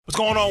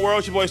going on, world?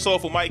 It's your boy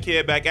Soulful Mike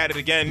here, back at it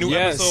again. New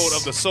episode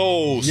of the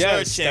Soul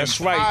Searching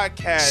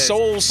Podcast.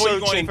 Soul Before you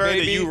go any Searching, further,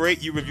 baby. you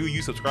rate, you review,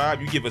 you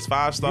subscribe, you give us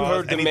 5 stars. You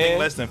heard the Anything man.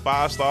 less than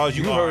 5 stars,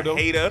 you are a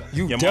hater.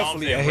 You Your definitely mom a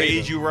didn't hater.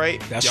 raise you right.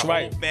 That's Your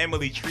right. whole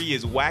family tree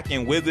is whack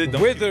and withered.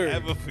 Don't Withered. you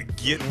ever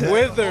forget that.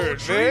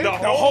 Withered, man. The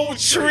whole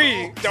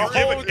tree. The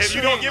whole tree. If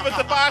you don't give us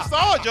the 5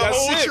 stars, your That's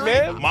whole it, tree.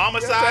 man. Mama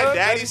side,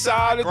 daddy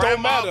side, it don't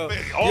grandma, matter.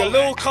 all Your that.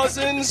 little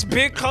cousins,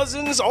 big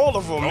cousins, all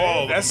of them, man.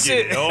 All of them, That's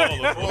get it. All of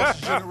them.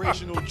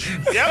 Generational juice.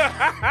 Yep.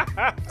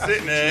 That's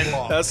it,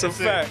 man. That's a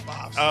fact.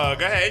 Go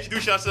ahead,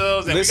 introduce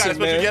yourselves. And Listen, we got a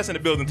special man. guest in the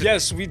building today.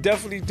 Yes, we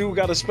definitely do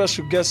got a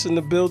special guest in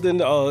the building.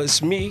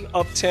 It's me,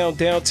 uptown,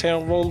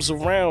 downtown, roams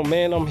around,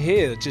 man. I'm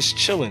here, just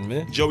chilling,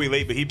 man. Joey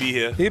late, but he be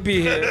here. He'll be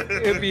here.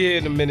 He'll be here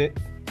in a minute.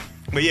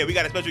 But yeah, we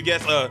got a special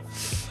guest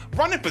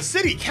running for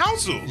city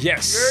council.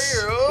 Yes.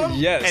 Yeah.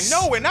 Yes. And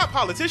no, we're not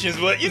politicians,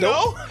 but you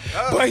know.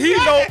 But he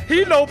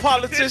know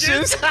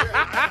politicians.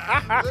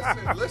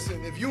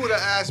 Listen. If you would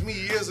have asked me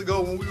years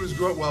ago when we was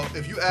growing, well,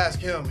 if you ask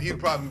him, he'd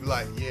probably be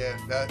like, "Yeah,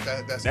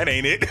 that's That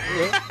ain't it. You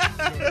know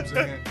what I'm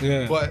saying?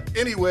 Yeah. But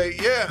anyway,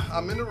 yeah,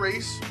 I'm in the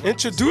race.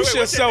 Introduce Wait, what's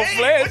your yourself, name?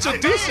 Flair. What's your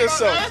Introduce name?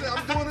 yourself.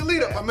 I'm doing the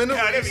lead up. I'm in the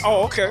Yeah, there race. we go.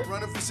 Oh, okay. I'm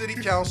running for city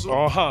council.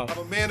 Uh-huh. I'm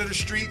a man of the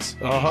streets.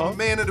 Uh-huh. I'm a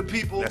man of the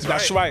people. That's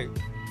That's right.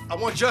 I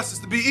want justice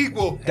to be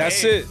equal.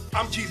 That's Hey. it.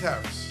 I'm Keith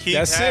Harris. Keith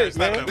That's Harris, it,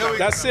 man. like a-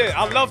 That's it.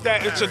 I love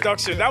that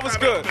introduction. That was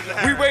good.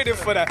 We waited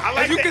for that. I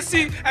like As you that.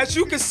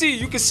 can see,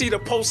 you can see the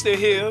poster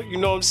here. You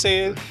know what I'm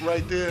saying?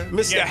 Right there.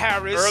 Mr. Yeah,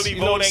 Harris. Early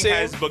you know what I'm voting saying?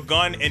 has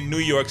begun in New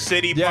York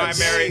City. Yes.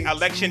 Primary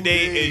election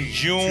day is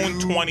June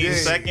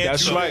 22nd.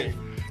 That's right.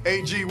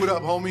 AG, what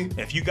up, homie?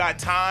 If you got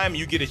time,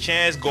 you get a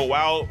chance, go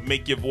out,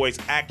 make your voice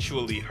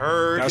actually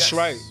heard. That's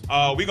right.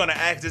 We're gonna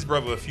ask this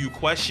brother a few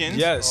questions.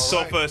 Yes. So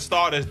All right. for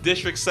starters,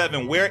 District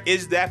 7, where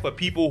is that for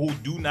people who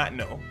do not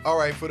know? All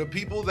right, for the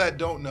people that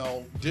don't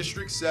know,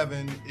 District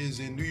 7 is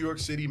in New York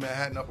City,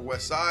 Manhattan, Upper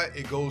West Side.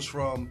 It goes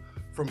from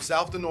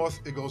south to north,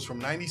 it goes from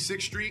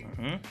 96th Street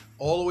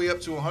all the way up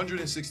to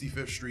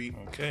 165th Street.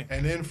 Okay.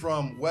 And then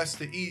from west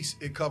to east,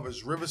 it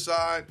covers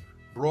Riverside,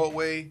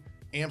 Broadway,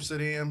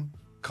 Amsterdam,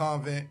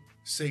 Convent,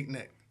 St.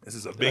 Nick. This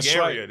is a big That's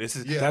area. right. This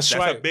is Yeah. That's a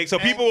right. big. So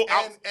people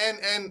out.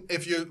 And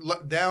if you're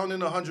down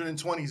in the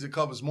 120s, it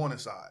covers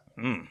Morningside.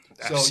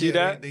 So See yeah,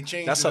 that? They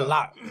changed That's it a up.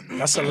 lot.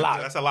 That's a lot.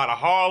 That's a lot of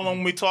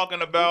Harlem we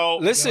talking about.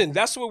 Listen,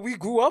 that's where we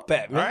grew up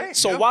at, man. Right.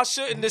 So Yep. why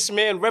shouldn't this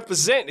man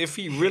represent if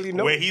he really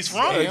knows Where he's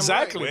from.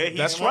 Exactly. Where he's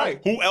That's from. right.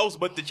 Who else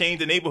but to change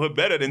the neighborhood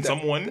better than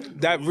someone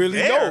That really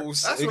there?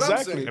 knows. That's what I'm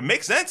exactly. saying. It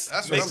makes sense.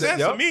 That's what makes I'm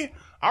sense saying. to me.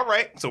 All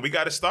right, so we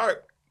got to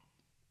start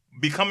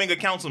becoming a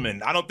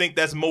councilman. I don't think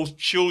that's most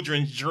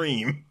children's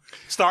dream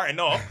starting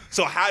off.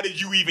 So how did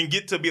you even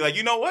get to be like,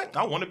 you know what?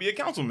 I want to be a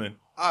councilman.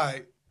 All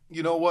right,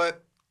 you know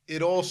what?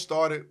 It all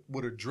started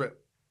with a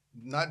drip.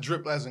 Not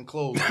drip as in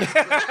clothes.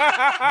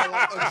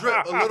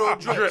 a little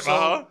drip. Drip, So,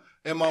 uh-huh.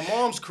 in my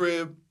mom's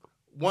crib,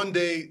 one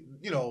day,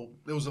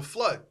 there was a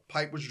flood.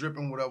 Pipe was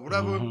dripping,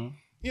 whatever.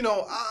 You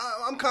know,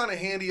 I'm kind of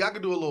handy. I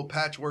could do a little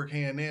patchwork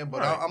here and there,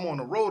 but Right. I'm on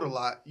the road a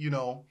lot,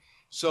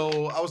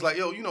 So I was like,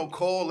 yo,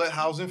 call, let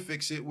housing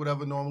fix it,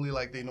 whatever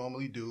they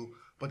normally do.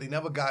 But they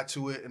never got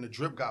to it, and the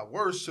drip got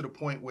worse to the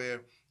point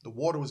where the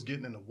water was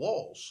getting in the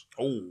walls.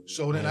 Oh,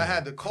 So then I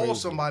had to call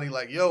somebody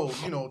like, yo,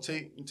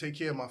 take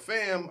care of my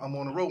fam. I'm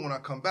on the road. When I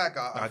come back,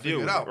 I'll figure deal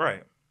it with out.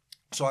 Right.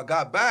 So I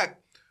got back,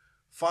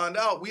 find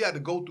out we had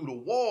to go through the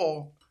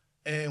wall,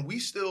 and we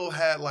still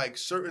had like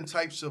certain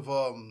types of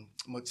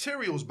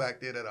materials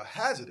back there that are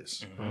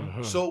hazardous.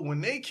 So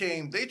when they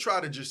came, they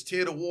tried to just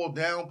tear the wall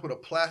down, put a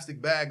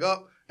plastic bag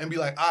up, and be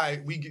like, all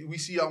right, we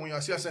see y'all when y'all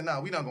see. I said, nah,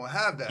 we're not going to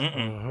have that.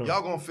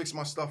 Y'all going to fix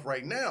my stuff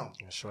right now.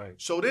 That's right.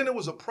 So then it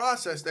was a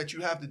process that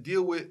you have to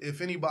deal with.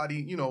 If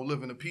anybody,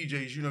 live in the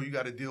PJs, you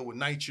got to deal with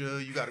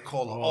NYCHA, you got to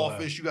call the All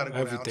office, you got to go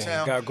everything.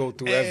 downtown. Got to go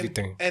through And-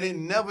 everything. And it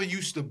never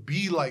used to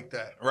be like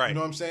that. Right. You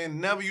know what I'm saying?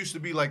 Never used to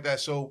be like that.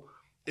 So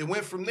it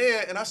went from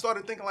there, and I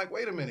started thinking like,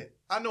 wait a minute.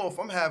 I know if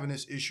I'm having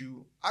this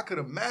issue, I could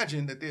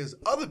imagine that there's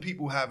other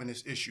people having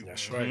this issue.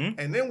 That's right.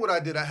 And then what I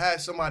did, I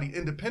had somebody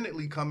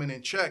independently come in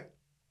and check.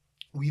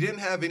 We didn't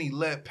have any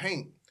lead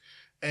paint,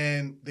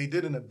 and they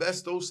did an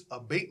asbestos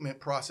abatement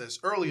process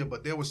earlier,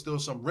 but there was still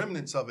some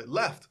remnants of it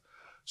left.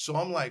 So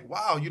I'm like,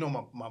 wow,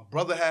 my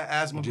brother had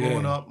asthma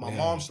growing up. My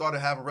mom started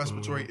having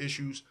respiratory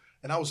issues,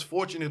 and I was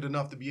fortunate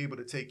enough to be able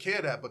to take care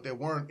of that, but there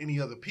weren't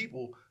any other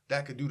people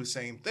that could do the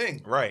same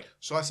thing. Right.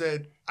 So I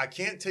said, I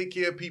can't take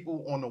care of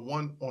people on the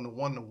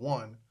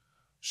one-to-one.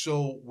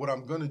 So what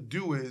I'm going to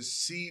do is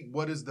see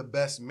what is the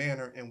best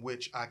manner in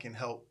which I can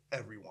help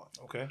everyone.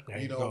 Okay. There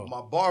you go.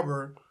 My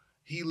barber,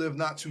 he lived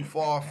not too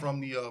far from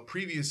the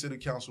previous city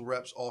council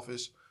rep's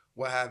office,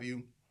 what have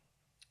you.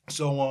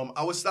 So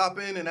I would stop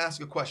in and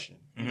ask a question.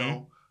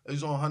 It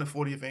was on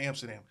 140th in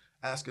Amsterdam.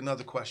 Ask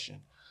another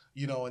question.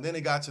 And then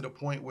it got to the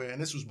point where,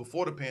 and this was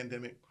before the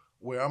pandemic,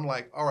 where I'm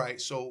like, all right,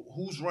 so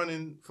who's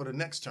running for the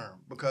next term?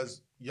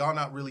 Because y'all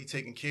not really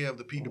taking care of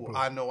the people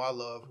I know I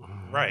love.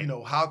 Right.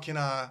 How can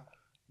I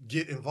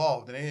get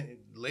involved. And then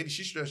the lady,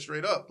 she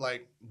straight up,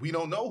 like, we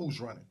don't know who's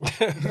running.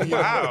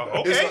 Wow.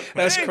 Okay.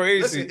 That's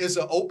crazy. Listen, it's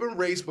an open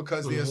race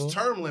because there's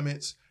term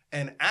limits,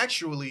 and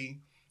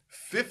actually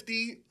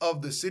 50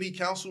 of the city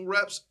council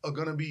reps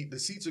the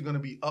seats are gonna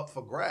be up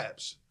for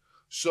grabs.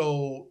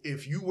 So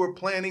if you were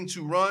planning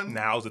to run,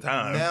 Now's the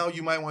time. now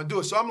you might want to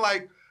do it. So I'm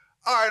like,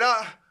 all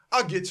right,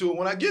 I'll get to it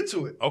when I get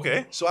to it.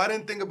 Okay. So I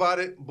didn't think about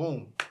it.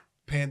 Boom.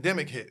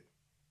 Pandemic hit.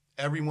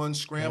 Everyone's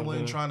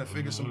scrambling, trying to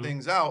figure some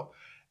things out.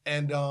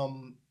 And,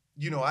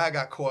 I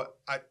got caught.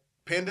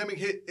 Pandemic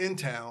hit in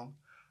town.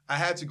 I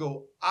had to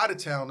go out of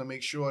town to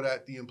make sure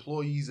that the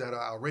employees at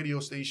our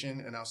radio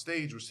station and our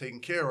stage was taken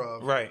care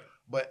of. Right.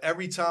 But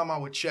every time I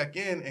would check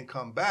in and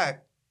come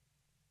back,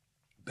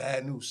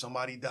 bad news,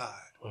 somebody died.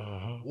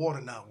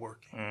 Water not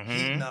working,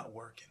 heat not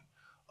working,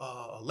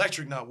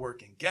 electric not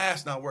working,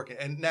 gas not working.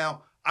 And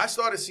now I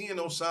started seeing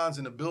those signs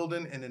in the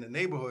building and in the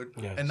neighborhood,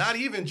 and not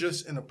even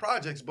just in the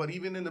projects, but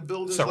even in the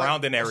buildings.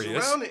 Surrounding areas.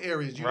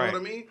 You know what I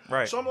mean?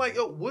 Right. So I'm like,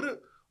 yo, what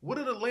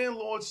are the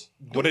landlords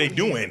doing? What are they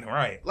doing? Here?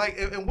 Right. Like,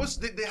 and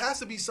there has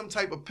to be some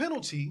type of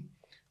penalty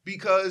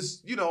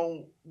because,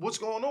 what's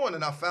going on?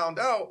 And I found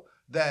out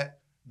that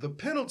the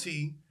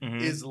penalty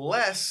is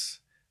less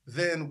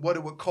than what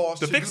it would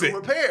cost to fix do it. the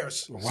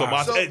repairs. So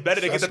it's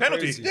better to get the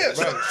penalty. crazy. Yeah,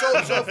 so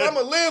if I'm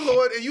a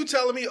landlord and you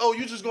telling me, oh,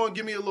 you just gonna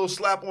give me a little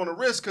slap on the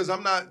wrist because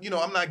I'm not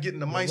getting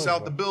the mice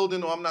out the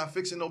building or I'm not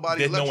fixing nobody's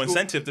There's no electrical.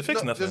 incentive to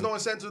fix nothing. There's no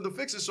incentive to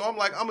fix it. So I'm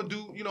like, I'm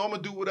gonna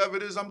do whatever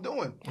it is I'm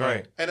doing.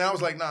 Right. And I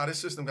was like, nah, this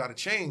system gotta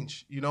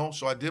change,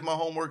 So I did my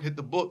homework, hit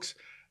the books,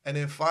 and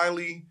then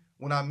finally,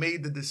 when I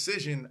made the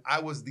decision,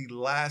 I was the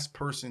last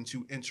person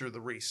to enter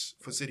the race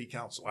for city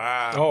council.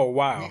 Wow. Oh,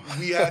 wow.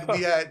 We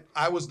had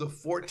I was the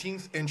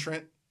 14th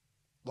entrant,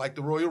 like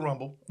the Royal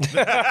Rumble. For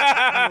all you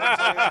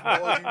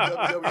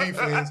WWE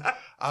fans,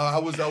 I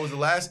was the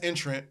last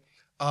entrant.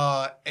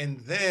 And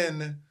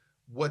then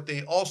what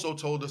they also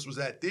told us was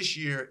that this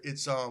year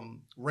it's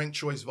ranked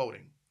choice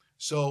voting.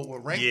 So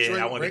with ranked choice,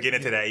 I want to get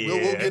into that. Yeah,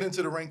 we'll get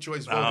into the ranked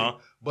choice voting.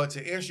 But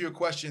to answer your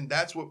question,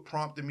 that's what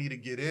prompted me to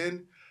get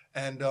in.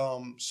 And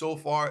so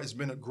far, it's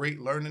been a great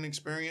learning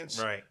experience.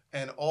 Right.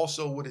 And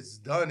also what it's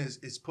done is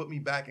it's put me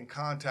back in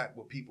contact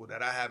with people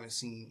that I haven't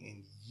seen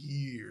in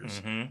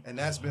years. And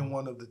that's been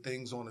one of the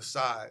things on the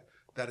side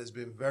that has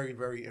been very,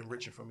 very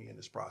enriching for me in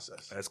this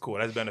process. That's cool.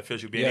 That's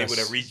beneficial. Being able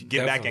to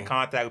get back in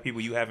contact with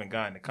people you haven't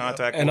gotten in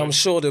contact with. And I'm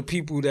sure the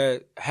people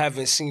that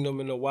haven't seen him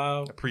in a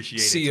while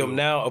see him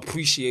now,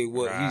 appreciate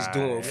what he's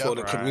doing for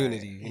the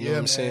community. You know what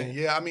I'm saying?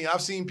 Yeah, I mean,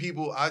 I've seen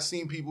people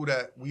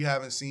that we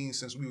haven't seen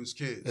since we was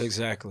kids.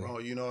 Exactly. Bro,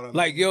 you know what I mean?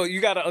 Like, yo, you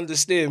got to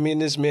understand, me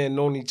and this man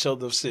known each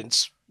other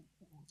since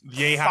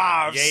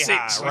 5, 6, you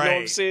know what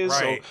I'm saying?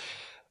 Right. So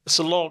it's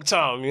a long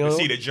time, you know. To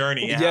see the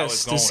journey and how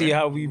it's going. To see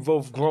how we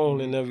both grown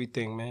and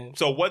everything, man.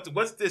 So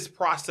what's this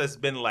process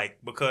been like?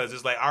 Because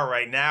it's like, all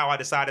right, now I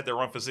decided to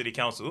run for city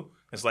council.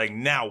 It's like,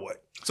 now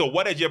what? So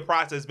what has your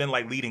process been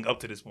like leading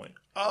up to this point?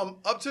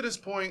 Up to this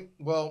point,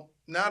 well,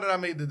 now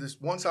that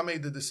once I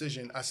made the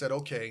decision, I said,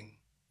 okay,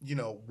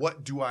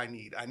 what do I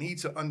need? I need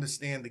to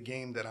understand the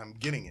game that I'm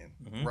getting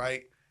in,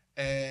 right?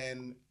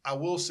 And I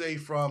will say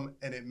from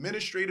an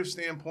administrative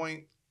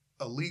standpoint,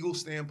 a legal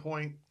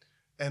standpoint,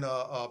 and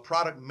a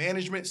product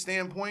management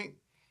standpoint,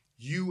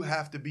 you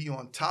have to be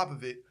on top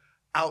of it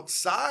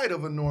outside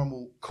of a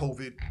normal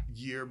COVID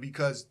year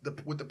because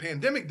what the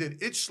pandemic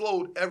did, it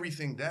slowed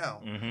everything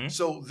down.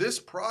 So this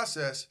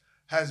process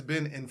has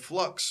been in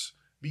flux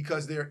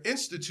because they're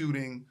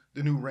instituting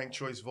the new ranked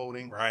choice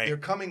voting. Right. They're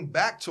coming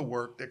back to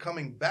work. They're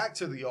coming back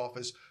to the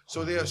office.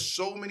 So there are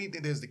so many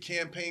things. There's the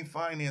campaign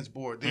finance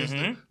board. There's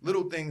the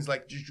little things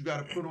like you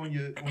got to put on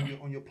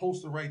your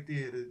poster right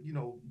there.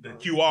 The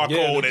QR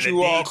code and the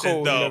dates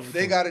and stuff.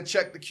 They got to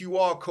check the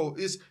QR code.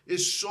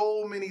 It's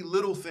so many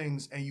little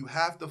things, and you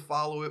have to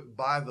follow it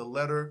by the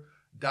letter.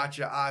 Dot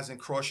your I's and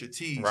cross your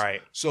T's.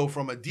 Right. So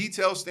from a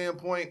detail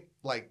standpoint,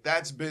 like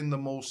that's been the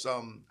most.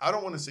 I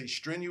don't want to say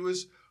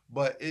strenuous,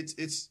 but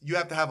it's you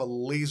have to have a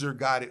laser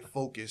guided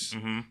focus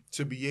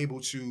to be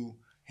able to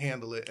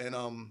handle it. And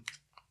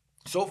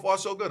so far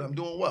so good. I'm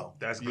doing well.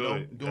 That's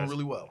good. Doing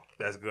really well.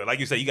 That's good. Like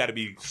you said, you got to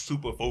be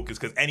super focused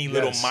because any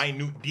little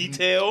minute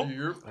detail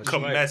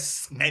can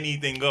mess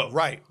anything up.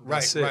 Right.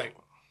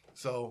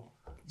 So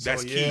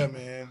that's key, yeah,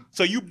 man.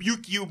 So you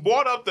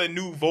brought up the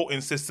new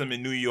voting system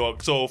in New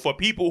York. So for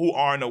people who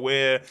aren't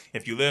aware,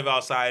 if you live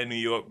outside of New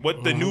York,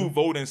 what the new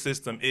voting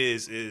system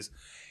is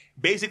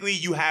basically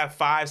you have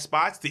 5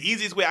 spots. The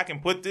easiest way I can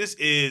put this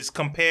is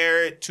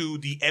compare it to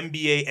the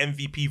NBA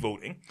MVP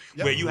voting,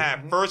 where you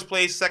have first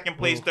place, second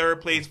place, third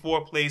place,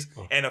 fourth place,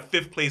 and a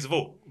 5th place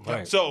vote.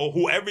 Right. So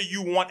whoever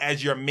you want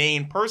as your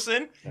main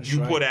person, you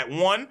put at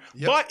 1.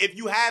 But if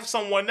you have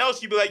someone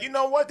else, you be like, you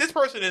know what, this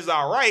person is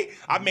all right.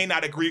 I may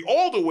not agree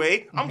all the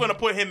way. I'm going to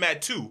put him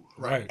at 2.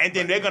 Right. And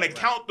then they're going to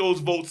count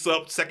those votes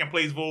up, second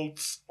place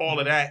votes, all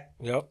of that.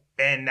 Yep.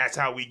 And that's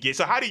how we get.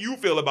 So how do you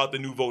feel about the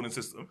new voting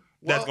system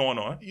that's going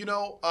on?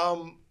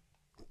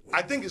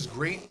 I think it's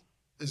great,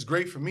 is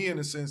great for me in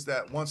the sense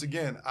that, once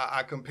again,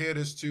 I compare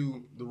this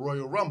to the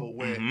Royal Rumble,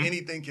 where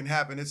anything can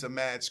happen. It's a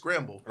mad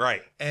scramble.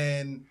 Right.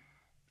 And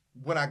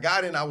when I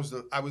got in, I was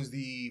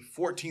the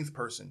 14th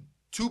person.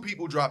 2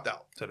 people dropped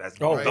out. So that's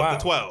wow. up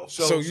to 12.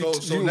 So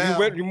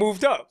you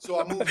moved up.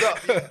 So I moved up.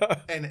 Yeah.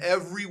 And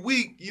every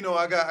week,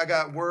 I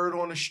got word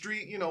on the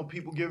street,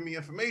 people giving me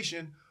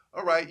information.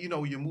 All right,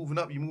 you're moving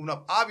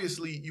up.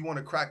 Obviously, you want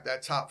to crack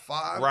that top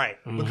 5. Right.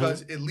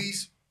 Because at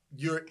least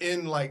you're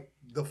in like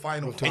the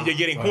final 5. And you're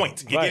getting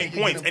points. You're getting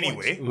points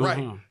anyway.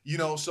 Right.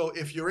 So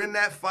if you're in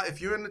that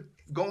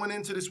going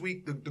into this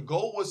week, the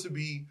goal was to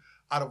be,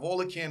 out of all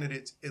the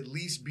candidates, at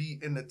least be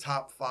in the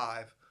top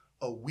 5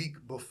 a week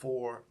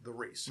before the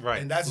race.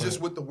 Right. And that's just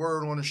with the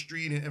word on the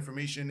street and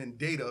information and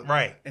data.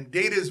 Right. And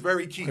data is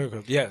very key.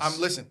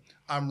 Yes.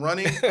 I'm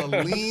running a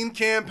lean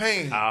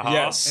campaign.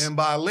 Yes. And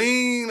by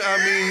lean, I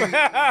mean,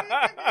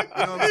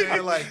 you know what I'm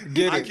saying? Like,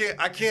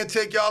 I can't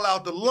take y'all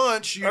out to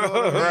lunch, you know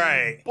what I mean?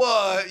 Right.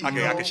 But, I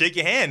can shake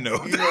your hand, though.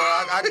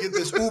 I get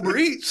this Uber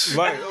Eats.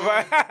 Right.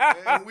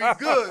 And we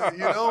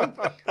good,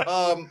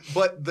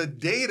 But the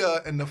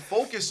data and the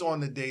focus on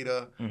the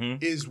data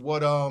is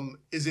what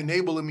is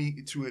enabling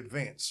me to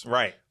advance.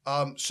 Right.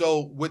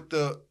 So with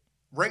the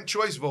ranked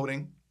choice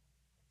voting,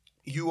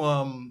 you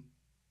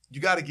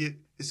got to get.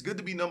 It's good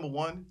to be number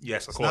 1.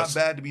 Yes, of it's course. Not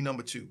bad to be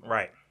number 2.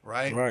 Right.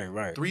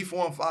 Right. 3,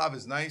 4, and 5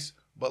 is nice,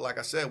 but like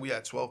I said, we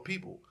had 12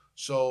 people.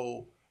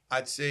 So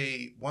I'd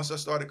say once I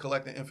started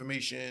collecting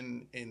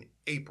information in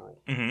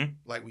April,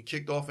 like we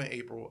kicked off in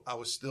April, I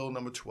was still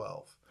number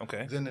 12.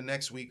 Okay. Then the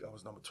next week I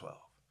was number 12.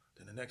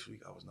 Then the next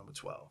week I was number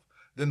 12.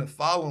 Then the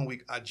following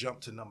week I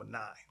jumped to number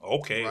 9.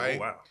 Okay. Right?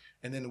 Oh, wow.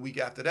 And then the week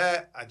after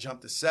that I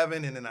jumped to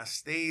 7, and then I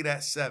stayed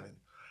at 7.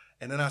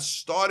 And then I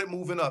started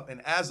moving up.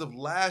 And as of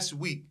last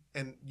week,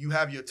 and you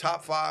have your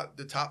top 5,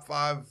 the top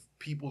 5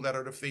 people that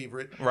are the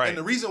favorite. Right. And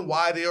the reason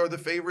why they are the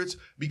favorites,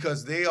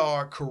 because they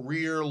are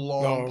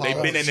career-long They've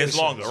been in this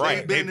longer,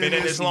 right? They've been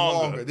in this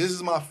longer. This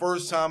is my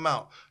first time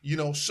out.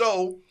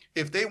 So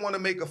if they want to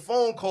make a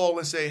phone call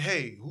and say,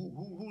 hey,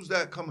 who's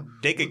that coming?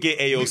 They could get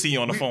AOC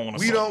on the phone or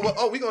we something.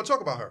 we're going to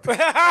talk about her.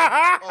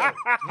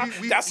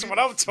 That's what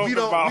I'm talking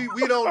about.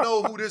 We don't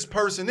know who this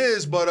person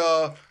is,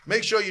 but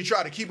make sure you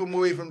try to keep him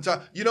away from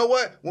time. You know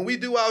what? When we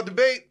do our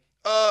debate,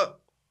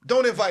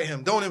 don't invite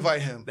him.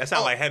 That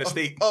sounds like head of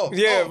state. Right?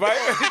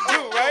 It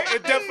do, right?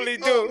 It definitely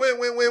do.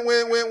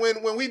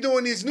 When we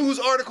doing these news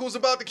articles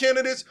about the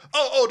candidates,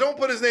 don't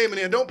put his name in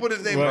there. Don't put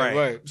his name in there.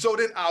 Right. So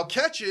then I'll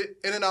catch it,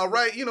 and then I'll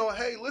write,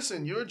 hey,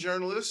 listen, you're a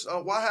journalist.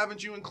 Why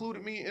haven't you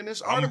included me in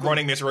this article? I'm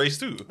running this race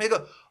too. They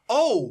go,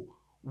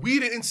 we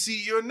didn't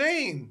see your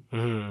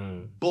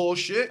name.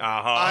 Bullshit.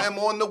 I am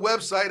on the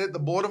website at the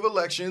Board of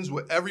Elections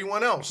with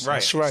everyone else. Right.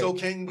 That's right. So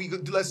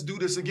let's do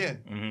this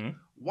again.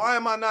 Why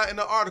am I not in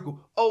the article?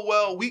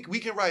 We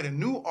can write a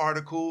new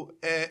article,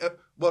 and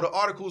the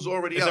article's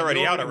already out. It's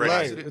already out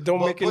already. Right. It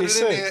don't make any sense.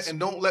 Put it in there, and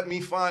don't let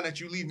me find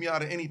that you leave me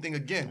out of anything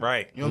again.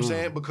 Right. You know what I'm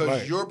saying?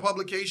 Because your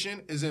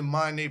publication is in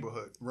my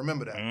neighborhood.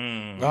 Remember that.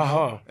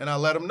 And I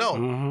let them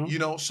know.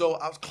 So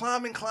I was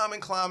climbing,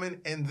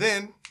 and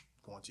then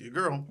going to your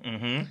girl.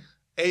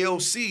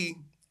 AOC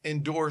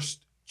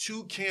endorsed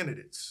 2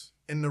 candidates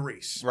in the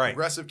race, right?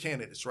 Progressive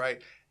candidates,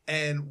 right?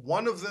 And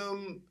one of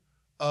them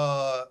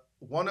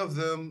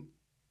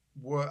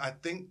were, I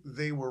think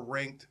they were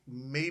ranked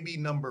maybe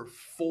number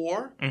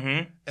 4.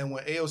 And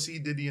when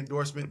AOC did the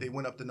endorsement, they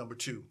went up to number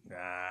 2.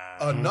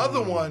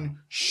 Another one,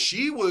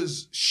 she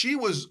was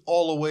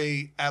all the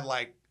way at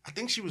like, I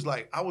think she was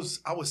like, I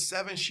was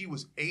 7, she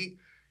was 8.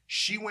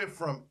 She went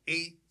from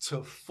 8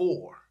 to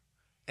 4.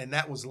 And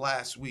that was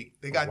last week.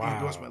 They got the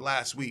endorsement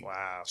last week.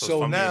 Wow. So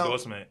from now, the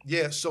endorsement.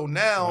 Yeah. So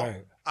now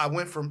I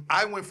went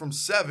from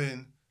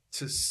 7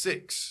 to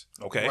 6.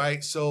 Okay.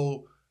 Right.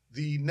 So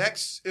the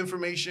next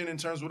information in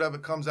terms of whatever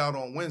comes out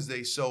on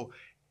Wednesday. So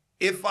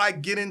if I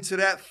get into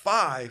that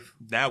 5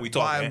 now we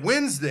talk by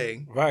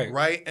Wednesday,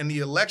 right, and the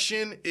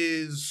election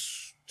is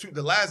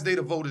the last day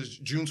to vote is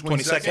June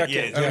 22nd.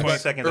 Yeah, June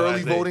 22nd.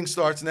 Early voting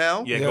starts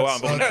now. Yeah, go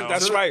out and vote now.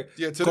 That's right.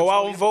 Yeah, go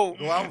out and vote.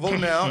 Go out and vote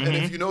now. And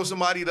if you know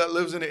somebody that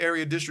lives in the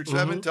area, District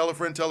 7, tell a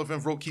friend,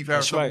 vote Keith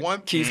Harris That's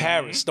 #1. Keith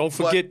Harris. Don't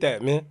forget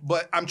that, man.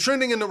 But I'm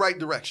trending in the right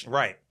direction.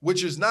 Right.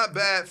 Which is not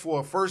bad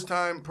for a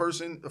first-time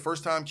person, a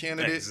first-time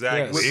candidate.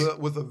 Exactly.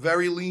 With a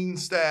very lean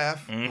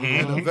staff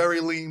and a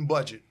very lean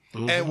budget.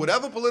 And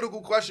whatever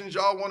political questions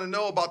y'all want to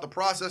know about the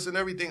process and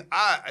everything,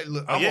 I'm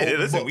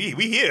listen, we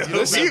here.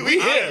 We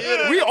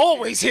here. We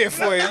always here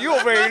for you. You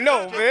already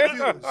know,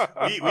 man.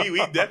 we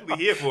definitely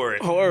here for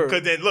it.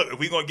 Because then, look, if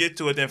we're going to get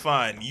to it, then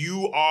fine.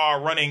 You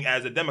are running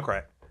as a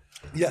Democrat.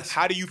 Yes.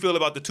 How do you feel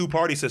about the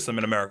 2-party system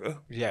in America?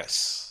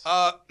 Yes.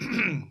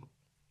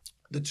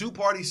 The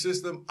 2-party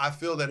system, I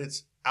feel that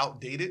it's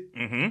outdated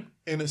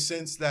in a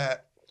sense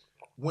that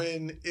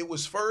when it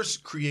was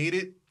first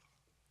created,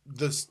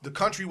 the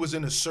country was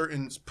in a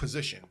certain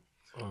position.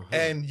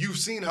 And you've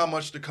seen how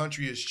much the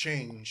country has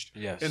changed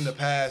in the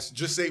past,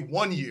 just say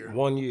 1 year.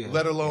 1 year.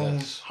 Let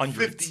alone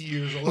 50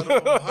 years or let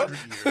alone 100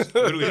 years.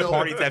 Literally, the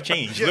parties have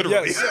changed.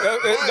 Literally.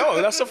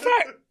 No, that's a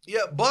fact.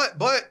 Yeah, but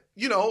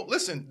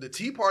listen, the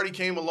Tea Party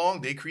came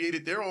along. They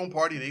created their own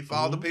party. They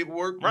filed the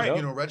paperwork, Right.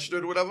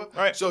 Registered or whatever.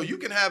 Right. So you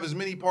can have as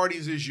many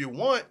parties as you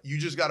want. You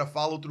just got to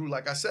follow through,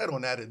 like I said,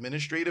 on that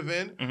administrative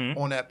end,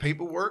 on that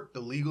paperwork, the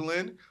legal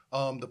end,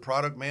 the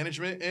product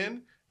management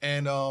end,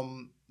 and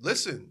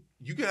listen.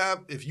 You can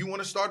have, if you want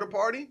to start a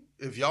party,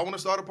 if y'all want to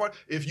start a party,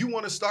 if you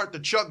want to start the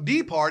Chuck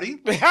D party.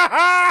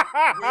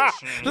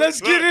 Let's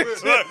get it.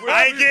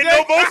 I ain't getting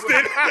no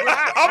boasted.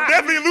 I'm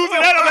definitely losing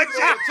that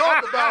election. We'll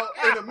talk about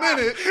in a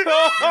minute. If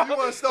you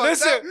want to start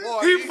Listen, that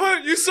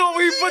party. you saw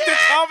when he put the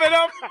comment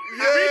up?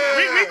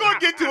 Yeah. We gonna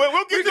get to it.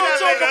 We'll get We to gonna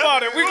that talk later.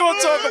 about it. We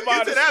gonna talk We'll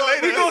about get to it. that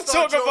later. We gonna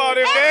talk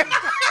about it, man.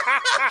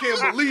 I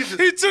can't believe it.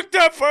 He took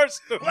that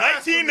first.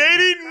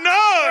 1989.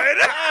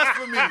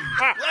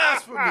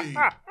 Blasphemy.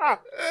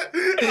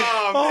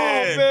 Oh Oh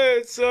man.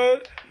 man, son.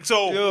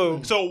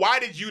 So why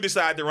did you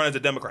decide to run as a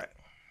Democrat?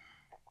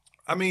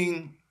 I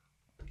mean,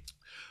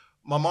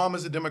 my mom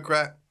is a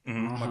Democrat.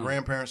 My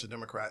grandparents are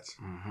Democrats.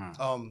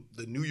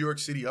 The New York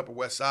City Upper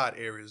West Side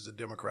area is a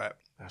Democrat.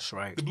 That's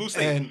right. The blue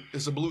state. And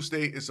it's a blue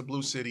state. It's a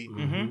blue city.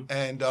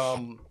 And,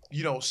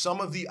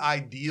 some of the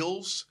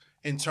ideals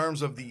in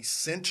terms of the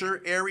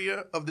center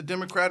area of the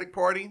Democratic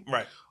Party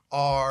Right.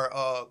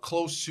 are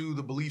close to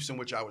the beliefs in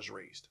which I was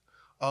raised.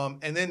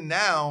 And then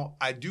now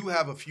I do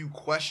have a few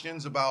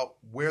questions about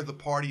where the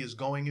party is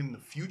going in the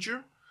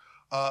future.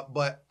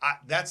 But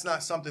that's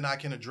not something I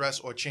can address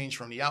or change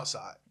from the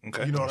outside.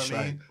 Okay. You know That's what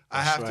I mean? right.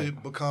 I That's have to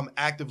become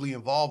actively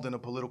involved in a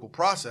political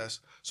process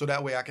so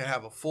that way I can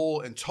have a full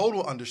and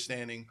total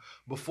understanding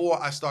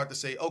before I start to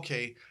say,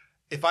 okay,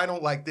 if I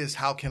don't like this,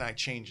 how can I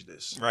change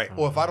this? Right.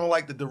 Or if I don't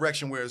like the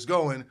direction where it's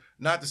going,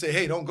 not to say,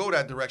 hey, don't go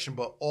that direction,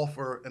 but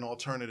offer an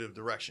alternative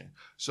direction.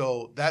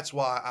 So that's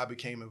why I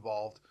became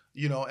involved.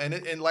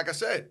 And like I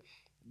said,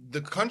 the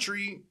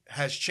country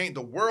has changed.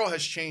 The world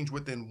has changed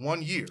within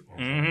 1 year.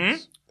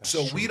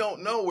 So we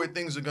don't know where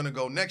things are going to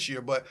go next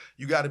year, but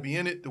you got to be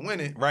in it to win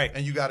it. Right.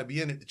 And you got to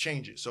be in it to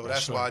change it. So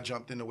that's why right. I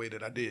jumped in the way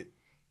that I did.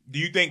 Do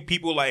you think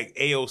people like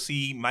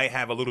AOC might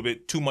have a little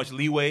bit too much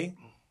leeway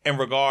in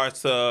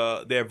regards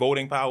to their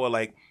voting power?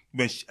 Like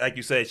when, like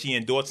you said, she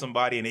endorsed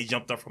somebody and they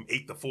jumped up from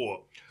 8 to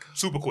 4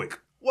 super quick.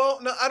 Well,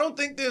 no, I don't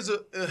think there's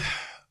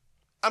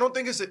I don't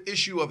think it's an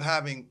issue of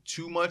having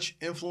too much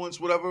influence,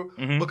 whatever,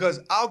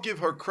 because I'll give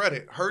her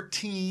credit. Her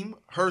team,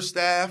 her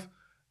staff,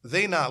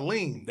 they not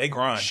lean. They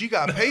grind. She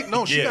got paper.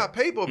 No, she Yeah. got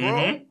paper,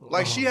 bro.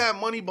 Like she had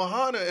money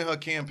behind her in her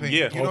campaign.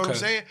 Yeah. You know what I'm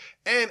Okay.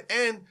 saying?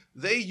 And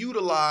they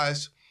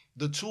utilize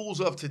the tools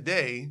of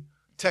today,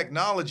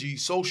 technology,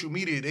 social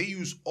media. They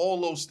use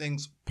all those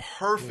things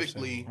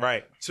perfectly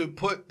Right. to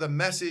put the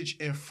message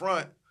in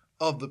front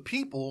of the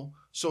people.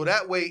 So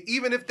that way,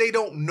 even if they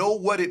don't know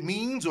what it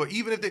means, or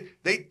even if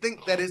they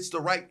think that it's the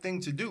right thing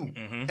to do,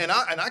 and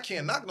I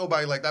can't knock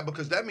nobody like that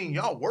because that means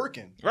y'all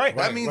working. Right.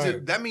 That Right, means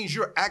right. that means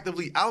you're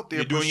actively out there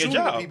You're doing your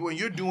pursuing the job. people, and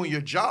you're doing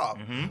your job.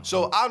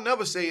 So I'll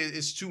never say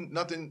it's too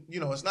nothing.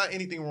 It's not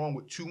anything wrong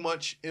with too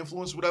much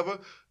influence, whatever.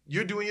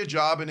 You're doing your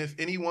job, and if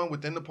anyone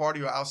within the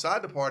party or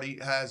outside the party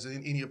has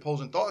any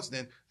opposing thoughts,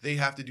 then they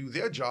have to do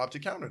their job to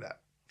counter that.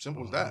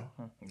 Simple as that.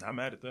 Not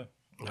mad at that.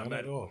 Not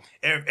at all.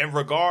 In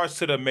regards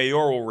to the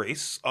mayoral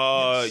race,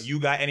 you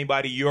got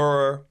anybody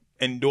you're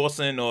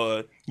endorsing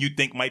or you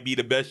think might be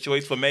the best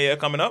choice for mayor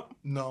coming up?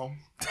 No.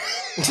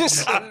 I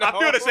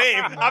feel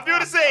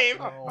the same.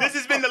 This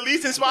has been the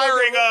least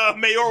inspiring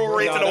mayoral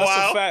race in a that's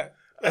while. a fact.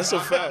 That's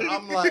a fact.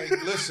 I'm like,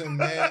 listen,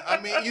 man. I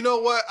mean, you know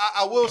what?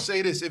 I will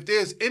say this. If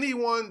there's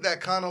anyone that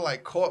kind of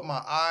like caught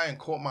my eye and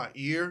caught my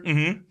ear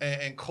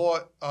and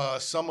caught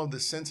some of the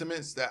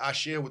sentiments that I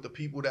share with the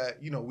people that,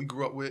 we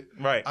grew up with,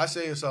 Right. I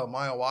say it's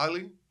Maya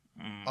Wiley.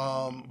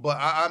 But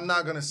I'm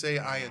not going to say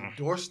I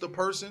endorse the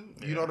person.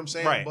 You know what I'm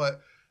saying? Right. But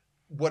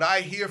what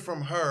I hear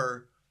from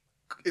her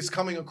is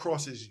coming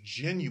across as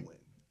genuine.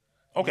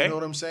 Okay. You know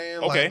what I'm saying?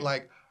 Okay.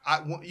 Like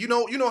you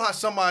know how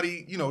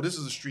somebody, this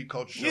is a street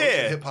culture show, it's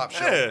Yeah. a hip hop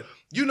show. Yeah.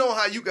 You know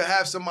how you could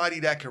have somebody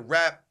that can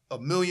rap a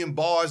million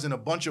bars and a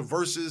bunch of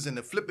verses and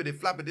the flippity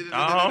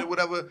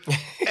whatever.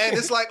 And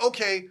it's like,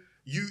 okay,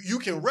 you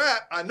can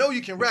rap. I know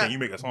you can rap, you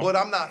make a song? but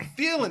I'm not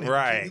feeling it.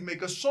 Right. Can you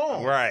make a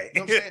song? Right.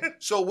 You know what I'm saying?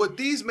 So what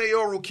these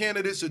mayoral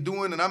candidates are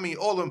doing, and I mean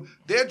all of them,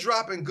 they're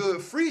dropping good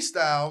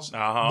freestyles,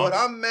 but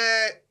I'm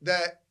mad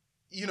that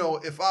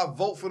if I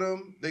vote for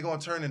them, they're going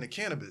to turn into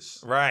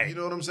cannabis. Right. You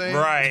know what I'm saying?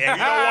 Right. And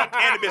we don't want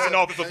cannabis in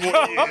office for 4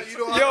 years.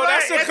 Yo,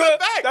 that's Right, a good.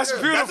 fact. That's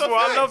Yeah, beautiful. that's a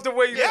I fact. love the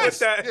way you Yes,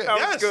 put that. yeah, That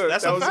was Yes, good.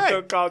 that's That a was fact. a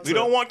good concept. We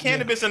don't want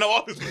cannabis in the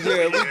office.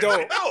 Yeah, we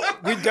don't. No.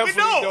 We definitely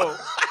don't.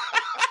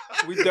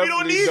 We definitely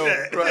don't need don't.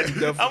 that. Right,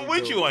 definitely I'm with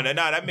don't. you on that.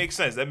 Nah, that makes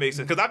sense.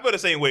 Because I feel the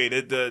same way.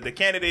 The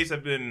candidates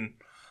have been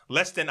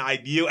less than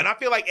ideal, and I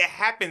feel like it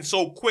happened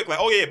so quick. Like,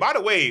 oh yeah, by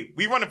the way,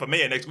 we running for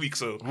mayor next week,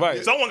 so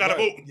Right. someone got to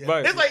Right. vote. Yeah.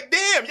 Right. It's like,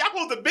 damn, y'all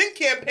supposed to been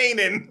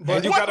campaigning.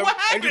 And you what gotta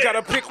happened? and you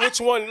gotta pick which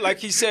one, like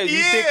he said, you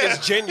think Yeah. is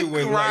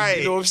genuine. Right, Like,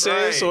 you know what I'm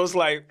saying? right. So it's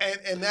like,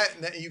 And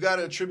that you got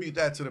to attribute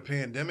that to the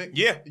pandemic.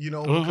 Yeah.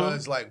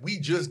 Because like we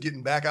just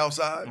getting back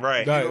outside.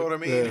 Right. You Right. know what I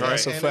mean? Yeah, And,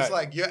 that's a and fact. it's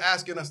like you're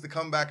asking us to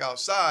come back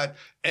outside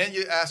and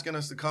you're asking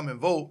us to come and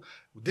vote.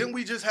 Didn't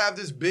we just have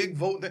this big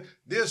vote?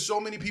 There's so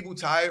many people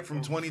tired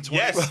from 2020.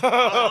 Yes.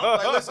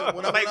 Like, listen,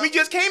 we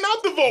just came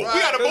out the vote. Right, We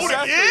got to vote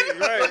exactly, again?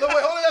 right. Wait,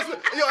 hold on.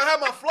 Yo, I have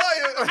my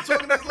flyer. I'm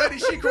talking to this lady.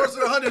 She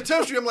crossing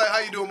 110th Street. I'm like, how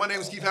you doing? My name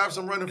is Keith Harris.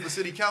 I'm running for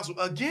city council.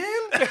 Again?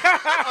 I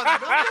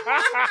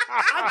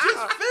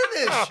just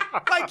finished.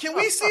 Like, can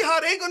we see how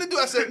they going to do?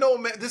 I said, no,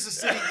 man, this is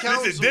city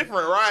council. This is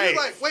different, right? She's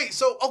like,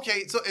 wait,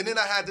 okay. So, and then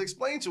I had to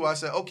explain to her. I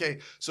said, okay,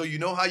 so you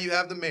know how you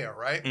have the mayor,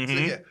 right? So,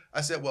 yeah.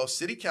 I said, well,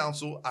 city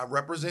council, I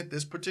represent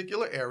this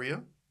particular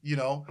area.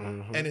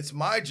 And it's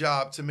my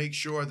job to make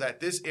sure that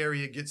this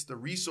area gets the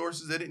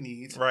resources that it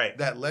needs, right?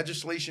 That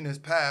legislation is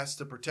passed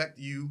to protect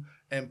you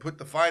and put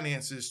the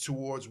finances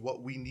towards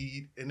what we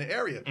need in the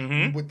area.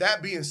 With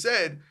that being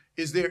said,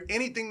 is there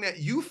anything that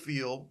you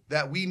feel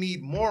that we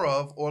need more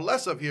of or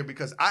less of here?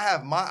 Because I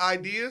have my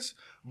ideas,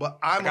 but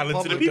I'm a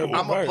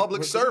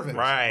public servant.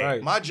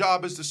 Right. My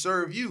job is to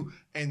serve you.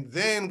 And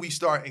then we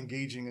start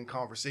engaging in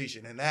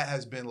conversation. And that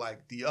has been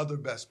like the other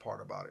best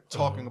part about it,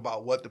 talking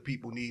about what the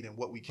people need and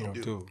what we can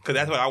do. Because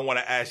that's what I want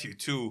to ask you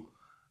too.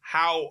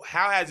 How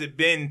has it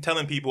been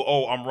telling people,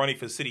 oh, I'm running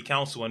for city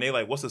council, and they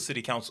like, what's a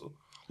city council?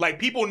 Like,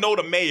 people know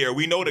the mayor,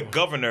 we know the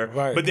governor,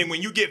 but then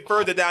when you get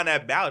further down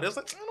that ballot, it's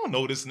like, I don't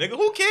know this nigga.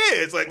 Who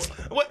cares? Like,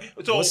 what?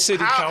 So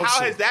how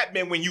has that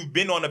been when you've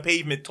been on the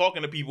pavement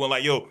talking to people and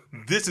like, yo,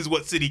 this is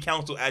what city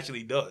council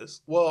actually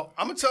does? Well,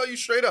 I'm gonna tell you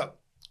straight up.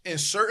 In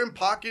certain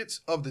pockets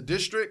of the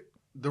district,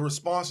 the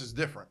response is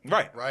different.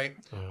 Right.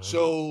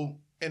 So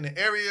in the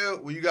area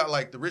where you got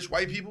like the rich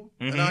white people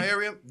in our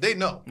area, they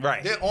know.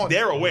 Right.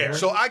 They're aware.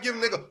 So I give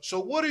them nigga. So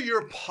what are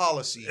your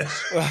policies?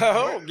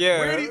 Where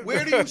do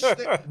you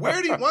stand?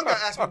 One guy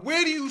asked me,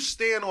 where do you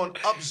stand on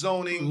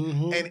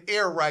upzoning and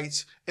air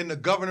rights in the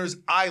Governor's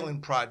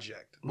Island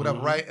project? Whatever,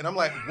 right? And I'm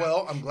like,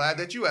 well, I'm glad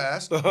that you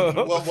asked.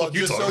 Well,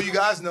 just so you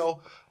guys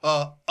know,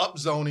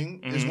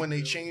 upzoning is when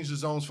they change the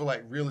zones for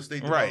like real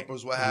estate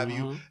developers, what have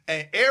you.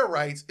 And air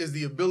rights is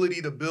the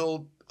ability to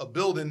build a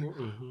building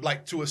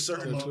like to a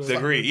certain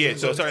degree,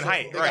 to a certain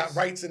height. They got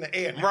rights in the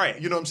air, right?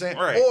 You know what I'm saying?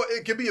 Right. Or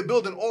it can be a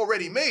building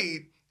already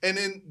made. And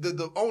then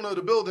the owner of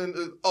the building,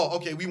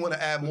 we want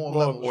to add more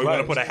levels. Or we want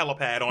to put a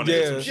helipad on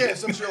it. Yeah,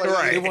 some shit like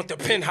that. They want the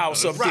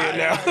penthouse up there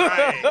now.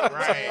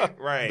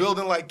 Right.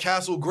 Building like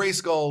Castle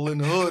Grayskull in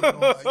the hood. And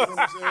all that, you know what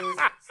I'm saying?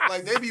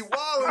 Like, they be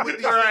wilding with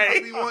these things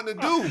they be wanting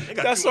to do.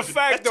 That's a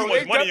fact, though.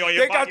 They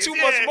got too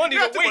much money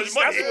to waste.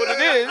 That's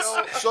what it is.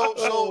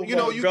 So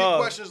you get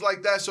questions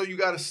like that, so you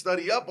got to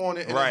study up on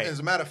it. And as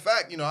a matter of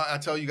fact, I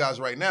tell you guys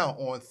right now,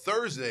 on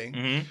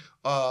Thursday,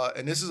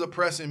 and this is a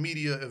press and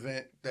media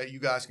event that you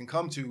guys can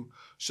come to.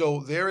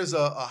 So there is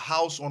a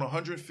house on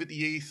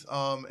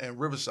 158th and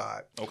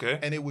Riverside. Okay.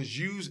 And it was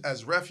used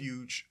as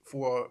refuge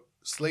for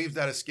slaves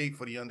that escaped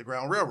for the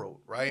Underground Railroad,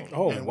 right?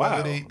 And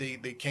whether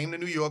they came to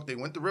New York, they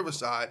went to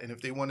Riverside, and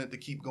if they wanted to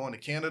keep going to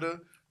Canada,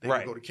 they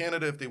would go to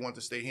Canada. If they want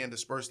to stay here and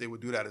disperse, they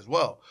would do that as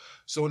well.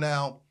 So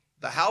now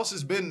the house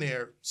has been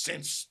there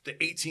since the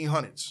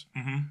 1800s.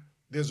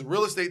 There's a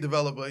real estate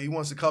developer. He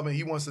wants to come in.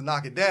 He wants to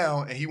knock it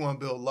down, and he wants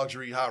to build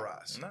luxury high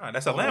rise. Nah,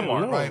 that's a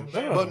landmark, right?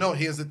 But no,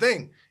 here's the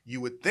thing. You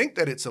would think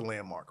that it's a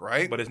landmark,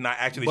 right? But it's not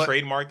actually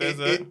trademarked as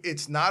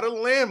It's not a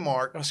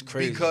landmark. That's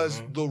crazy,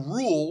 because the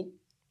rule.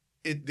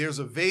 There's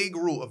a vague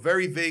rule, a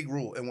very vague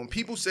rule. And when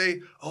people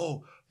say,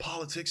 oh,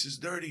 politics is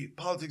dirty,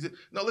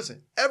 no,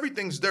 listen,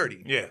 everything's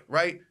dirty. Yeah.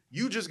 Right?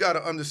 You just got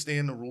to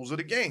understand the rules of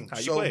the game. How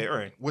you play it,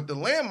 right? With the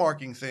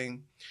landmarking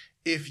thing,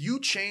 if you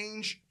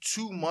change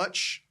too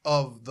much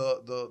of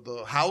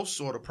the house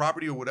or the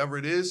property or whatever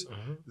it is,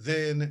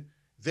 then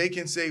they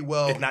can say,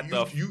 well, it's not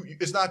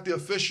it's not the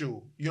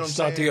official. You know what I'm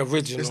saying? It's not the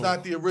original. It's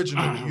not the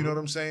original. You know what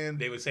I'm saying?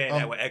 They were saying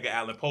that with Edgar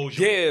Allan Poe.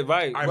 Yeah,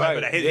 right. I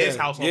remember that his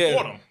house on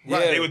Fordham.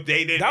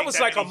 Right. That was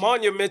like a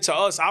monument to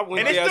us. I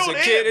went there as a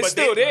kid. It's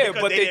still there,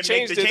 but they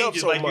changed it up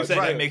so like much. You said,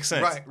 that makes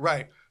sense.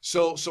 Right.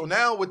 So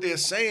now what they're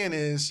saying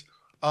is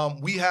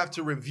we have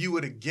to review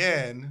it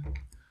again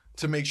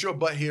to make sure.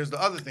 But here's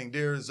the other thing.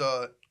 There's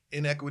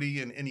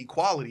inequity and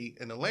inequality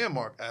in the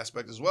landmark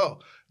aspect as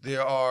well.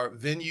 There are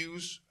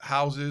venues,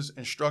 houses,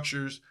 and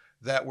structures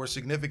that were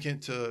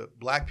significant to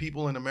black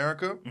people in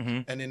America.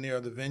 And then there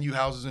are the venue,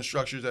 houses, and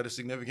structures that are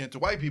significant to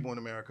white people in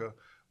America.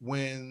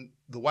 When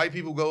the white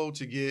people go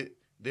to get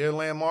their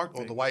landmark,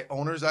 or the white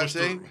owners, I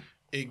say,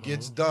 it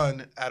gets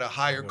done at a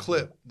higher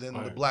clip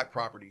than the black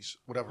properties,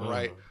 whatever,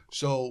 right?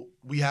 So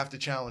we have to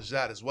challenge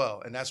that as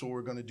well. And that's what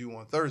we're going to do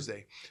on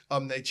Thursday.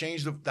 They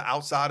changed the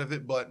outside of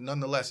it, but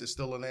nonetheless, it's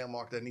still a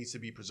landmark that needs to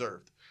be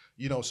preserved.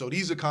 So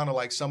these are kind of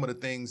like some of the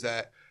things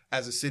that,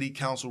 as a city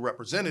council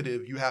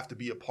representative, you have to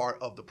be a part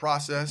of the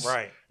process.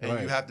 Right. And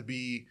you have to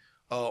be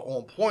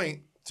on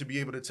point to be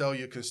able to tell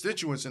your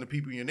constituents and the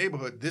people in your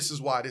neighborhood, this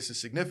is why this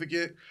is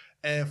significant.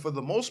 And for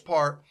the most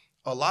part,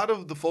 a lot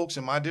of the folks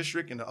in my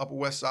district in the Upper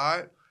West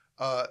Side,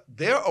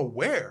 they're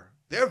aware.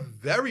 They're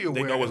very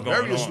aware. They know what's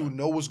going on. Who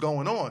know what's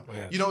going on.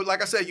 Yes.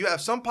 Like I said, you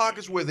have some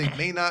pockets where they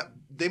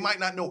might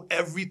not know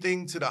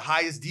everything to the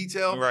highest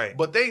detail. Right.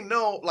 But they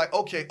know, like,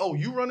 okay,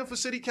 you running for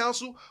city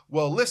council?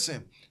 Well,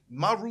 listen,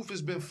 my roof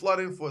has been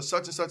flooding for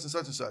such and such and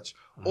such and such.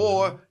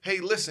 Or, hey,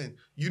 listen,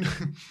 you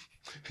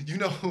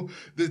know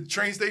the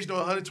train station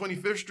on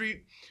 125th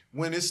Street,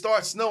 when it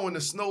starts snowing,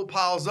 the snow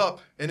piles up,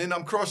 and then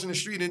I'm crossing the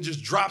street and it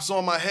just drops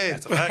on my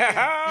head.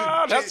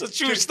 That's a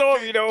true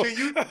story, though.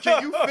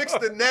 Can you fix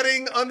the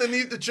netting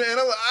underneath the train?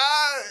 I'm like,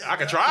 I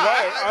can try.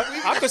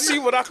 Right. I can see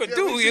what I could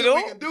do, you know?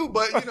 We can do,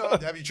 but,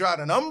 have you tried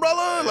an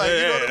umbrella? Like,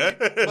 you know what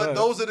I mean? But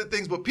those are the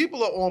things. But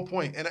people are on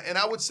point. And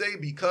I would say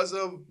because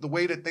of the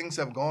way that things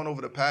have gone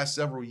over the past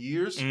several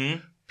years,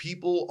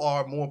 people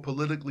are more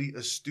politically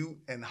astute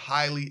and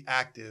highly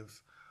active.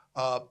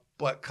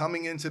 But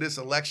coming into this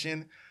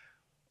election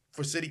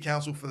for city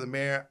council, for the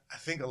mayor, I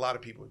think a lot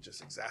of people are just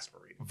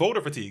exasperated.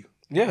 Voter fatigue.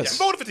 Yes.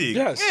 Voter fatigue.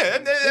 Yes. Yeah,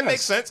 that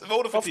makes sense.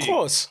 Voter fatigue. Of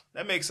course.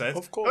 That makes sense.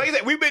 Of course. Like I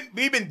said,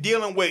 we've been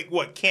dealing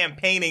with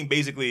campaigning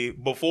basically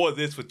before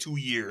this for 2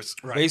 years.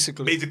 Right.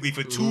 Basically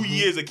for 2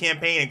 years of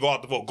campaigning, go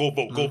out to vote, go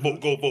vote, go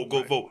vote, go vote,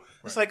 go vote.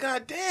 It's like,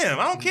 God damn,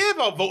 I don't care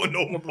about voting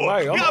no more.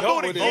 Right, I'm gotta done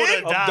vote with again.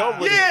 it. I'm done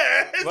with it.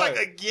 Yeah, it's Right.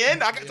 like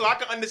again. So I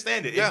can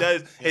understand it. Yeah.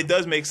 It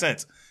does make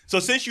sense. So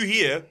since you're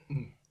here,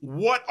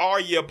 what are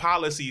your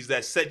policies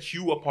that set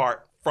you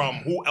apart from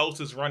who else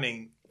is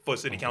running for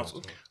city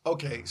council?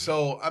 Okay,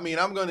 so, I mean,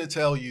 I'm going to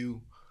tell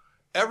you,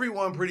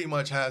 everyone pretty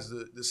much has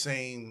the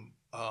same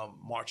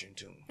marching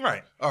tune.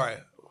 Right. All right.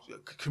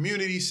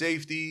 Community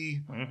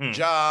safety,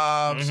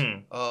 jobs,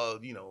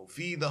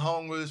 feed the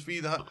homeless,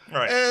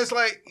 Right. And it's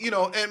like,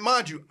 and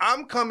mind you,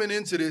 I'm coming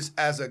into this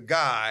as a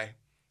guy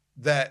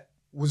that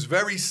was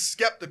very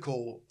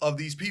skeptical of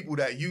these people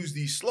that use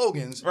these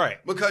slogans. Right.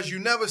 Because you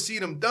never see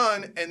them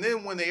done. And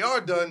then when they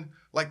are done,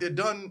 like they're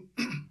done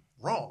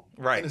wrong.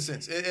 Right. In a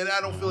sense. And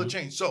I don't feel a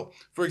change. So,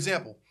 for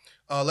example,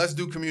 let's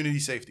do community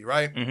safety,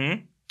 right?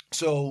 Mm-hmm.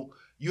 So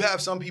you have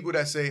some people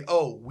that say,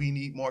 oh, we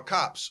need more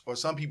cops. Or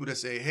some people that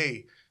say,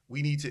 hey,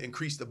 we need to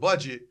increase the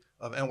budget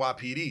of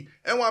NYPD.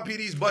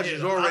 NYPD's budget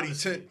is already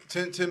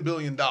 $10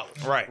 billion.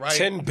 Right.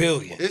 $10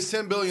 billion. It's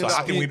 $10 billion. So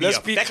how can we be Let's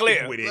be effective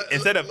clear. with it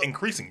instead of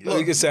increasing it? Look,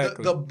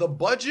 Exactly. The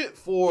budget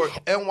for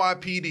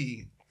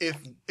NYPD,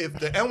 if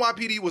the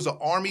NYPD was an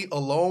army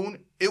alone,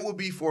 it would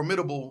be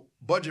formidable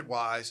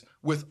budget-wise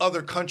with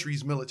other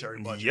countries'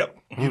 military budget. Yep.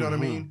 You know what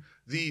I mean?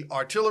 The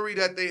artillery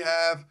that they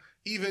have,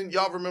 even,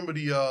 y'all remember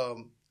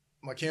the...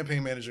 my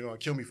campaign manager gonna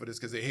kill me for this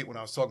because they hate when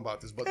I was talking about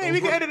this. But Hey, we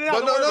can edit it out.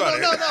 But Don't worry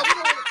about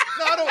it.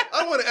 I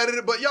don't want to edit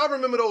it. But y'all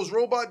remember those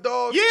robot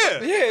dogs? Yeah.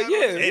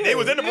 They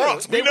was in the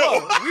Bronx. They We know.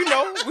 were. We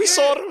know. We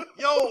saw them.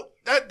 Yo,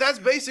 that's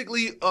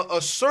basically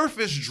a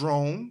surface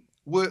drone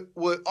with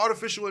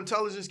artificial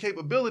intelligence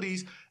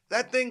capabilities.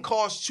 That thing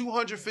costs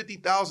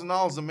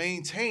 $250,000 to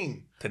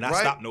maintain. To not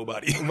right? stop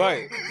nobody.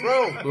 Right.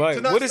 Bro. Right.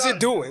 to not What is stop- it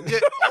doing? Yeah,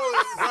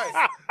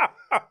 right.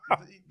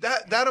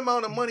 That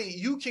amount of money,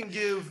 you can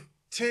give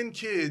 10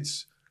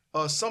 kids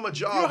summer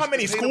jobs. You know how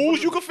many to pay them schools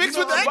for- you can fix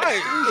with how that? many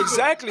Right. schools you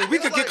Exactly. We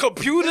It's could get like-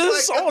 computers,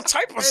 it's like- all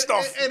type of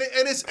stuff. And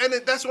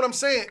that's what I'm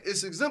saying.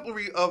 It's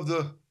exemplary of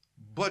the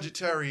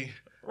budgetary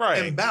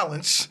Right.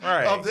 imbalance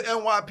Right. of the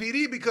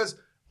NYPD because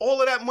all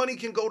of that money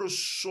can go to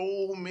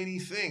so many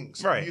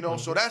things. Right.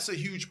 So that's a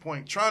huge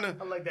point. Trying to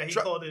I like that he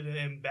called it an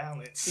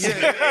imbalance. Yeah,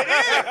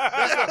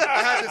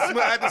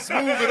 I had to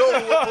smooth it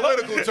over with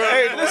political terms.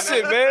 Hey,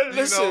 listen, man. You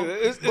Listen, know,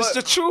 it's but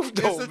the truth,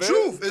 though. It's the man.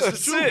 truth. It's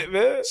That's the truth, it,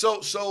 man.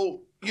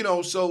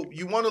 So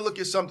you want to look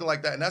at something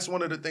like that, and that's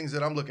one of the things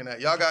that I'm looking at.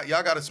 Y'all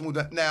got to smooth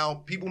that. Now,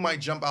 people might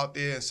jump out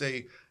there and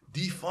say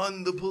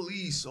defund the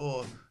police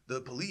or the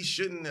police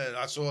shouldn't.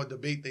 I saw a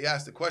debate. They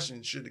asked the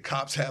question: should the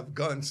cops have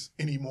guns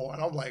anymore?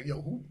 And I'm like,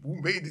 yo, who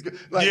made these?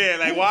 Like, Yeah,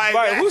 like why?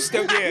 Right, who's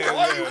still yeah?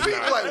 why are you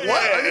people like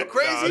what? Are you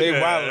crazy? Nah, They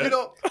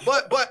wild.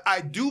 But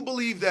I do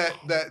believe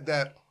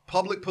that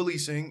public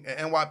policing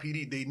and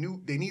NYPD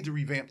they need to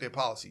revamp their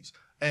policies.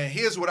 And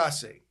here's what I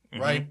say,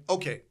 right?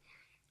 Okay,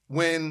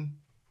 when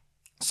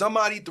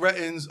somebody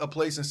threatens a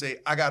place and say,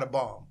 I got a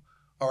bomb,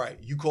 all right,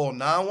 you call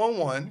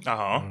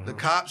 911. The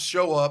cops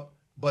show up,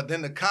 but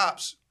then the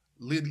cops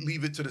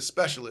leave it to the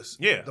specialists.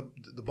 Yeah.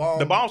 the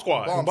bomb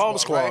squad. The bomb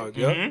squad, right?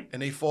 yeah.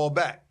 And they fall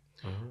back.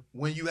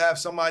 When you have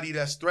somebody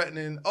that's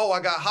threatening, oh, I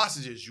got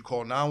hostages, you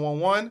call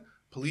 911,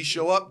 police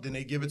show up, then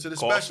they give it to the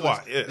Call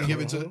specialist. SWAT, yeah. They give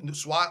it to the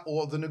SWAT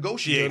or the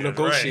negotiator. Yeah, The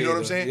negotiator. You know what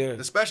I'm saying? Yeah.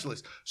 The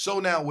specialist. So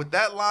now with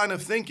that line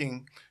of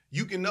thinking,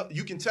 you can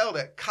tell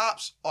that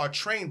cops are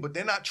trained, but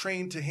they're not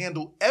trained to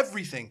handle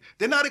everything.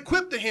 They're not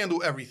equipped to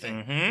handle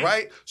everything,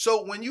 right?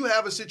 So when you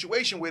have a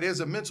situation where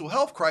there's a mental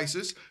health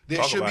crisis, there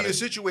Talk should be about a it.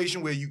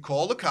 situation where you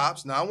call the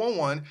cops,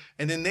 911,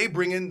 and then they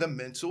bring in the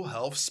mental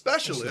health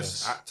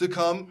specialists to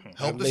come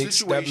help the makes- that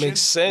situation. makes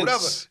sense.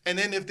 Whatever. And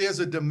then if there's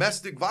a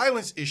domestic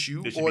violence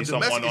issue There should or be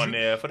domestic someone on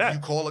issue, there for that. you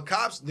call the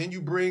cops, then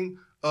you bring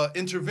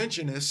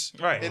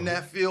interventionists Right. in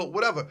that field,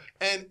 whatever.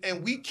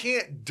 And we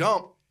can't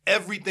dump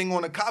everything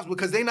on the cops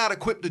because they're not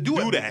equipped to do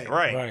everything. that,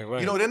 right. Right.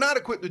 You know, they're not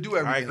equipped to do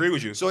everything. agree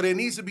with you. So there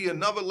needs to be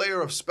another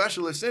layer of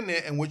specialists in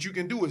there, and what you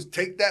can do is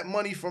take that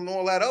money from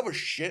all that other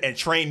shit And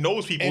train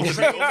those people And to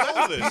train be those those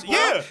officers. people.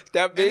 Yeah.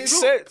 That they makes do.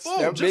 sense.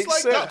 Boom, That just makes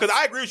like sense. that. Because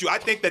I agree with you. I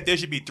think that there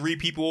should be 3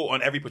 people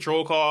on every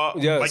patrol car.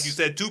 Yes. Like you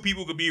said, 2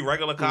 people could be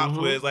regular cops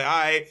where it's like, all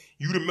right,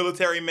 you the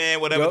military man,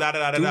 whatever, Yup.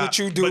 da-da-da-da-da. Do what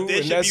you do, But there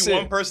and should that's be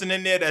one it. person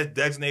in there that's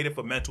designated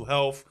for mental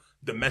health,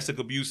 domestic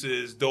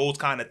abuses, those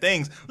kind of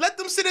things. Let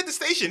them sit at the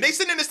station. They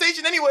sit in the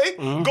station anyway.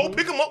 Go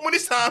pick them up when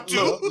it's time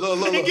to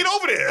Look, and get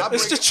over there. I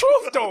It's the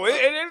truth, though.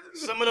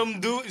 Some of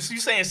them dudes, you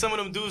saying some of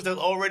them dudes that's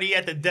already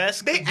at the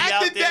desk, They could be at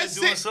out the there desk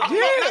doing sit. something.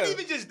 No, Yeah. not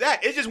even just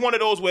that. It's just one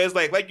of those where it's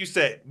like you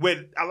said,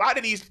 with a lot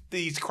of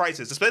these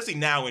crises, especially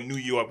now in New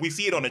York, we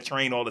see it on the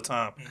train all the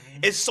time.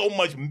 It's so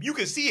much. You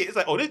can see it. It's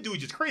like, oh, this dude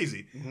just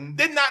crazy.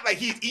 They're not like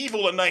he's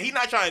evil or nothing. He's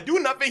not trying to do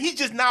nothing. He's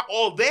just not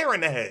all there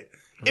in the head.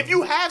 If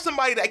you have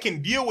somebody that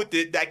can deal with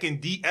it, that can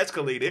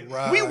de-escalate it,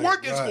 we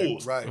work in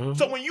schools. Right.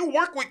 So when you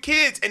work with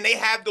kids and they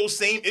have those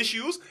same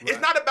issues, it's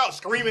not about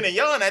screaming and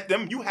yelling at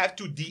them. You have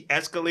to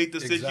de-escalate the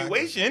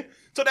situation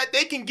so that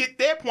they can get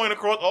their point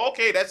across. Oh,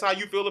 okay, that's how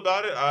you feel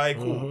about it. All right,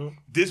 cool.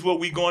 This is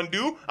what we gonna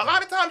do. A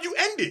lot of times you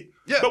end it.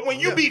 Yeah, But when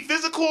you yeah. be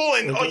physical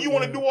and you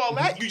want to do all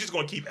that, you just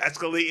gonna keep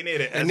escalating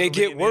it. And they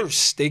get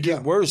worse. They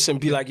get worse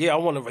and be like, yeah, I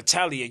want to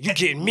retaliate. You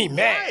getting me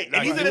mad. Right. Like, And these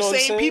are you the know what I'm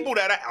same saying? people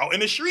that are out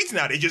in the streets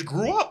now. They just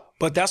grew up.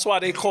 But that's why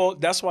they call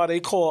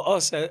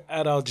us at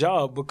our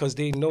job, because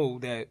they know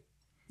that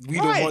we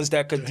Right. the ones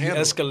that could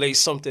handle it. de-escalate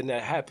something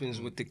that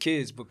happens with the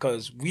kids,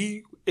 because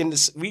we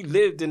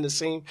lived in the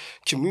same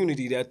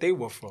community that they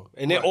were from,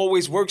 and it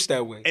always works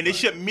that way. And it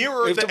should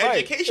mirror If the right,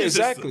 education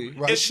exactly.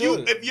 system. Right. It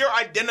should. If you're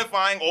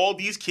identifying all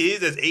these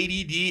kids as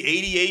ADD,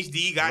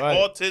 ADHD, got Right.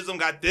 autism,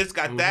 got this,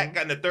 got that,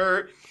 got the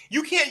third,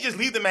 you can't just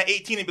leave them at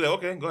 18 and be like,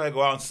 okay, go ahead,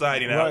 go out in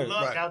society now. Right.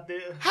 Look out there.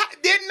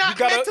 They're not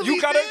mentally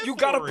you gotta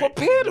there for it.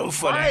 prepare them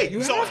for Right. that.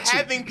 You So have to.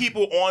 having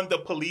people on the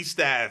police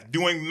staff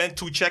doing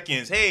mental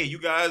check-ins. Hey, you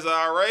guys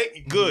are all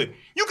right? Good.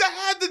 You can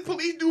have the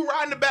police dude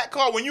ride in the back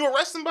car. When you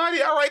arrest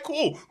somebody, all right,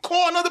 cool.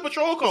 Call another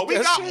patrol car. We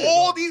That's got it.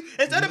 all these.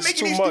 Instead of It's making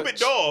too these much. stupid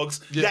dogs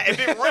that if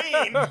it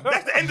rains,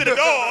 that's the end of the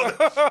dog.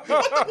 What's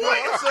the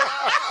point?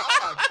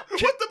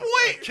 What's the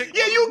point?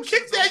 Yeah, you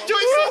kick that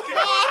joint so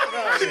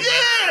far.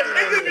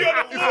 Yeah. And then be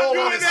on the floor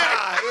doing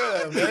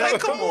that.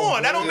 Like, come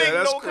on. That don't make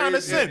that's no kind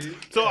of crazy.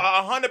 sense. So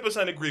I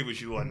 100% agree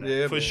with you on that.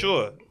 Yeah, for man.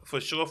 sure.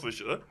 For sure.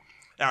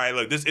 All right,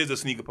 look, this is a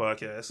sneaker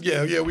podcast.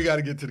 Yeah, we got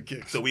to get to the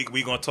kicks. So we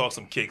gonna talk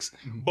some kicks.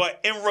 But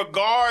in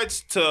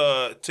regards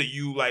to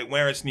you like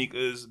wearing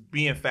sneakers,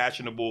 being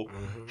fashionable,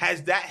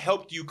 has that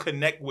helped you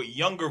connect with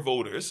younger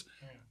voters?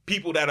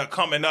 People that are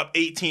coming up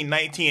 18,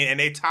 19, and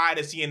they tired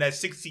of seeing that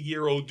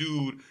 60-year-old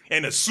dude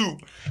in a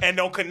suit and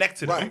don't connect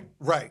to them.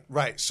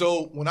 Right.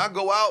 So when I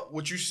go out,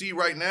 what you see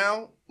right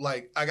now,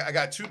 like I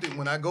got 2 things.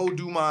 When I go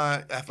do if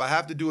I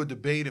have to do a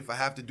debate, if I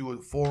have to do a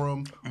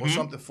forum or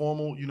something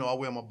formal, I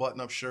wear my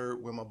button-up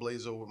shirt, wear my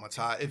blazer with my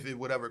tie,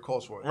 whatever it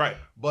calls for it. Right.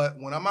 But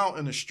when I'm out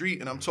in the street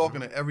and I'm talking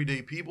to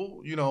everyday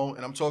people,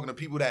 and I'm talking to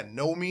people that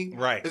know me,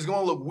 Right. it's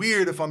gonna look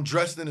weird if I'm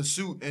dressed in a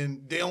suit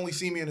and they only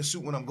see me in a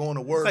suit when I'm going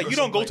to work. It's like or you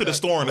don't something go like to the that.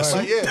 store in a suit.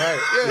 Like, yeah,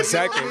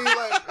 Exactly. You know what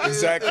I mean? Like,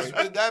 Exactly.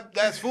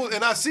 That's fool.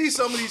 And I see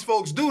some of these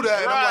folks do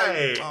that. And I'm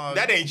Right. like,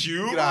 That ain't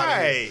you. get outta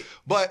here. Right.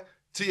 But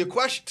to your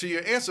question, to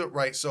your answer,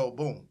 right? So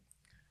boom.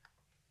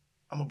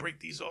 I'm gonna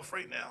break these off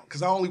right now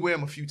because I only wear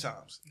them a few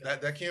times.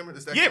 That camera,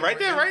 is that Yeah, camera right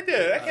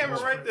there. That All camera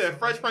right, right there.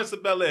 Fresh Prince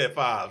of Bel-Air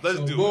 5. Let's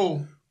So do it.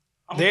 boom.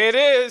 There it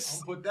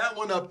is. Put that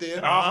one up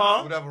there.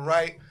 Uh-huh. Whatever,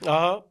 right?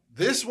 Uh-huh.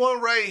 This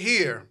one right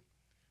here,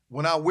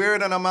 when I wear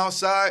it and I'm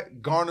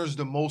outside, garners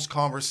the most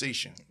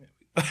conversation.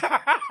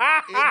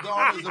 It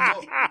garners the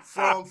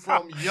most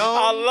from young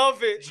I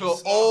love it. to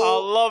old.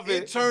 I love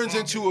It it. turns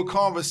into a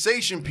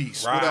conversation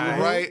piece,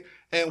 whatever, right?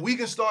 And we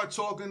can start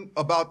talking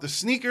about the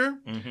sneaker,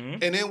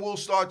 and then we'll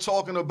start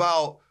talking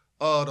about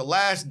The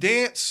Last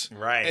Dance,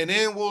 Right. And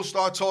then we'll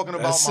start talking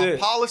about That's my it.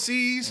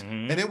 policies,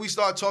 and then we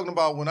start talking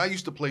about when I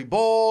used to play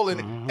ball,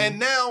 and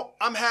now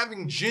I'm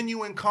having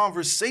genuine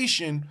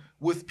conversation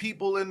with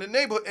people in the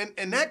neighborhood,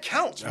 and that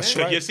counts, man. That's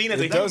So right. you're seen as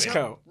It a does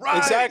human. count. Right.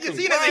 Exactly. You're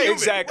seen as a human.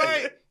 Exactly.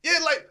 Right. Yeah,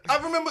 like I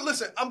remember.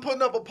 Listen, I'm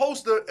putting up a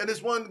poster, and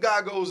this one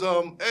guy goes,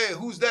 "Hey,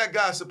 who's that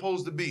guy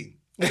supposed to be?"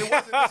 And it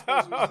wasn't this poster, it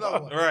was another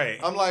one. Right.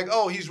 I'm like,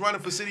 "Oh, he's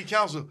running for city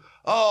council.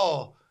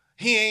 Oh,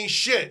 he ain't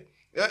shit."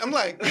 I'm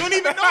like, You don't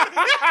even know.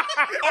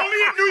 Only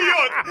in New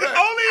York.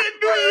 Only in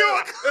New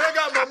York. And I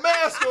got my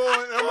mask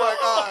on, and I'm like,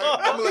 "All right,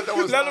 I'm gonna let that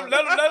one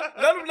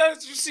slide."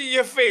 Let you see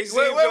your face.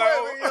 Wait, He'll be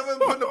like, I'm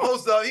putting the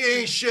poster up. He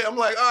ain't shit. I'm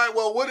like, all right,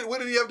 well, what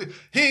did he have to do?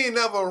 He ain't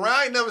never around.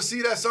 I ain't never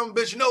see that some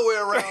bitch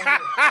nowhere around here.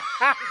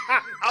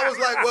 I was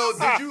like,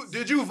 well,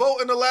 did you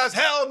vote in the last?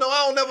 Hell no,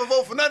 I don't never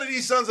vote for none of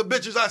these sons of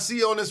bitches I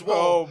see on this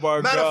wall. Oh,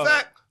 my Matter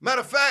God.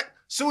 of fact,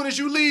 soon as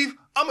you leave,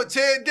 I'm gonna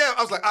tear it down.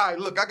 I was like, all right,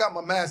 look, I got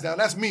my mask down.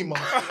 That's me,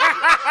 motherfucker.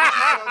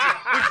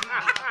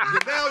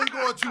 Now you're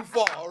going too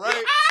far, all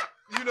right?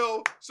 You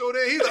know, so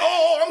then he's like,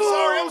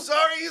 I'm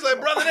sorry. He's like,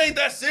 brother, it ain't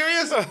that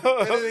serious. And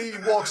then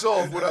he walks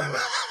off, whatever.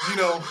 You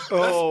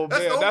know,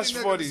 that's the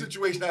only funny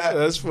situation I had.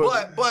 That's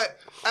funny. But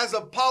as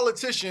a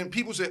politician,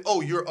 people say,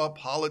 oh, you're a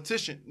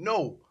politician.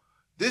 No,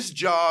 this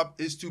job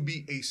is to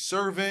be a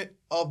servant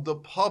of the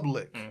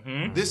public.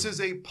 Mm-hmm. This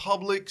is a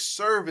public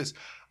service.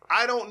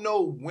 I don't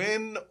know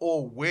when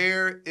or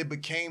where it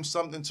became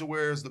something to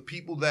where it's the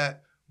people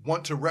that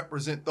want to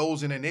represent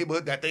those in their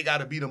neighborhood that they got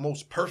to be the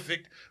most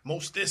perfect,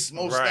 most this,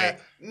 most Right.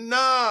 that.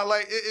 Nah,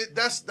 like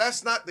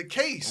that's not the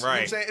case. You know what I'm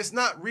Right. saying? It's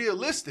not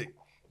realistic.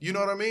 You know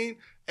what I mean?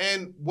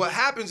 And what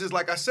happens is,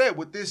 like I said,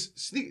 with this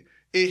sneak,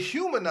 it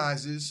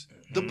humanizes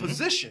the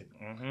position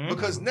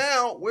because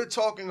now we're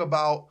talking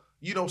about,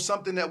 you know,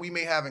 something that we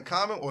may have in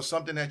common or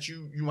something that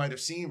you might have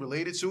seen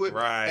related to it.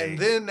 Right. And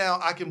then now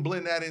I can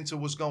blend that into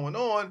what's going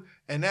on,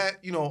 and that,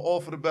 you know,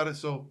 all for the better.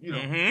 So, you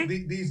know,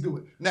 these do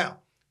it. Now,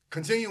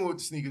 continuing with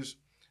the sneakers,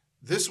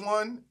 this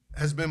one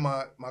has been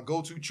my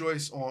go-to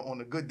choice on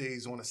the good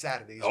days, on the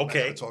Saturdays. when I Okay.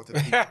 gotta talk to the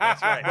people.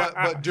 That's right.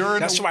 But during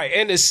That's the, right.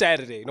 And it's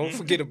Saturday. Don't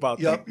forget about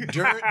Yep.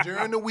 that.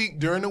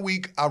 During the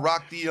week, I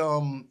rock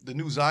the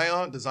new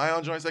Zion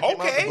joints that came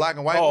out, Okay. the black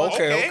and white Oh, ones.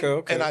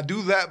 okay. And I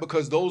do that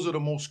because those are the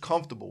most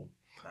comfortable.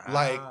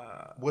 Like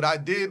what I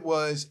did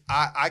was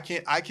I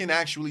can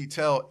actually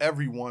tell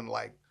everyone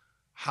like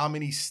how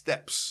many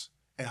steps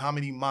and how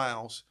many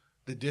miles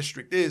the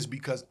district is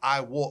because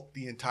I walked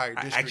the entire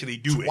district actually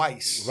do it.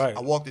 twice. Right. I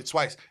walked it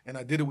twice, and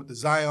I did it with the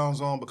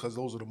Zions on because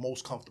those are the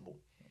most comfortable.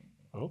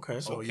 Okay.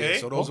 So Okay. yeah,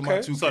 so those are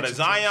my two. So the kicks.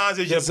 Zions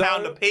is your The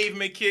pound Zion- the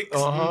pavement kicks,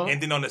 Uh-huh.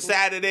 and then on the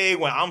Saturday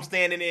when I'm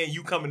standing there and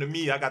you coming to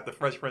me, I got the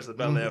Fresh Prince of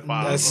Bel-Air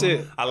 5. That's So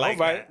it. I like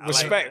All right. that. I like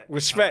Respect. that.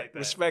 Respect. I like that.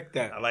 Respect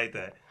that. I like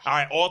that. All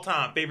right, all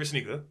time favorite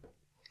sneaker.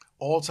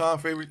 All-time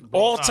favorite.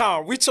 All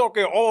time. We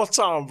talking all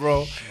time,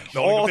 bro. No, we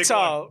can All pick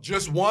time.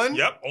 Just one.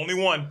 Yep, only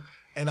one.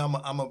 And I'm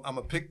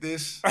a pick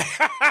this. And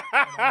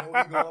I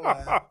know he gonna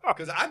laugh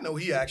because I know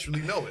he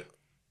actually know it.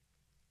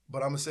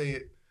 But I'm gonna say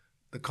it.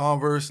 The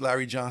Converse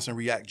Larry Johnson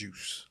React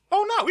Juice.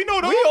 Oh no, we know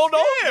those. We don't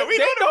know. Yeah, we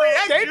they know the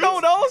React They Juice. know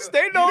those.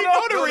 They know We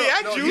know those. the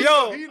React no, Juice. he-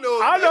 Yo, he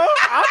knows I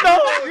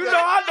that. know. You know,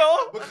 I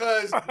know.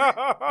 Because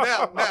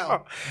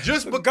now,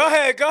 just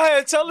because. Go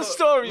ahead. Tell the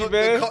story, Look,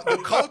 man.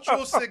 the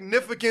cultural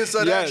significance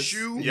of that Yes.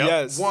 shoe.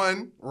 Yes.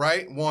 One,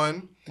 right?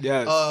 One.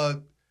 Yes.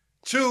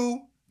 Two,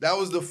 that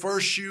was the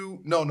first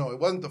shoe. No, it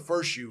wasn't the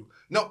first shoe.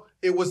 No,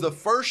 it was the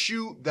first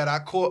shoe that I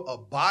caught a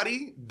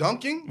body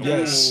dunking.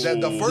 Yes.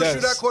 The first Yes. shoe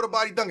that I caught a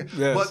body dunking.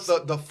 Yes.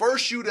 But the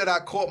first shoe that I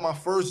caught my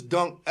first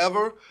dunk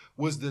ever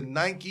was the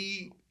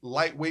Nike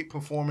Lightweight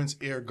Performance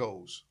Air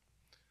Goes.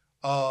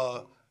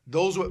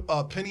 Those were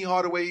Penny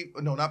Hardaway.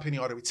 No, not Penny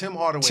Hardaway. Tim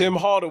Hardaway. Tim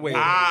Hardaway.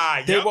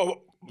 They yep. were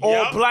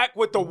all Yep. black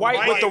with the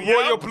white with the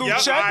royal blue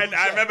check.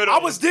 I remember those. I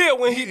was there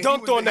when he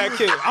dunked on that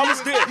kid. I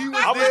was there. he was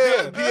I was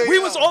there. there. We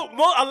was a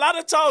lot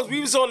of times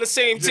we was on the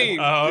same team,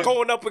 Uh-huh.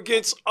 going up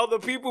against other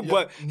people.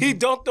 But he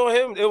dunked on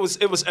him. It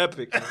was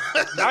epic.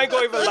 I ain't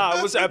gonna even lie.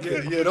 It was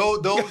epic. Yeah,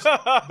 those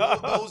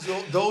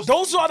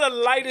Those are the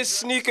lightest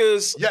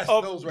sneakers. Yes,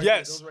 of, those right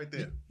yes. there. Those right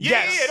there.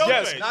 Yes, those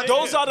yes. ones.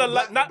 Those are The the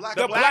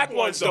black black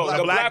ones though.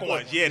 The black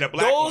ones. Yeah, the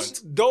black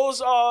ones.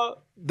 Those are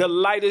the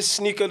lightest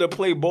sneaker to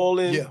play ball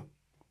in. Yeah.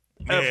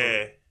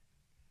 Yeah.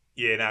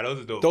 Yeah, nah,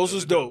 those are dope. Those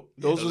was dope.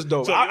 Those was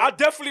dope. So I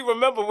definitely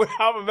remember.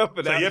 I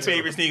remember So that. your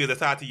favorite sneakers are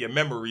tied to your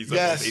memories of them,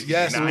 Yes, basically.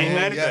 yes, Nah, I ain't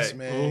mad man. at Yes, that.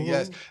 man.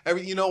 Yes.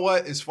 You know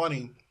what? It's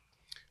funny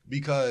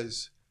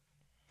because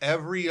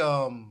every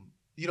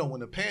you know,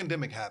 when the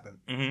pandemic happened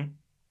Mhm.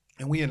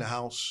 and we in the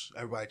house,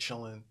 everybody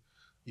chilling,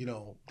 you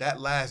know, that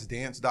Last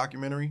Dance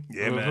documentary,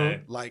 Yeah,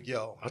 man. like,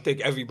 yo. I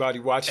think everybody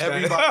watched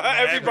Everybody- that.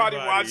 Everybody everybody.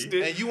 watched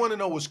it. And you want to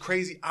know what's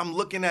crazy? I'm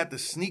looking at the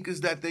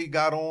sneakers that they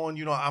got on.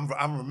 You know,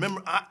 I'm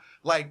remember.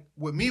 Like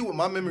with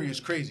my memory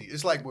is crazy.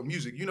 It's like with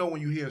music. You know,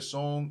 when you hear a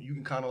song, you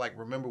can kind of like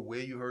remember where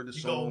you heard the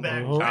You song. go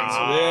back. Mhm.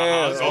 Ah,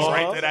 Yeah, so it's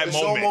right to that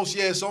It's moment.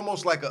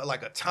 almost like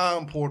a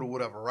time portal,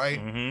 whatever, right?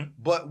 Mhm.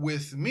 But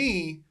with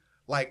me,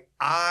 like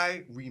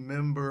I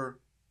remember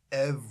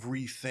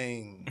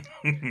everything.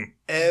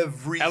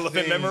 Everything.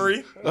 Elephant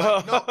memory.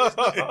 No,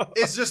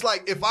 it's just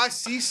like if I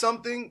see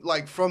something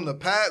like from the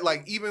past,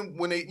 like even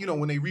when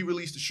they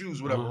re-released the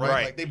shoes, whatever, right?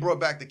 Right. Like they brought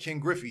back the King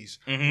Griffey's,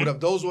 Mhm. whatever.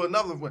 Those were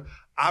another one.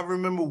 I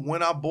remember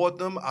when I bought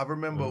them. I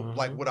remember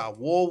like what I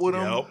wore with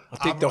them. Yep. I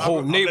think the whole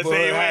I'm the neighborhood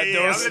same had way, yeah,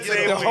 those. I'm the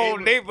same The way. whole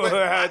neighborhood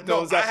But had no,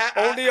 those. I had-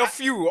 Only a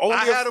few. Only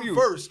I a had few. them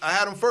first. I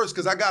had them first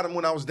because I got them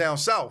when I was down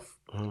south,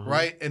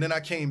 right? And then I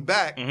came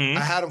back. Mhm.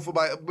 I had them for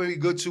about maybe a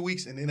good 2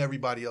 weeks, and then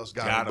everybody else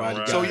got, Got them. 'em,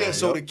 right. So yeah,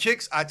 so Yep. the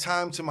kicks I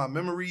timed to my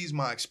memories,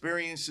 my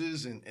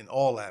experiences, and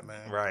all that,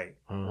 man. Right.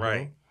 Mhm.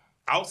 Right.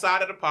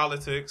 Outside of the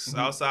politics, Mm-hmm.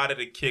 outside of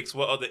the kicks,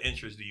 what other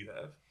interests do you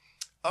have?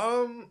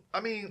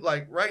 I mean,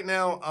 like right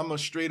now, I'm a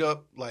straight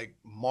up like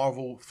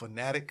Marvel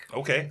fanatic.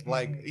 Okay.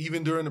 Like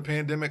even during the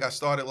pandemic, I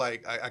started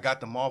like I got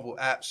the Marvel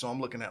app, so I'm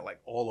looking at like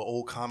all the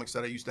old comics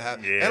that I used to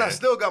have, Yeah. and I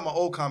still got my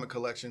old comic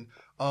collection.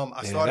 I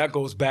Yeah, started. that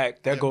goes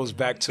back. That goes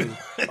back to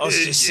us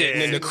just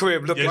sitting in the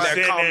crib looking Just at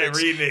sitting there comics.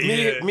 reading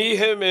it, Me,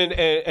 him,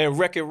 and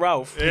Wreck-It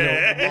Ralph. You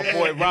know, my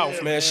boy Ralph,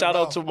 man. man, Shout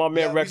out to my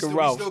man we Wreck-It still,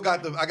 Ralph. We still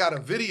got I got a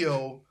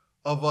video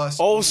of us.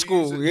 Old we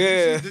school, used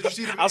yeah. Did you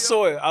see the video? I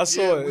saw it. I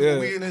saw it. Yeah.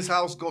 We in his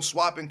house go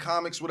swapping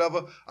comics,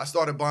 whatever. I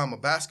started buying my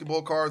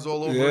basketball cards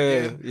all over Yeah,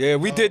 again. yeah,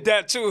 we did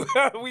that too.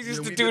 We used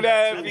we to do did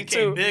that that heavy It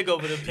became too. big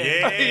over the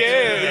Yeah, pandemic.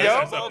 Yeah,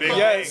 that's yo. a big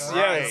Yes, thing.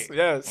 yes,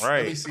 yes. Right.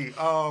 Let me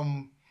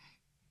see.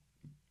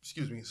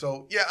 Excuse me.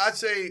 So yeah, I'd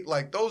say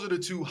like those are the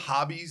two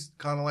hobbies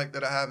kind of like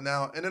that I have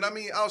now. And then I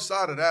mean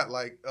outside of that,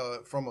 like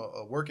from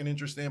a working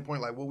interest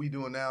standpoint, like what we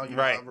doing now, you know,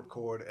 Right. I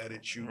record,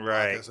 edit, shoot,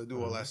 Right. podcasts, I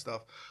do all that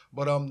stuff.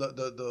 But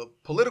the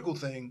political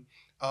thing,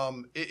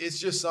 it's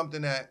just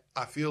something that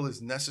I feel is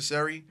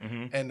necessary.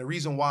 Mhm. And the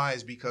reason why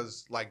is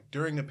because like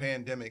during the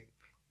pandemic,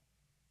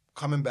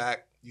 coming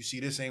back, you see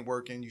this ain't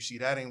working, you see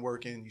that ain't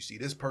working, you see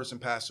this person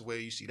pass away,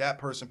 you see that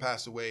person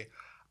pass away.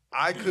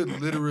 I could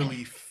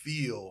literally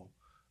feel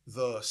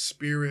the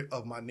spirit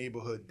of my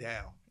neighborhood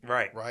down,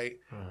 Right. right?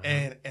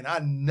 And I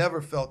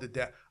never felt it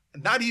that,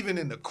 not even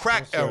in the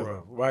crack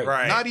era, Right.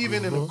 Right. not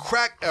even in the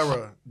crack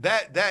era,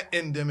 that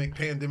endemic,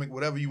 pandemic,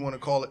 whatever you want to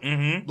call it,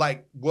 Mm-hmm.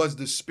 like was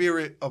the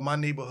spirit of my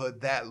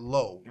neighborhood that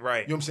low.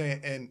 Right. You know what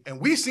I'm saying?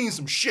 And we seen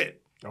some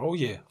shit Oh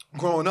yeah.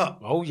 growing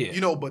up. Oh yeah. You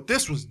know, but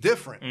this was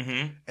different.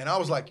 Mm-hmm. And I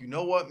was like, you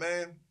know what,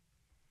 man?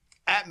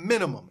 At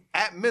minimum,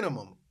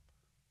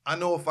 I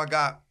know if I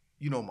got,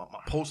 you know, my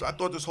poster, I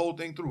thought this whole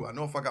thing through. I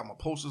know if I got my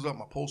posters up,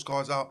 my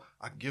postcards out,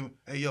 I can give them,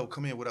 hey, yo,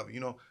 come here, whatever,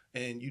 you know.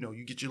 And, you know,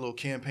 you get your little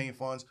campaign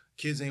funds.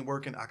 Kids ain't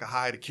working. I can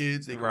hire the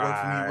kids. They can work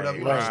for me, whatever.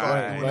 You know, Right, start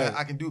right, doing right. that.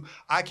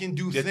 I can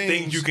do The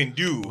things you can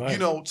do. Right. you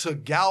know, to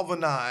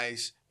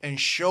galvanize and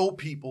show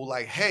people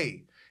like,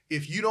 hey,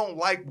 if you don't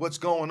like what's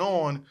going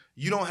on,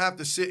 you don't have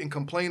to sit and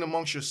complain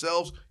amongst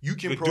yourselves. You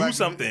can You could do proactively-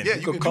 something. Yeah, You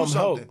you could can come do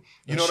something. help.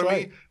 You know That's what I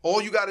right. mean?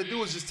 All you got to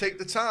do is just take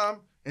the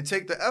time and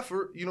take the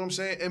effort, you know what I'm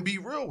saying, and be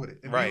real with it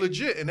and Right. be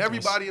legit. And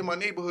everybody in my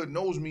neighborhood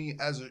knows me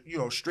as a, you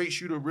know, straight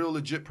shooter, real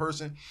legit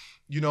person.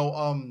 You know,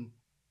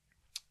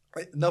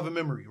 another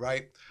memory,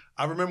 right?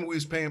 I remember we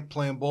was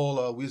playing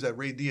ball. We was at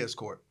Ray Diaz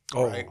court.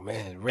 Oh right?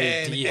 man,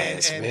 Ray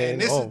Diaz, man.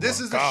 And this Oh, this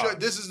my is God.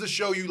 this is to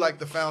show you like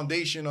the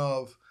foundation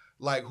of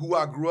like who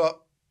I grew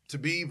up to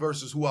be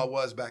versus who I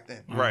was back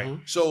then. Right.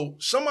 Mhm. So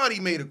somebody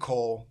made a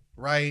call,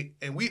 right?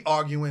 And we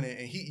arguing,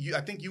 and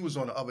I think you was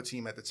on the other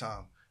team at the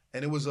time,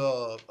 and it was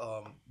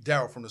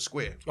Daryl from the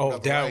Square. Oh,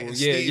 whatever, Daryl. right? And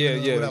Yeah, Steve yeah,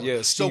 and, yeah, whatever. yeah.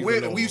 So Steve we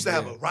and used to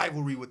have yeah. a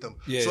rivalry with them.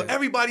 Yeah. So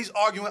everybody's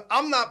arguing.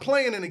 I'm not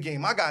playing in the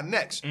game. I got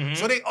next. Mhm.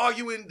 So they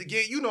arguing the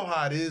game. You know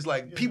how it is.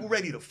 Like people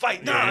ready to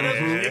fight. Yeah. Nah,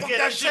 Mhm. fuck Get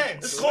that a shit.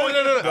 chance. It's going.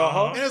 No.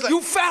 Uh-huh. And it's like,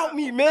 You fouled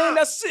me, man.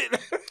 That's it.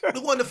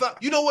 the one to foul.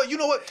 You know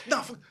what?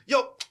 Nah,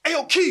 yo, hey,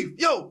 yo, Keith,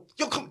 yo,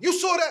 come. You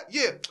saw that?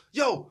 Yeah.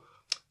 Yo,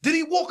 did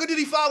he walk or did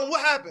he foul him?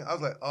 What happened? I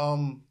was like,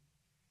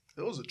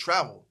 it was a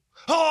travel.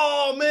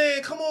 Oh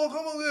man, come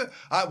on. Man.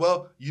 All right,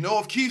 well, you know,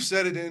 if Keith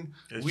said it, then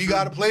It's we true.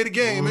 got to play the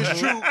game. It's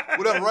true,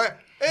 whatever, right?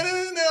 And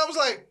then I was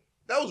like,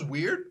 that was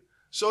weird.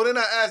 So then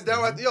I asked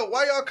Daryl, yo,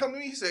 why y'all come to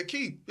me? He said,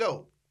 Keith,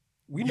 yo,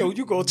 We know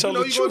you gonna tell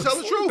know the you gonna truth.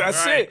 tell the truth.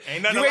 That's Right. it.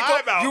 Ain't nothing you to ain't lie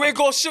go, about. You ain't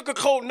gonna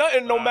sugarcoat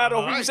nothing, no matter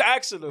who's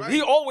asking him. Right.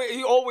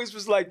 He always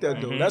was like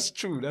that though. Mhm. That's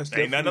true. That's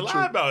Ain't nothing to definitely lie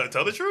true. about it.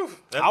 Tell the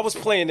truth. I was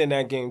playing in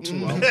that game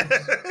too.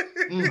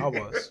 I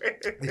was.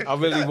 I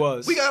really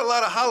was. we got a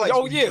lot of highlights.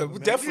 Oh with yeah, each other, man. We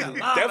definitely,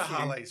 got a lot of definitely,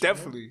 highlights, man.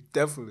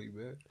 definitely,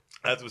 man.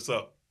 That's what's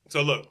up.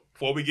 So look,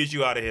 before we get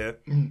you out of here,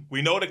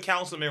 we know the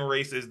councilman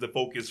race is the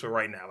focus for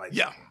right now, like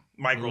Yeah.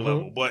 micro Mhm.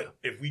 level. But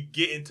if we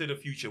get into the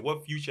future,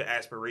 what future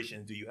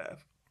aspirations do you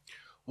have?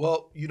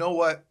 Well, you know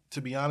what?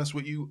 To be honest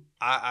with you,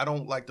 I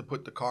don't like to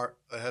put the cart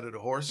ahead of the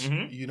horse.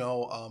 Mhm. You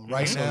know,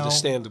 right It's now,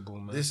 understandable,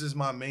 man. this is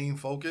my main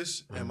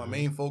focus, and my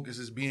main focus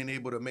is being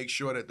able to make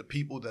sure that the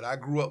people that I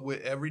grew up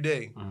with every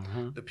day,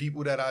 Mhm. the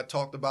people that I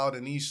talked about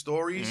in these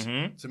stories,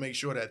 Mhm. to make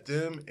sure that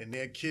them and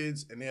their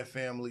kids and their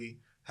family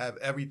have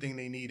everything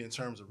they need in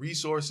terms of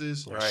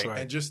resources That's Right.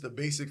 and just the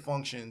basic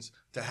functions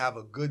to have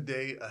a good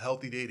day, a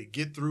healthy day, to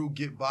get through,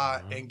 get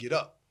by, and get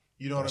up.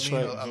 You know what That's I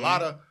mean?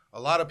 right. A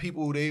lot of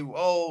people, they're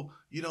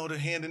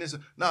handing this.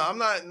 Nah, I'm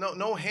not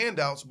no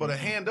handouts, but a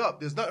hand up.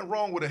 There's nothing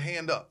wrong with a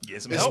hand up.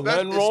 Yes, There's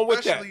nothing wrong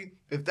with that. Especially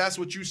if that's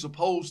what you're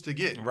supposed to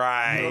get.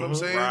 Right. You know what I'm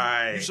saying?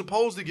 Right. You're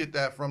supposed to get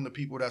that from the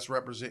people that's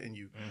representing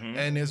you. Mhm.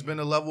 And there's been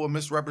a level of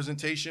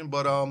misrepresentation,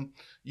 but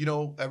you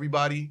know,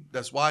 everybody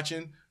that's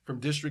watching from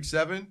District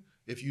 7,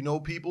 if you know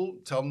people,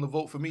 tell them to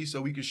vote for me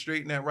so we can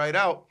straighten that right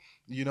out,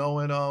 you know,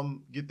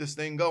 and get this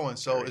thing going.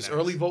 So Very it's nice.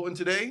 early voting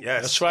today.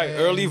 Yes. That's right. And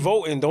Early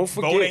voting. Don't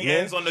forget, Voting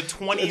man. ends on the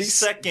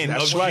 22nd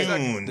That's of right.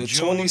 June. The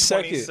June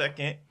 22nd.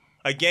 22nd.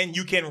 Again,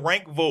 you can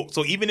rank vote.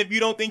 So even if you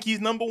don't think he's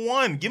number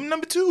one, give him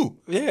number two.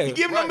 Yeah. You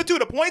give him number two.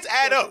 The points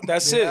add up.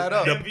 That's They it. add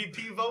up.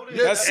 MVP voted.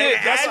 That's it.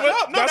 That's adds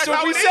what, up. No, that's that's what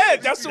how we it said.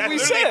 is. That's what we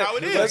That's said. literally how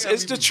it is.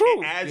 It's the truth.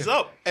 It adds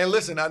up. And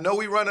listen, I know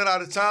we running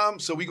out of time,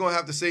 so we're gonna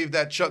have to save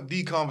that Chuck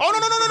D conversation. Oh,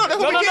 no. That's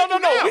No, what no, we no, get to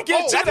now. we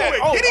get to That's that. what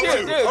Oh, we're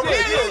getting yeah,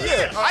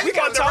 to. yeah. I We just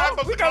got wanted to wrap time.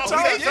 up We the got time.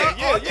 conversation.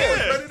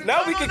 Yeah.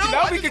 Now we can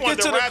get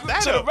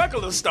to the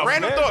regular stuff.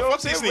 Random man. thought. You know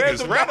Fuck what I'm these saying?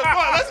 niggas. Random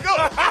thought. Let's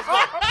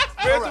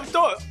go. Random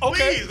thought.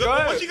 Okay. Please, go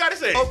ahead. what you got to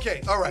say?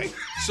 Okay, all right.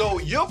 So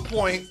your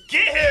point,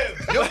 Get him.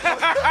 your point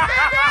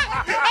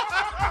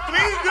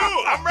Please do.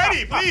 I'm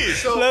ready. Please.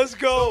 so Let's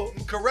go.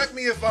 correct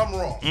me if I'm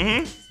wrong.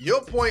 Mm-hmm.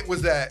 Your point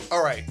was that,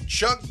 all right,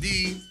 Chuck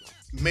D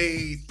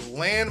made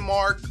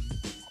landmark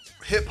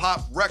hip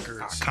hop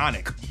records,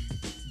 Iconic.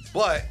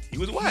 but He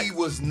was whack. he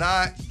was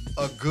not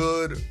a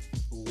good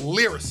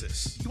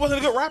lyricist. He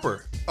wasn't a good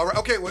rapper. All right,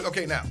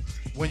 okay. Now,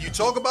 when you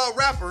talk about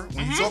rapper,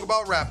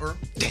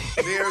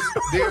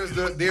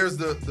 there's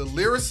the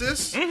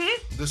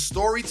lyricist, the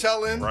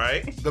storytelling,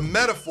 Right. the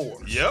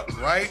metaphors, Yep.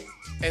 right,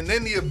 and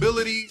then the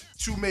ability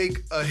to make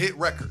a hit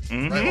record,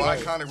 right, or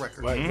iconic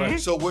record. Right.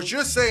 So what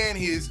you're saying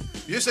is,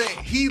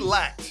 he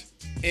lacked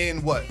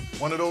in what?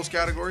 One of those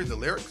categories, the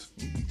lyrics.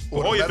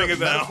 Or All the your fingers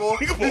down. metaphor?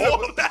 You can put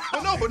all of that.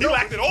 But He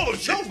lacked in all of No,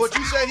 shit. but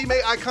you said he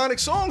made iconic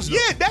songs. Though.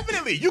 Yeah,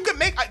 definitely. You can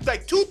make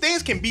like two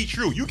things can be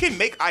true. You can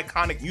make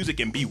iconic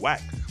music and be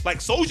whack. Like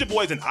Soulja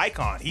Boy is an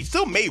icon. He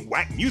still made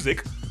whack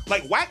music.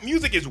 Like whack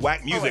music is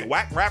whack music. right.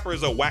 Whack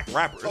rappers are whack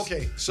rappers.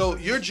 Okay, so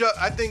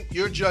I think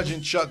you're judging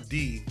Chuck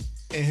D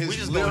and his We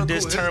just lyrical. gonna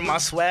just turn my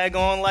swag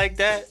on like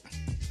that?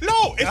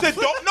 No, it's a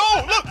dope.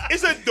 No, look,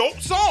 it's a dope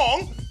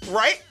song,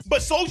 right? But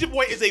Soulja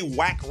Boy is a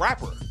whack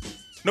rapper.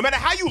 No matter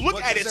how you look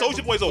What at you it, said,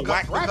 Soulja Boy is a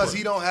whack rapper. because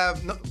he don't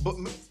have. No, but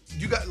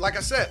you got, like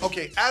I said,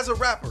 okay, as a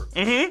rapper,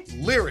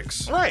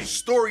 lyrics, Right.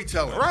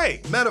 storytelling,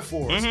 Right.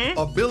 metaphors,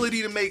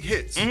 ability to make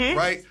hits,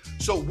 right.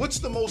 So what's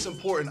the most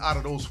important out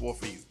of those four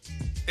for you?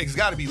 It's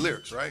got to be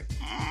lyrics, right?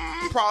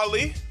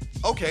 Probably.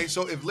 Okay,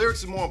 so if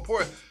lyrics is more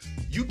important,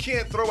 you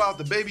can't throw out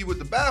the baby with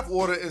the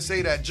bathwater and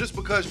say that just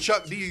because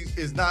Chuck D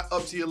is not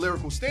up to your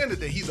lyrical standard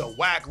that he's a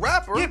whack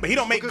rapper. Yeah, but he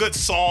don't make good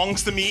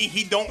songs to me.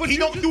 He don't do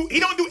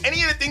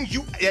any of the things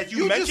you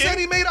You mentioned. just said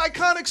he made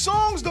iconic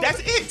songs, though. That's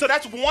it. So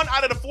that's one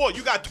out of the four.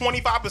 You got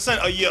 25%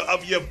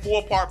 of your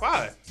 4-part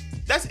pie.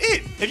 That's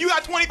it. If you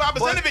got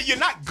 25% of it, you're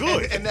not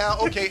good. And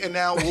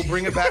now we'll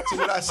bring it back to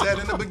what I said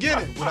in the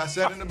beginning.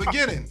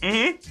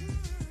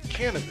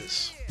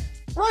 Cannabis.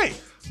 Right.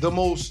 The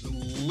most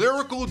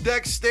lyrical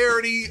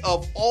dexterity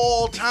of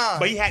all time.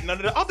 But he had none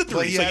of the other But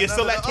three. he So had you're none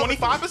still of at the other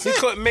 25%. He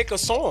couldn't make a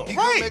song. He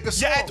Right. couldn't make a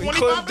You're at song.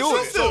 25% do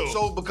it. still.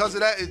 So because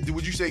of that,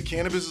 would you say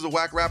Cannabis is a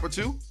whack rapper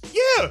too?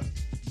 Yeah.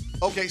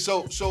 Okay,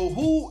 so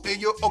who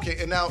in your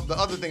and now the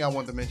other thing I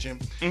wanted to mention,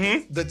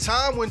 the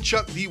time when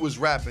Chuck D was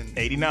rapping,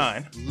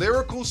 89.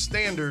 lyrical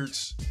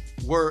standards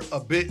were a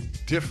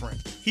bit different.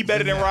 He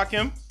better than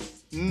Rakim?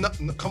 No,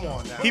 come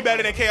on now. He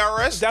better than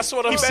KRS? That's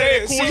what I'm He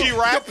saying. better than Cool See, G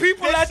Rap? the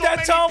people There's at so that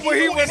many time where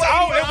he people was in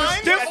out, it 89 was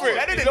that's different.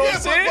 better You than know what him.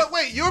 I'm saying? But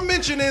wait, you're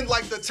mentioning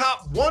like the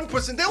top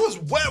 1%. There was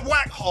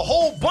whack, a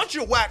whole bunch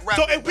of whack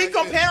rappers. So if we back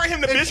then. comparing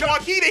him to And Biz Chuck-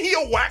 Markie, then he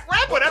a whack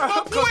rapper. That's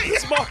my point.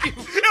 Biz Markie It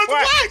was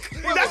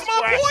whack. That's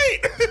my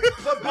point.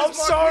 But I'm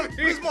sorry.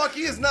 Biz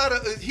Markie is not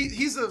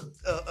he's a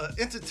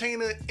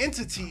entertainer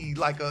entity.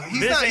 Like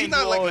he's Biz not ain't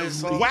like do all a his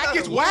songs. Whack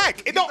is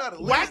whack. It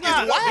don't. Whack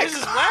is whack. This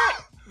is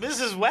whack. This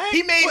is whack.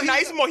 He made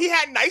Well, he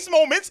had nice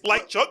moments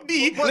like Chuck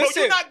D. But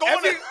Listen, you're not going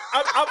to.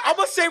 I'm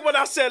gonna say what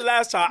I said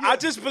last time. I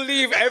just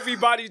believe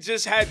everybody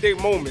just had their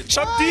moment.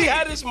 Chuck D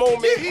had his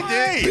moment.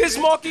 Yeah, he did. Biz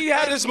Markie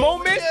had his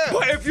moment. Yeah.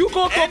 But if you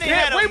go And they compare,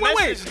 had a wait.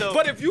 message, though.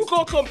 But if you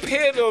go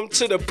compare them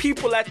to the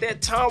people at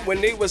that time when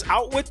they was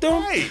out with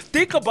them, Right.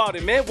 think about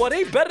it, man. Were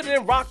they better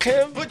than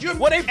Rakim? But you're-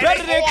 Were they and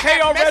better they than all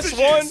had KRS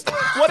One?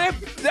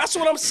 messages. That's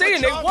what I'm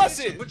saying. But They y'all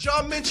wasn't. But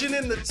y'all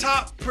mentioning the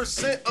top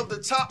percent of the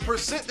top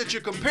percent that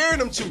you're comparing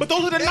them to. But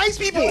those are the nice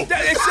people. But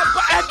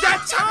at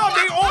that time,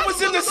 they all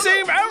was in the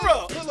same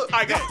era. Look,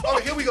 I got it.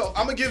 Okay, here we go.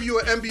 I'm gonna give you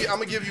an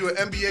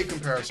NBA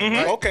comparison.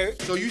 Right? Okay.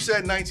 So you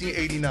said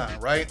 1989,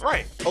 right?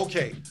 Right.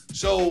 Okay.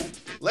 So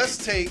let's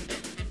take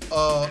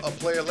a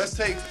player. Let's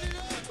take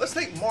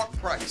Mark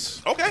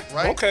Price. Okay.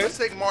 Right. Okay. Let's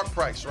take Mark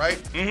Price. Right.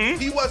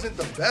 He wasn't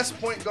the best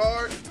point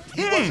guard.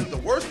 He wasn't the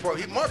worst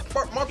point. Mark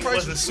Price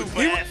wasn't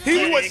super He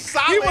athletic. was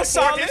solid. He was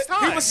for his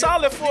time.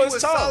 solid for He his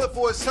was time. solid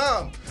for his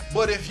time.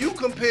 But if you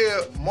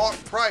compare Mark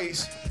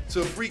Price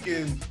to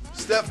freaking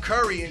Steph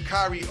Curry and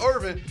Kyrie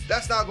Irving,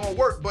 that's not gonna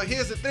work. But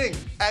here's the thing: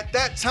 at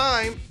that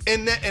time,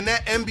 in that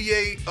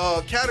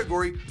NBA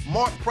category,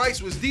 Mark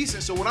Price was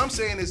decent. So what I'm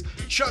saying is,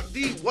 Chuck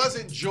D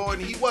wasn't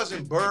Jordan, he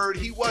wasn't Bird,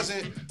 he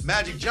wasn't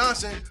Magic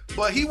Johnson,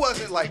 but he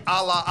wasn't like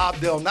a la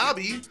Abdel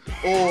Nabi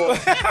or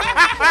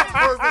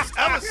Purvis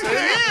Ellison.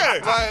 Yeah.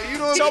 Like, you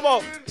know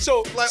what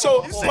So,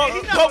 I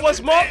mean?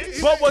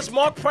 But but was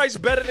Mark Price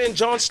better than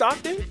John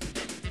Stockton?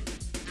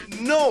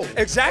 No.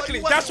 Exactly.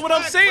 But he That's wasn't what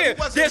I'm whack, saying. but he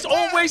wasn't There's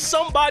whack. always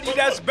somebody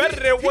that's better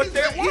than what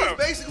they were. He's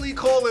basically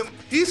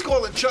he's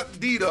calling Chuck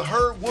D the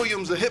Herb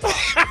Williams of hip hop.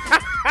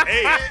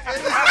 Hey,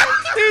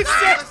 He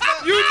said,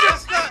 you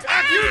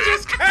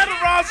just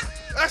categorized.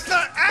 That's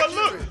not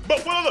accurate.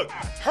 but look,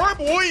 Herb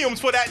Williams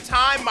for that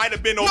time might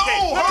have been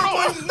okay. Herb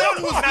Williams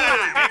never was In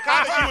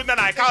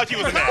college he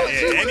was bad.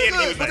 Yeah, and he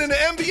was but in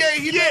nice. the NBA,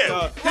 he Yeah,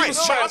 never. right. He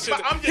was trash in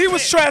I'm just he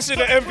was saying. trash in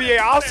the NBA.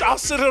 I'll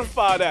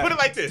solidify that. Put it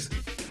like this.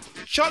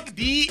 Chuck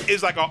D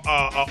is like a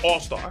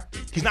all-star.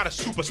 He's not a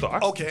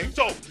superstar. Okay.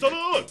 So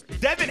look,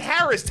 Devin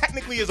Harris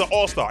technically is an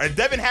all-star. Is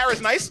Devin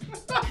Harris nice?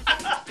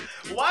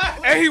 Why?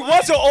 And he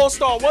was an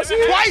all-star,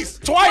 wasn't he?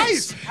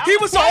 Twice. He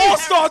was an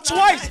all-star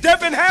twice.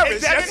 Devin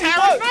Harris. And Devin Yes, he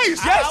Harris was.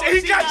 nice. Yes, How and he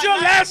is he got not your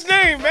nice? last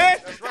name, man.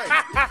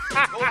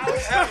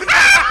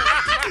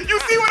 You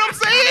see what I'm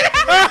saying?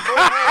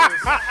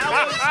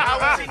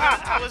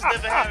 How was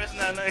Devin Harris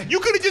not nice? You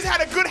could have just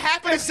had a good half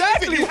of the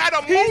Exactly. season. You had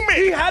a He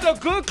moment. had a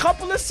good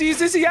couple of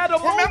seasons. He had a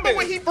moment. Remember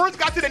when he first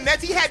got to the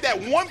Nets, he had that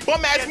one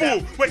bum-ass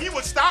move when he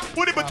would stop,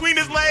 put it between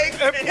his legs,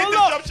 and hit pull the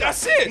up. jump shot.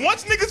 That's it.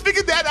 Once niggas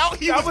figured that out,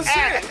 That was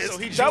ass. it. So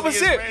he That was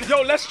Julius it. Randle?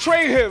 Yo, let's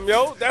trade him,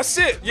 yo. That's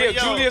it. Yeah, But,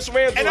 yo, Julius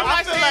Randle. and I'm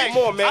not saying-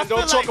 Come on, man. I Don't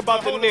feel talk like-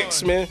 about the hold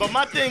Knicks, on. man. But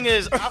my thing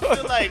is, I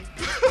feel like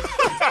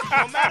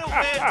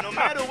no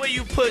matter where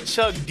you put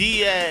Chuck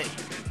D at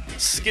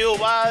skill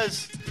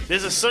wise,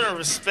 there's a certain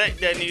respect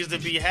that needs to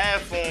be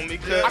had for him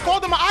because I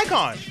called him an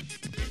icon.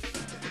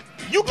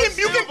 You can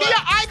be an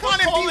icon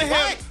and calling be him-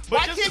 whack. but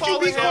Why just can't you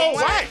calling be him called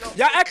whack. whack?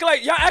 Y'all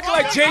act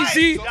like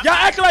Jay-Z. Y'all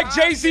act like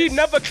Jay-Z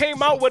never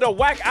came out with a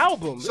whack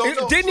album.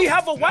 Didn't he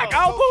have a whack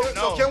album?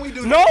 So can we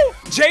do No,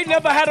 Jay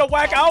never had a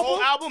whack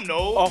whole album. album,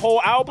 no. A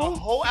whole A album.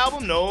 whole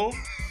album, no.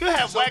 You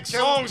have So whack can-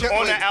 songs can-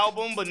 on wait. the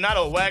album, but not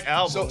a whack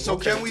album. So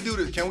can we do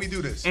this? Can we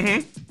do this?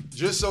 Mm-hmm.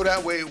 Just so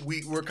that way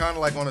we're kind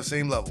of like on the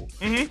same level.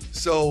 Mm-hmm.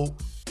 So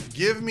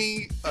give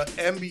me an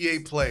NBA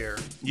player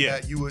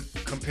that you would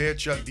compare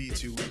Chuck D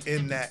to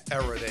in that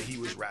era that he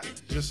was rapping.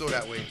 Just so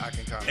that way I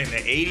can kind In of. the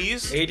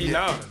 80s,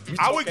 89.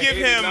 I would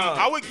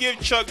give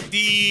Chuck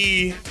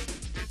D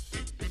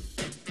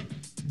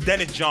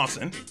Dennis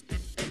Johnson.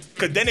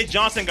 Because Dennis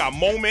Johnson got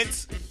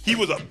moments. He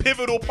was a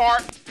pivotal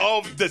part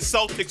of the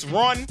Celtics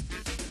run.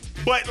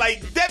 But,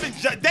 like,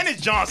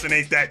 Dennis Johnson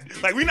ain't that.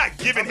 Like, we're not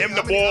giving him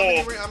the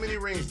ball. How many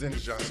rings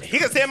Dennis Johnson? He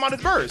got the same amount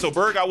as Bird. So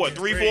Bird got what,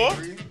 3, 4?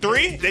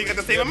 3? They got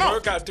the same Bird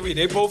amount. got 3.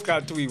 They both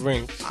got 3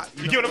 rings.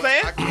 You get what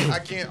I'm saying? I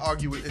can't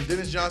argue with. And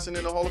Dennis Johnson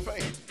in the Hall of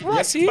Fame.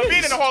 Yes, he But is.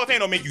 being in the Hall of Fame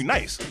don't make you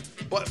nice.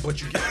 But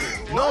you get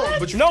there. No,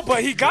 but you. No,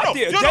 but he got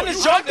there.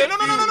 Dennis Johnson.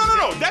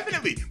 No,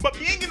 definitely. But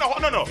being in the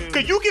Hall,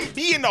 because you can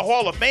be in the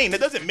Hall of Fame, that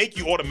doesn't make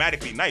you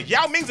automatically nice.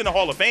 Yao Ming's in the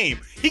Hall of Fame.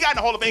 He got in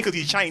the Hall of Fame because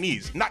he's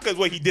Chinese, not because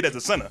what he did as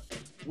a center.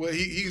 Well,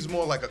 he's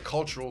more like a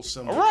cultural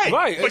symbol. Right,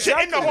 But you're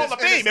in the exactly. Hall of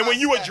Fame, and when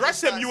you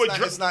address him, you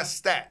address. It's not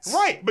stats.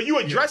 Right, but you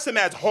address him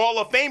as Hall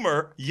of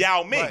Famer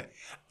Yao Ming. Right.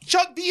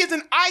 Chuck D is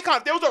an icon.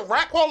 If there was a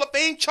rap Hall of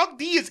Fame, Chuck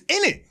D is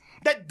in it.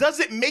 That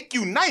doesn't make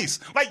you nice.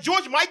 Like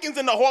George Mikan's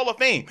in the Hall of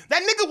Fame.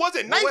 That nigga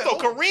wasn't nice wait, though.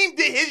 hold on. Kareem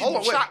did his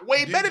shot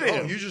way better than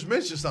him. You just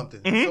mentioned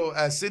something. So,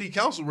 as city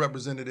council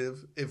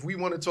representative, if we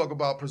want to talk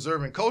about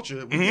preserving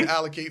culture, we can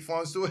allocate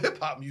funds to a hip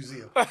hop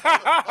museum. They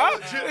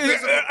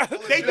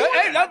do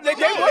it.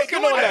 They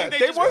working on that.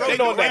 They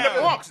working on In the that.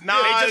 Bronx.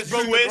 Nah, They just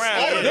broke the Swiss,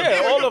 ground. all of them.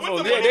 Yeah, all of Put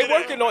them. in Yeah, they there.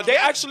 working on. They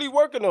actually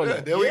working on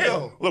that. There we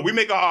go. Look, we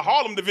make a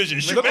Harlem division.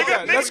 Shoot, Look make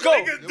at a, that. make Let's a- go.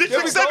 make a There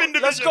District we 7 go.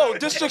 division. Let's go.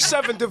 District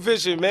 7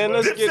 division, man.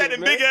 Let's get Dipset it,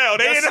 and man. Big L.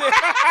 They in That's it. it.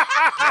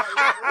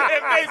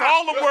 It makes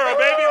Harlem world,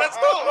 baby. Let's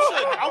go.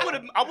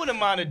 I wouldn't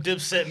mind a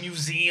Dipset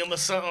museum or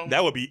something.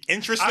 That would be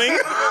interesting.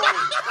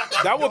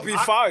 That would be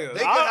fire.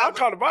 I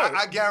kind of buy it.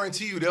 I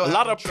guarantee you, they'll A have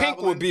lot a of pink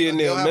traveling- would be in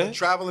there, they'll have man. a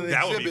traveling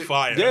That would be exhibit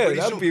fire. Yeah, pretty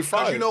that'd soon. be 'Cause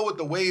fire. you know what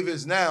the wave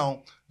is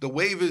now? The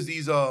wave is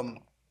these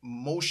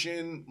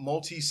motion,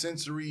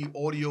 multi-sensory,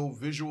 audio,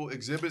 visual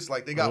exhibits.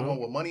 Like they got one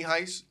with Money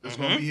Heist that's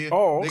gonna be here.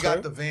 Oh, They okay.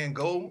 got the Van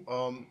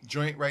Gogh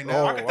joint right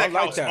now. Oh, Architect I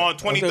like House that. on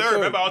 23rd. Okay,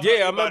 Remember I was yeah,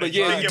 telling I you about remember. it.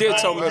 Yeah, You you get did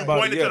balls, tell me you about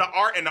point it. to the Yeah.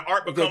 art, and the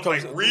art becomes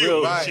like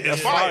real. Right, Shit. and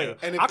It's if- fire.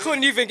 and if I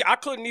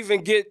couldn't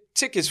even get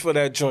tickets for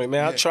that joint,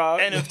 man. I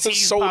tried.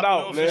 NFTs Sold popping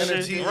out, off man. and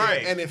shit. NFT,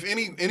 Right. And if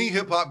any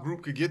hip hop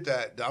group could get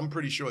that, I'm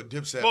pretty sure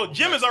Dipset. Well,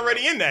 Jim is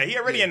already in that. He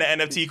already in the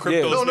NFT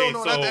crypto Yeah. No, space.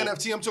 not so. the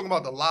NFT. I'm talking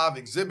about the live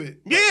exhibit.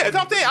 Yeah, that's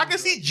what I'm saying. I can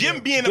see Jim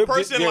being a Good-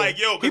 person yeah. like,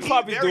 yo, He because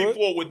probably he's very do it.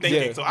 forward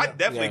thinking. Yeah. So I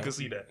definitely Yeah. could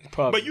see that.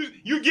 Probably. But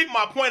you get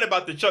my point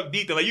about the Chuck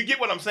D thing. Like, you get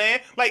what I'm saying?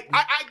 Like,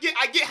 I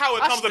get how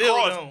it I comes still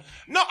across. don't.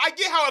 No, I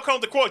get how it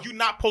comes across. You're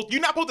not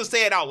supposed to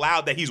say it out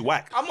loud that he's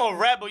whack. I'm a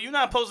rapper. You're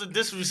not supposed to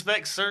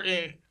disrespect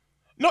certain.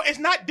 No, it's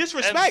not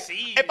disrespect.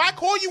 MC. If I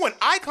call you an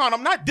icon,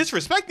 I'm not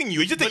disrespecting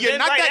you. It's just that But you're then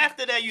not right that.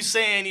 after that, you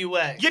saying he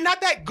whack. You're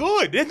not that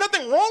good. There's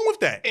nothing wrong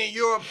with that. In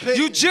your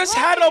opinion, You just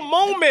had a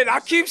moment.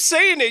 I keep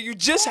saying it. You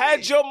just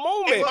had your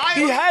moment.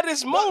 He had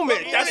his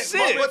moment. That's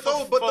it.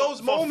 But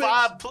those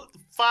moments.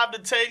 5 to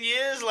 10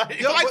 years, like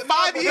Yeah, like but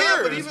 5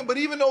 years. But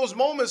even those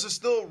moments are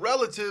still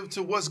relative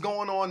to what's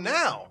going on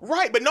now.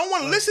 Right, but no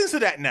one listens to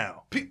that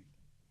now.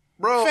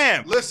 Bro,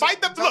 Fam, listen,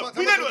 fight the look.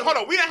 We didn't hold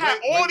on. We didn't have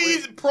all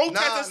these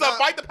protests and stuff.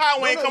 Fight the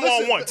Power ain't come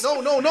on once.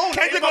 No.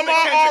 Kendrick Lamar,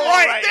 all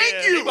right.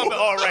 Thank you.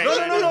 All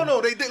right. No.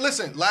 They did.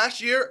 Listen,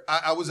 last year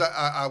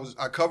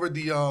I covered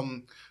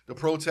the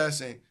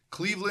protests in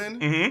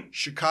Cleveland,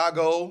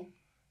 Chicago,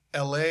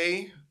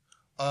 L.A.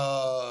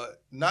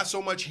 Not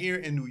so much here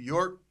in New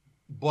York,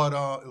 but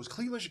it was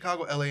Cleveland,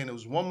 Chicago, L.A., and it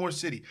was one more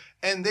city,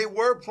 and they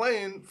were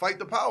playing "Fight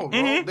the Power,"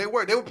 bro. They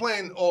were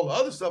playing all the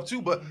other stuff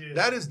too, but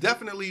that is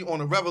definitely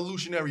on a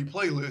revolutionary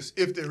playlist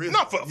if there is.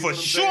 No, for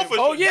sure.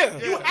 Oh, yeah.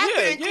 You have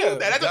to include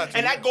that.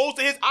 And that goes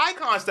to his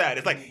icon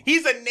status. Like, Mm-hmm.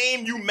 he's a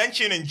name you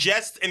mention in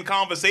jest and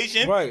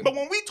conversation. Right. But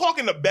when we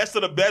talking the best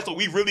of the best, or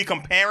we really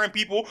comparing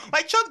people,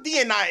 like Chuck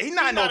D and he's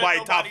not in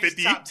nobody's top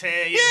 50. Top 10.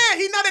 Yeah,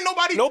 he's not in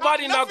nobody's top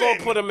Nobody not nothing.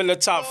 gonna put him in the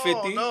top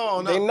 50.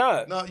 No. They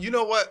not. No, you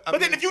know what? But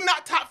then if you're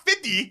not top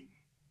 50,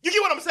 you get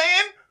what I'm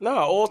saying?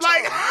 Nah, all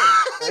time.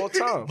 Like, All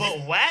time.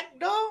 But whack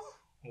though?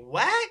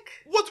 Whack?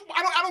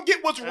 I don't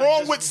get what's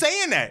wrong with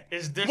saying that.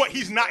 What,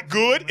 he's not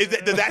good? Does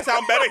that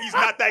sound better? He's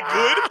not that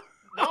good?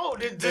 No,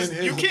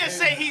 you can't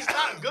say he's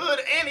not good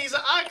and he's an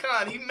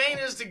icon. He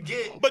managed to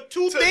get. But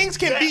two things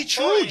can be that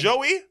true, point.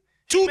 Joey.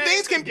 Two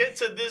things can get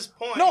to this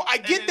point. No, I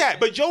get that,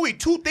 but Joey,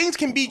 two things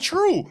can be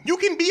true. You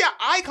can be an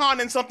icon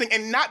in something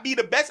and not be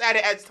the best at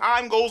it as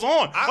time goes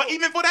on. But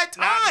even for that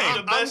Not the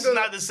time, best is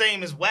not the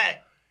same as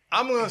whack.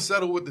 I'm gonna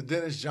settle with the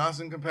Dennis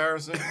Johnson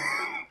comparison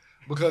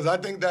because I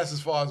think that's as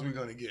far as we're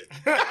gonna get.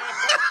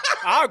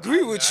 I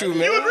agree with you, man.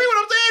 you agree with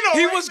what I'm saying, though,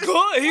 He right? was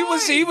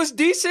good. He was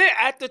decent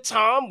at the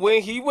time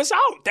when he was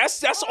out.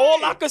 That's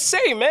all I could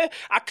say, man.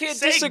 I can't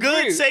Say disagree.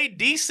 good, say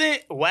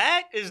decent.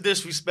 Whack is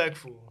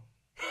disrespectful.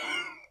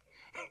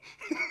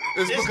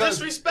 It's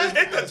disrespectful.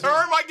 It's the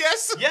term, I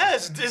guess.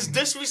 Yes, it's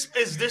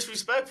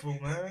disrespectful,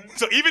 man.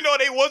 So even though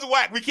they was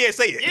whack, we can't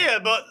say it. Yeah,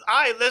 but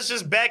all right, let's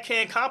just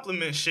backhand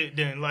compliment shit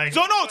then. Like,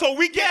 So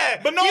we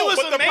can't. But no, he was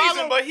but amazing, the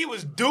problem, but he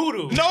was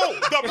doo-doo. No,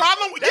 the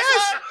problem.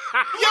 yes,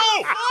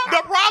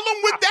 the problem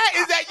with that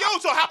is that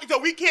so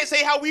we can't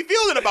say how we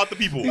feeling about the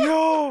people.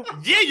 Yo,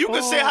 Yeah, you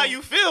can say how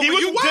you feel. He but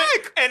was you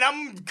whack. and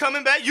I'm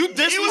coming back. You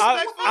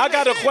disrespectful. I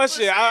got a Shit,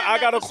 question. for saying I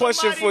got that a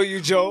question for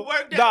you, Joe. who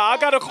worked that Nah, I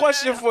got a long,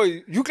 question man. for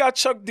you. You got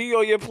Chuck D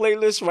on your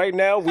playlist right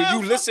now? When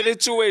you listening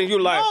to it and you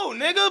like, No,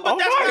 nigga, but all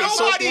that's right, not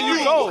so my there point.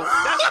 you go.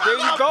 That's There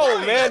not you go, my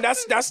point. man.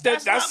 That's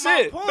not my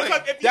it. point.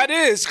 Because if you- That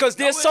is because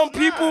there's it's some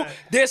people. not.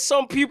 There's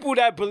some people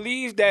that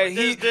believe that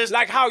he There's-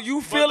 like how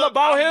you But feel look,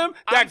 about I'm- him.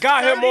 That I'm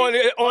got 30, him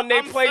on their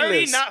I'm 30,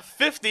 playlist. not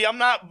 50. I'm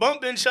not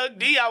bumping Chuck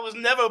D. I was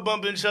never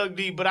bumping Chuck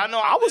D. But I know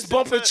I was listen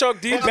bumping to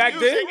Chuck D his back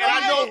music, then. And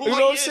I know who You know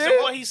he what I'm is saying?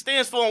 and what he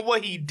stands for and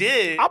what he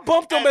did. I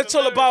bumped him as a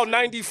until about lyricist.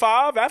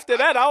 95. After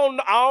that,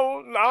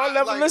 I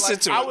never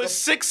listened to I it. was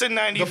 6 in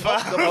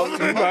 95.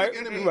 Right.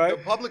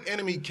 The Public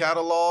Enemy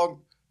catalog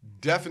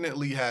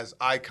definitely has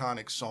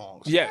iconic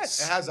songs.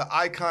 Yes. It has an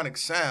iconic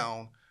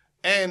sound.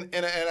 And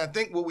I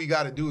think what we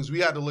got to do is we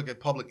got to look at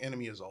Public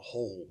Enemy as a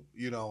whole.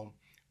 You know,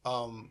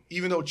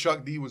 even though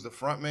Chuck D was the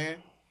front man,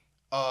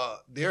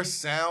 their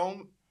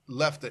sound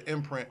left an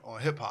imprint on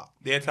hip hop.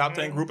 They're a top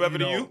 10 group ever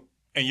to you?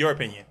 In your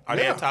opinion, are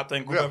they a top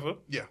 10 group ever?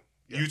 Yeah.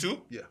 You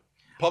too? Yeah.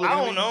 Public I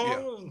don't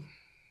Enemy? know.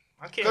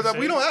 I can't Because say.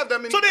 we don't have that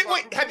many. So then,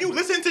 wait, have you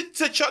listened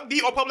to Chuck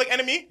D or Public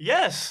Enemy?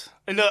 Yes,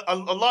 in a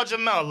large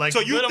amount, like So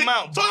you good think,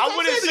 amount. So But I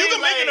wouldn't say you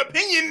can like, make an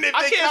opinion if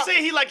I they can't count.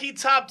 say he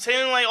top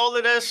 10, like all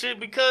of that shit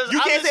because You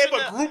I can't say if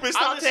listen a to- group is I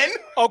top listen- 10?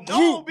 A No,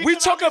 group. We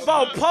because I talking listen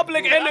about to-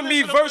 Public I Enemy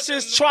listen to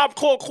versus fucking- Tribe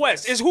Called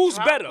Quest. Is who's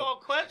Tribe better? Called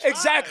Quest?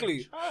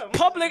 Exactly. Tribe.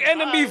 Public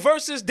Enemy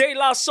versus De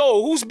La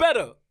Soul. Who's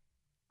better?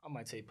 I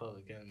might take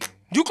Public Enemy.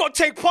 You gonna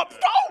take Pop?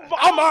 No,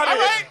 I'm out of All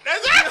here. right,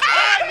 that's it.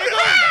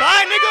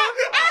 Bye, nigga.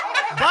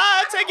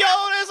 Bye. Take your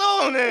old ass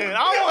on then. I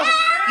don't want.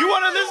 You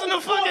want to listen to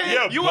fucking?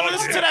 Yeah, You want to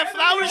listen to that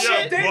flower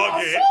shit?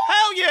 bugging.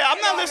 Hell yeah,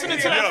 I'm not listening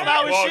to that Yeah,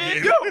 flower bugging.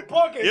 shit. You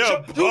bugging.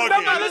 Yeah, You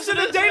never bugging. listen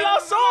to De La I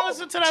Soul?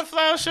 listen to that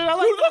flower shit. I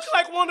like. You look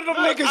like one of them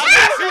niggas. I What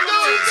like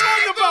you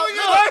talking about?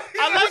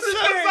 I like What's his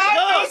some- name?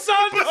 look, Your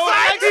son,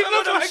 I like he some look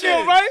of them like him,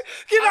 shit. right?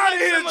 Get I out like of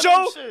here, some of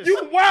Joe. them shit. You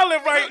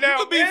wildin' right You now,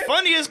 could be man.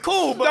 funny as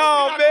cool, but No,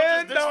 we not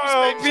man. gonna just No,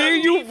 disrespect B,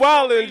 Chuck you D for no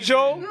wildin', reason.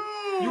 Joe.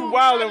 You I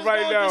wildin' just right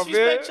don't now, man.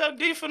 disrespect Chuck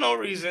D for no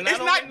reason. That It's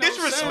don't not make no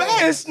disrespect.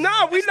 sense. It's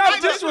not. We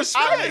not not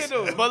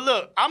disrespecting him. But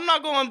look, I'm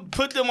not going to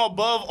put them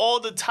above all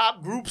the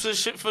top groups and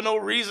shit for no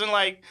reason.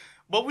 Like,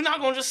 but we're not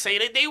going to just say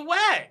that they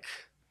whack.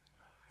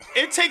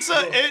 It takes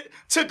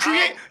to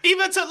create,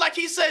 even to, like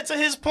he said, to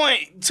his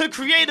point, to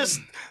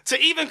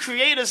even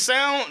create a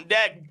sound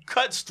that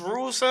cuts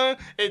through, son.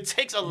 It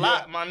takes a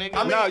lot, my nigga.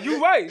 I mean, Nah, you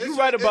right. You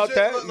right about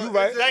that. You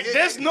right. like,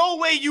 there's no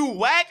way you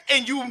whack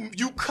and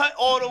you cut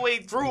all the way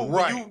through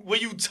Right. when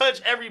you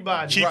touch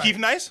everybody. Chief Right. Keef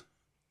nice?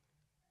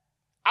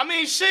 I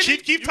mean, shit.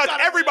 Chief Keef you touched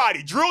gotta-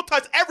 everybody. Drill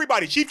touched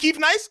everybody. Chief Keef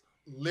nice?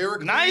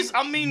 lyrically. Nice.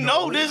 I mean,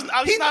 no, this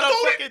he's not a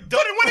fucking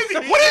dope. What is he?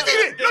 What is he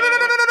then? No,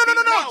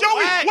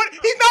 Joey. What?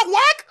 He's not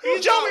whack.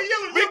 Joey,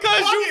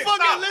 because you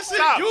fucking listen.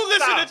 You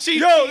listen to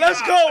Chief. Yo,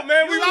 let's go,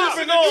 man. We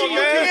moving on,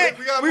 man.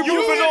 We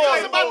moving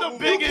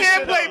on. You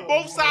can't play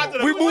both sides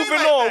of the We moving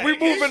on. We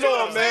moving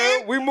on,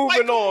 man. We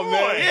moving on,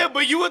 man. Yeah,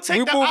 but you would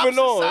take the opposite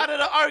side of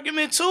the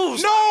argument too.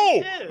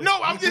 No,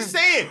 I'm just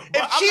saying.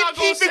 If Chief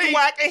Keef is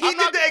whack and he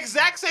did the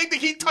exact same thing,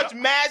 he touched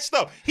mad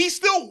stuff. He's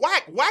still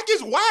whack. Whack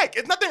is whack.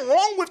 There's nothing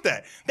wrong with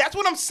that. That's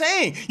what I'm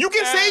saying. You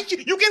can say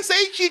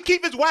Chief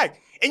Keef is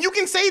whack. And you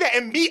can say that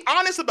and be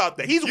honest about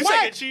that. He's you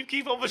whack. Saying Chief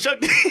Keef over Chuck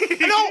D?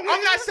 No,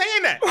 I'm not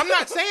saying that. I'm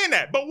not saying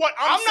that. But what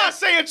I'm not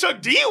saying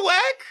Chuck D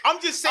whack. I'm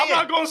just saying. I'm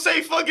not gonna say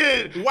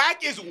fucking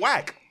whack is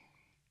whack.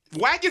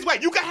 Whack is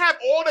whack. You can have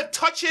all the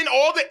touching,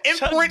 all the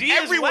imprint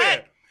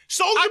everywhere.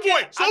 Soulja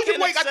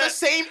Boy got the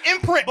same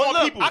imprint on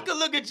people. I could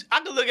look at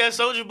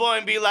Soulja Boy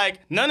and be like,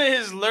 none of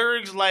his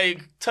lyrics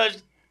like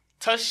touch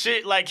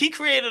shit. Like he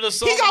created a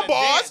song. He got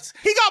bars. Dance.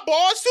 He got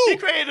bars too. He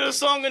created a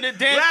song in the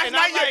dance. Last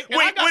night,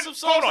 I got some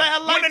songs that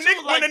I like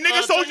too. When the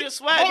nigga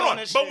Soulja,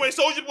 but when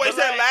Soulja Boy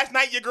said last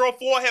night your girl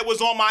forehead was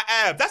on my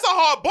abs, that's a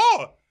hard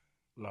bar.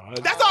 No,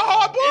 that's a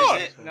hard bar.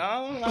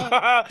 No.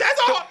 That's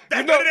a hard.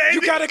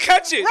 You gotta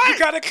catch it. Right. You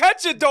gotta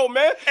catch it though,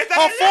 man.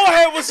 Her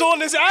forehead was on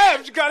his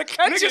abs. You gotta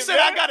catch Nigga it. said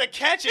I gotta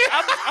catch it.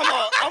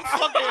 I'm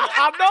fucking.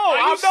 I know.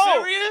 Are you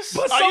serious?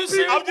 But are some you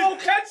serious? people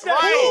won't catch that.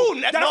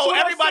 Right. No,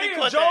 everybody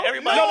caught that.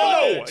 Everybody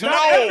caught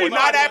that.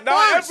 Not at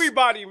Not first.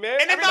 everybody, man.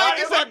 And Not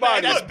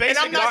everybody. That's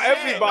basic. And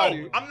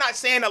I'm not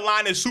saying the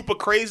line is super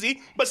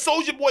crazy, but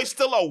Soulja Boy's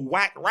still a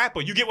whack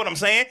rapper. You get what I'm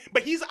saying?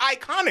 But he's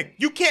iconic.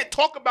 You can't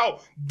talk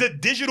about the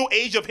digital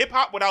age of hip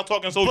hop without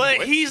talking Soulja Boy.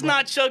 But he's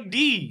not Chuck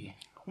D.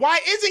 Why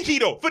isn't he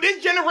though? For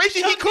this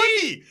generation, he could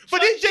be. For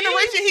this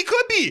generation, he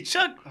could be.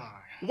 Chuck.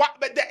 Why,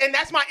 and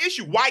that's my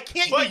issue. Why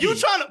can't he? But you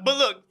trying to? But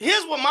look,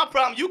 here's what my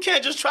problem. You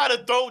can't just try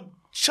to throw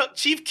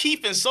Chief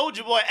Keef and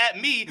Soulja Boy at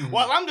me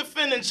while I'm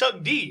defending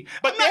Chuck D.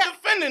 But I'm not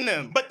defending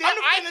them. But I'm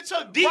defending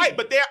Chuck D. Right,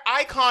 but they're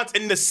icons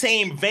in the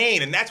same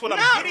vein, and that's what I'm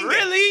getting at. Not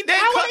really. How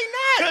are they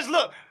not? Because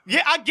look,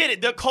 yeah, I get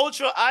it. The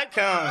cultural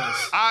icons.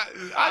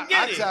 I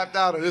get it. I tapped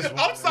out of this one.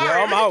 I'm sorry.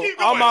 Yeah, I'm out.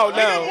 I'm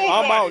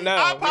out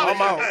now.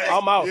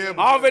 I'm out. Yeah,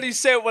 I already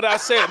said what I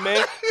said,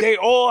 man. They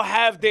all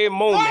have their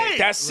moment. Right,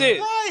 That's it.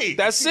 right.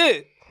 That's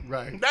it.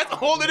 Right. That's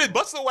all it is.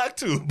 Busta whack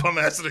too, bum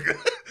ass nigga.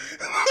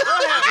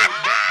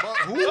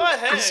 Go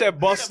ahead. He said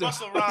Busta. He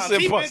said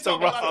Busta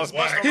Rhymes.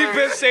 He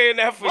been saying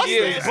that for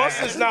years.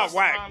 Busta's not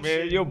whack,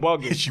 man. You're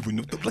bugging. She went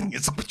up the bling.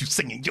 It's what you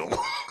singing, yo.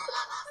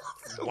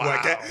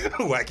 Whack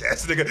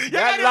ass nigga.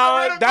 That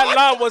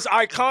line was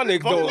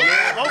iconic though. Look,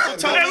 it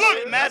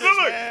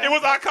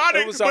was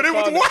iconic, but it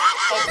was what? I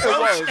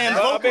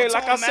mean,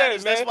 like I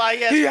said, man,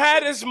 he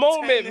had his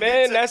moment,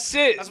 man. That's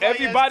it.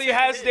 Everybody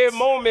has their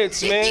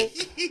moments, man.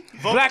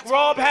 Black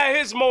Rob had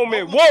his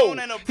moment. Whoa,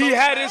 he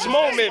had his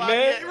moment,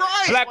 man.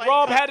 Black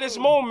Rob had his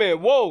moment.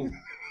 Whoa.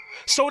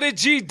 So did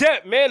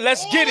G-Dep, man.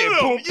 Let's get it.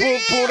 Boom, boom,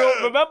 boom.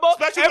 Remember?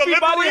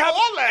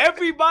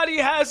 Everybody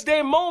has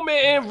their moment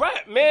in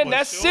rap, man.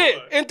 That's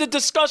it. End the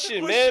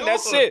discussion, man.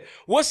 That's it.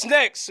 What's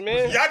next,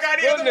 man? Y'all got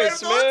any other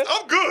words, man?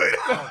 I'm good.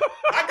 I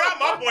got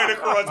my point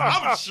across.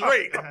 I'm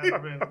straight.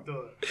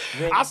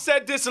 I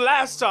said this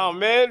last time,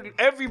 man.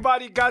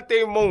 Everybody got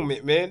their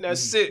moment, man.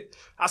 That's it.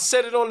 I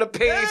said it on the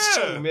page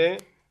too, man.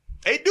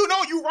 They do.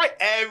 No, you right.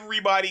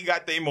 Everybody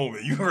got their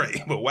moment. You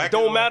right. But whack.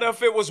 Don't matter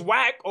if it was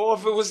whack or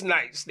if it was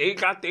nice. They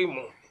got their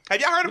moment. Have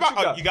y'all heard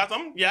about? You got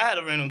something? Yeah, I had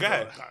a random. Go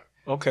ahead.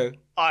 Okay.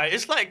 All right.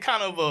 It's like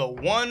kind of a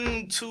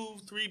 1, 2,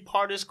 3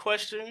 partist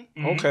question.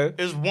 Okay.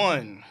 Is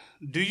 1,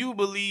 do you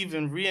believe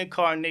in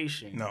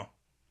reincarnation? No.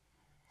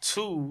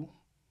 2,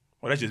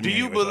 well, that's just do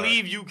you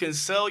believe you can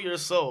sell your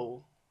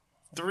soul?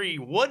 3,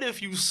 what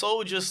if you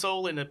sold your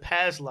soul in the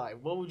past life?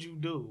 What would you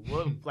do?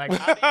 What, like,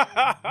 how do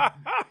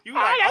you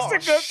like, that's a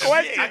good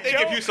question. I think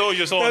if you sold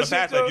your soul in the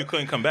past life, you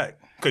couldn't come back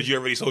because you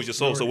already sold your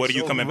soul. So what are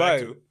you coming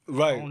back to?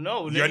 Right. I don't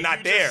know. You're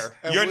not there.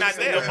 You're not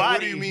there.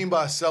 What do you mean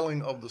by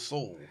selling of the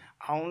soul?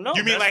 I don't know.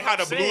 You mean like how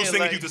the blues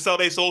singers like, used to sell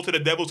their soul to the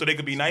devil so they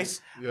could be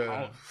nice?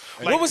 Yeah.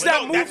 What was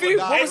that movie?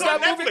 What was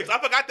that movie? I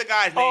forgot the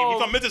guy's name.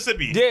 He's from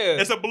Mississippi. Yeah.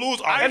 It's a blues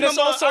artist. And it's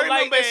also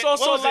like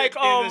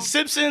the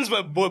Simpsons,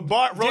 but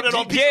Bart wrote it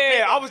on piece of yeah,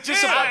 paper. I was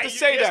just about to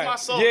say It's that. my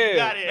soul. Yeah, You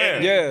got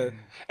it. yeah.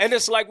 And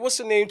it's like, what's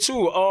the name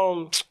too?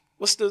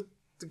 What's the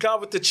guy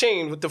with the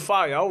chain with the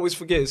fire? I always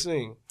forget his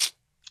name.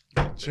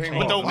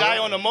 With the guy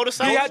on the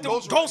motorcycle? He had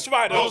Ghost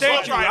Rider. Ghost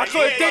Thank you. Rider. I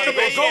couldn't think of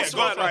it. Yeah, Ghost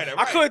Ghost Rider. Rider,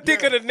 I couldn't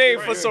think of the name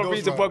for some Ghost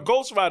reason, Rider. but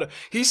Ghost Rider,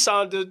 he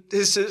signed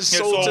his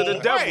soul to the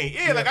devil. Right.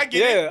 Yeah, like I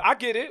get it. Yeah, I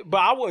get it, but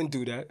I wouldn't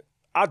do that.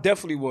 I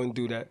definitely wouldn't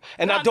do that.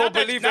 And I don't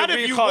believe in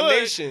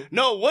reincarnation.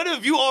 No, what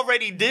if you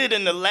already did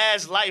in the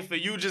last life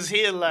and you just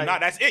here like... Nah,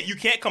 that's it. You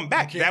can't come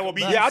back. That will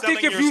be I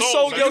think if you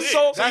sold your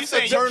soul...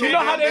 You know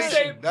how they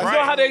say...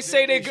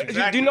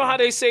 You know how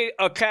they say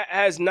a cat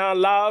has 9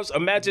 lives?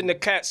 Imagine the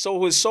cat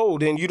sold his soul,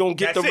 then you don't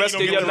get the rest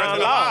of your 9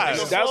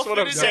 lives. That's what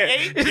I'm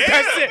saying. That's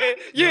it.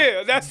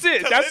 Yeah, that's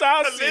it. That's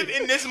how I see it. To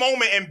live in this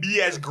moment and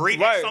be as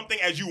great at something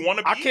as you want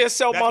to be. I can't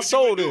sell my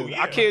soul then.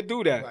 I can't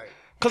do that.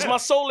 Because my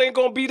soul ain't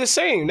going to be the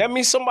same. That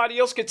means somebody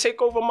else can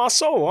take over my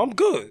soul. I'm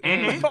good.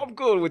 I'm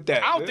good with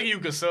that. I don't think you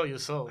can sell your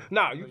soul.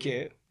 Nah, you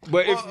can't.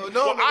 But if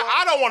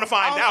I don't want to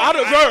find out.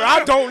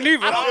 I don't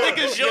either. I don't think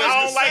it's yours.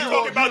 I don't like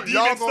talking about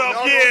demon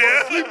stuff.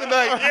 Yeah. Sleep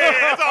tonight. Yeah,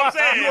 that's what I'm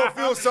saying. You don't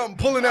feel something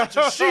pulling out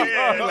your sheet.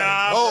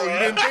 Nah, you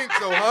didn't think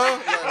so, huh?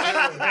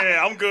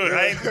 Yeah, I'm good.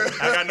 I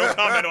got no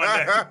comment on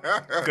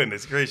that.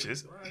 Goodness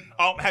gracious.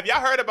 Have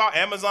y'all heard about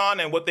Amazon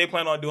and what they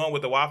plan on doing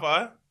with the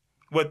Wi-Fi?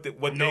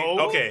 No.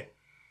 Okay.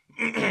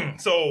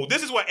 So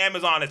this is what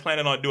Amazon is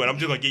planning on doing. I'm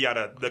just gonna give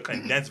y'all the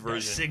condensed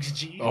version.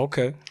 6G.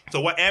 Okay.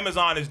 So what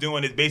Amazon is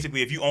doing is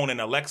basically, if you own an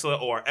Alexa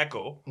or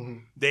Echo,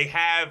 they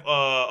have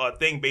a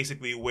thing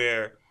basically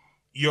where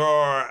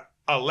your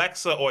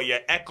Alexa or your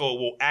Echo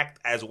will act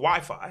as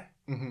Wi-Fi,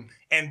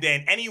 and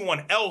then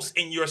anyone else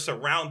in your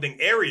surrounding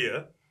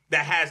area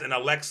that has an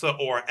Alexa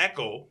or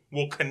Echo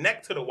will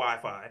connect to the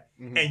Wi-Fi,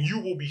 and you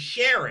will be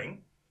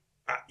sharing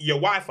your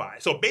Wi-Fi.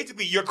 So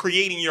basically, you're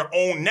creating your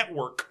own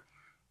network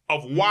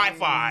of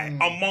Wi-Fi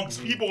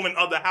amongst people in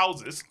other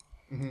houses.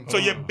 So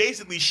you're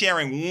basically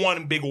sharing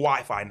one big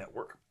Wi-Fi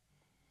network.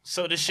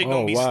 So this shit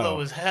gonna be slow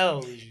as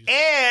hell.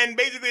 And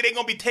basically they're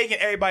gonna be taking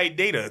everybody's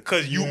data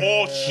because you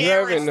all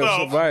sharing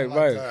stuff.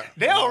 Right.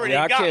 They already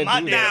got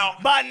my data.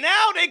 By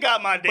now they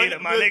got my data,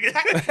 my nigga.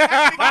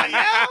 By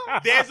now,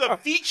 there's a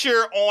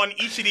feature on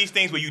each of these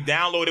things where you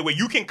download it where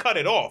you can cut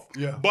it off.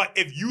 Yeah. But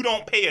if you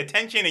don't pay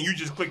attention and you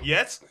just click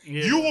yes,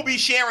 you will be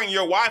sharing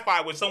your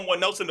Wi-Fi with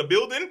someone else in the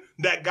building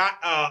that got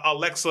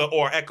Alexa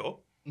or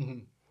Echo.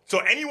 So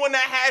anyone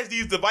that has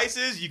these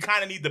devices, you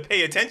kind of need to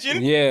pay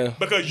attention. Yeah.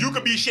 Because you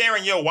could be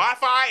sharing your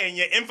Wi-Fi and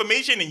your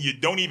information and you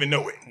don't even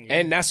know it.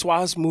 And that's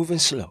why it's moving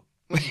slow.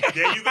 There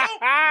you go.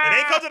 It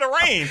ain't because of the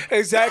rain.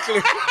 Exactly.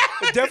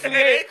 It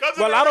definitely ain't.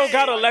 Well, I don't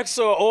got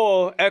Alexa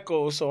or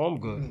Echo, so I'm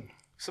good.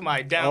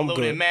 Somebody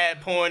downloading mad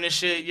porn and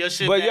shit. Your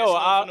shit. But yo,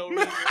 I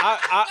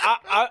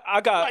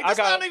got that's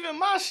not even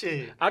my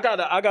shit. I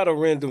got a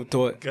random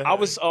thought. I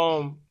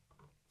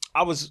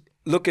was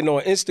looking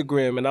on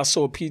Instagram and I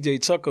saw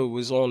PJ Tucker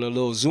was on a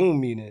little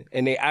Zoom meeting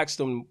and they asked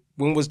him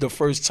when was the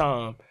first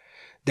time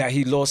that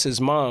he lost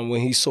his mind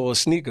when he saw a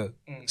sneaker.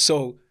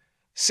 So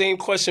same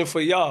question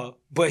for y'all,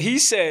 but he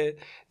said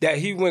that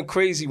he went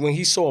crazy when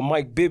he saw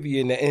Mike Bibby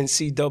in the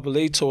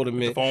NCAA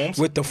tournament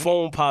with the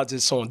foam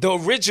posits on. The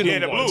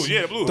original ones.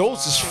 The blue.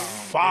 Those is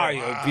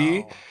fire,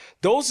 B.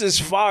 Those is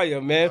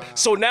fire, man.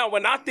 So now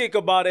when I think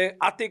about it,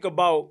 I think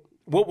about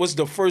what was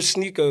the first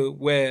sneaker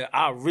where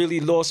I really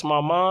lost my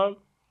mind.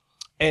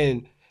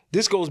 And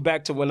this goes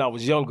back to when I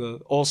was younger,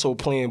 also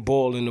playing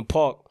ball in the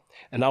park.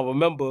 And I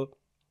remember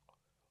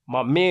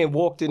my man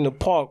walked in the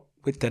park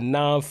with the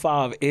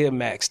 9.5 Air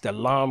Max, the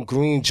lime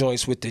green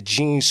joints with the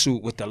jean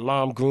suit with the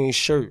lime green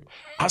shirt.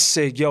 I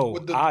said, yo,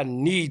 I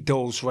need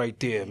those right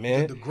there,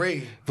 man. With the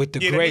gray. With the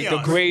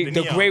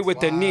gray with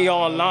the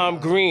neon lime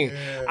green.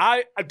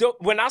 Yeah.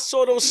 When I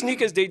saw those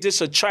sneakers, they just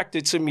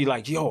attracted to me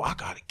like, yo, I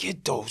gotta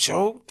get those,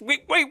 yo.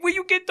 Wait, where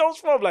you get those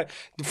from? Like,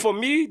 for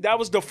me, that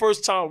was the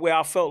first time where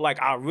I felt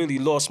like I really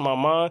lost my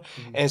mind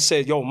and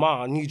said, yo,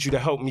 Ma, I need you to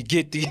help me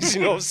get these.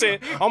 You know what I'm saying?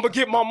 I'm gonna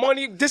get my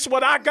money. This is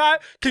what I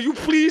got. Can you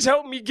please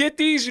help me get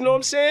these? You know what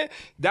I'm saying?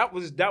 That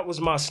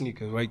was my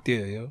sneaker right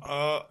there, yo.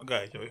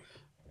 Okay, Joey.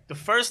 The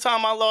first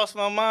time I lost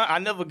my mind, I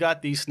never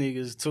got these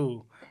sneakers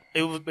too.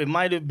 It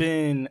might have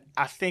been,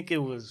 I think it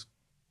was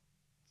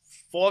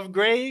 4th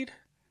grade,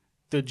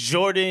 the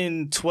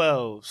Jordan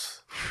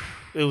 12s.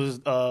 It was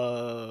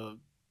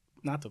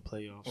not the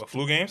playoffs. What,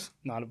 flu games?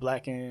 No, the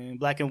black and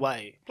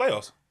white.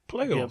 Playoffs.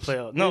 Yeah,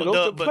 playoffs.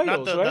 No, but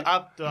not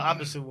the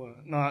opposite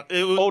one. No,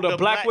 it was the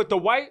black with the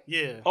white?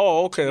 Yeah.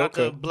 Oh, okay, not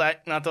the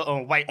black, not the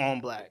white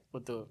on black,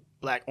 with the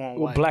black on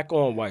white. Black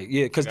on white,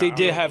 yeah, because they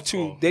did have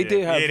two. They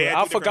did have.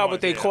 I forgot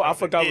what they called. I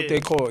forgot what they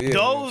called. Yeah.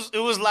 Those, it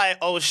was like,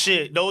 oh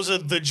shit, those are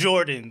the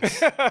Jordans,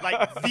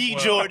 like the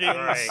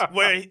Jordans,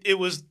 where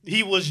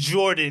he was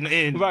Jordan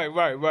in. Right. You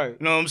know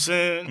what I'm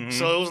saying? Mm-hmm.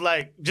 So it was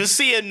like, just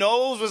seeing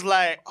those was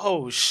like,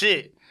 oh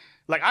shit,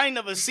 like I ain't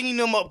never seen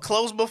them up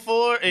close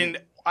before,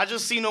 and I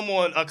just seen them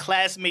on a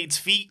classmate's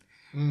feet.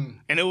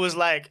 And it was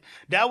like,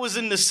 that was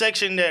in the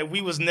section that we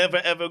was never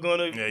ever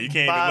gonna. Yeah, you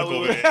can't even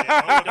look over there.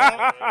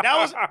 That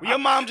was your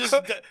mom just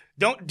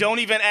don't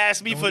even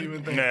ask me for.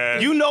 Nah.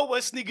 You know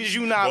what sneakers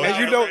you not.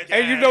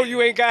 And you know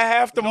you ain't got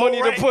half the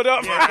money to put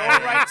up.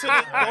 Yeah,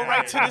 go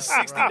right to the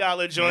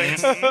 $60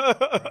 joints.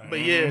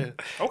 But yeah,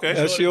 okay,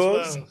 that's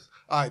yours.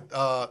 All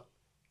right,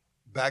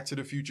 Back to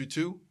the Future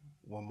 2.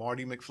 when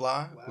Marty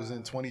McFly was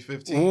in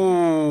 2015.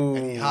 Ooh.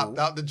 And he hopped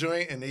out the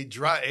joint and they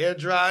air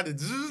dried it.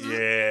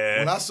 Yeah.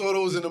 When I saw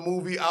those in the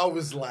movie, I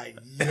was like,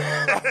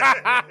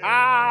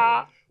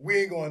 yo. We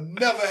ain't gonna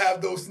never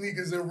have those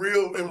sneakers in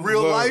real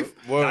life.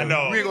 I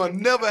know. We ain't gonna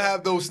never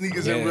have those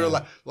sneakers in real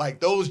life. Like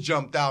those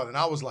jumped out, and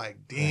I was like,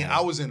 damn, I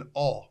was in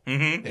awe.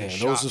 Mm-hmm. Yeah,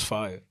 those was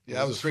fire. Yeah,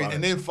 that was crazy.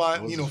 And then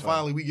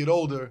finally we get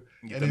older,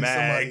 get and the then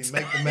mags.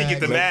 somebody make the mags.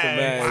 Get the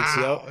mags.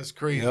 Wow, yep. that's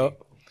crazy.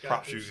 Yep.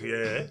 Prop shoes,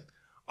 yeah.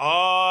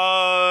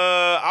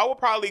 I would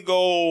probably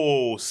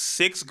go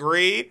 6th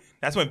grade.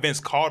 That's when Vince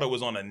Carter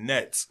was on the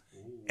Nets.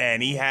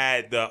 And he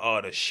had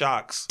the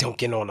Shocks.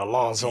 Dunking on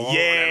Alonzo.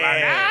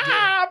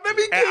 Yeah. Let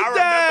me get and I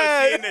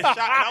that. remember seeing the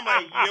shot, and I'm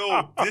like,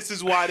 yo, this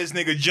is why this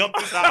nigga jumped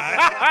this high.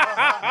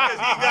 Because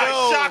he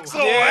got Shocks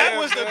on. That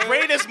was the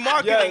greatest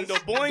marketing, the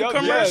Boeing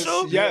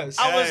commercial. Yes.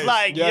 I was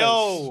like,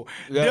 yo,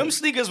 them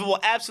sneakers will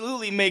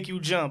absolutely make you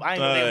jump. I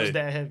didn't know they was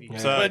that heavy.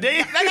 But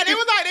they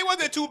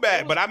wasn't too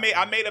bad. But I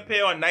made a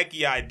pair on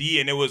Nike ID,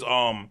 and it was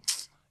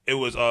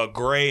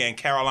gray and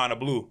Carolina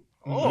blue.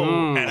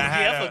 Oh, and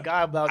I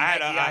forgot about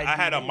Nike ID. I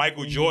had a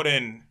Michael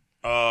Jordan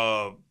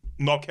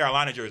North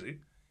Carolina jersey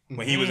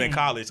when he was in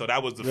college, so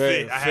that was the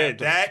fit. I had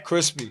that.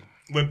 Crispy.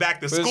 Went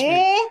back to Crispy.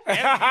 school.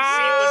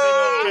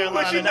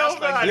 What you know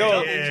about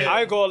it?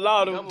 I ain't gonna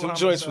lie, them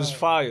joints was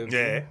fire.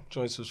 Yeah.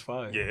 Joints was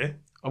fire. Yeah.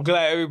 I'm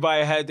glad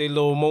everybody had their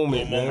little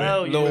moment,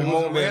 man. Little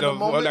moment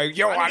of like,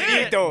 yo,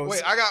 I need those.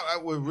 Wait, I got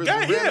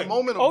random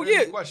moment or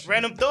question?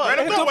 Random thought.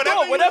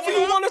 Whatever you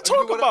want to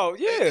talk about,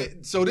 yeah.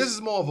 So this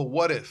is more of a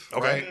what if,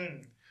 okay.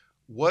 Right?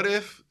 What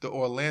if the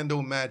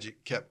Orlando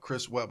Magic kept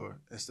Chris Webber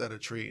instead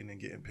of trading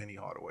and getting Penny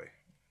Hardaway?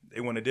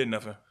 They wouldn't have did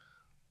nothing.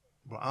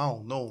 But I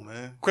don't know,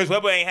 man. Chris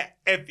Webber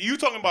if you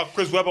talking about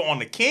Chris Webber on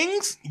the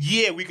Kings,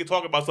 yeah, we could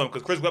talk about something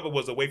because Chris Webber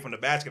was away from the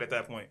basket at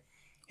that point.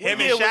 Him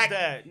and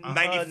Shaq,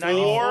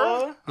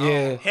 94.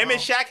 Yeah. Him and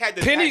Shaq had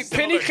the Penny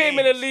came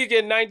in the league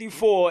in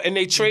 94 and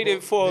they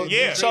traded for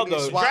each other.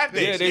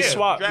 They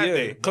swapped.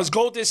 Yeah. Because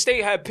Golden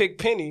State had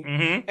picked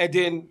Penny and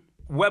then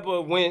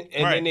Webber went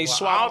and then they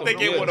swapped. I don't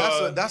think it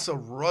would. That's a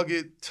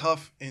rugged,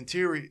 tough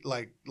interior,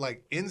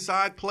 like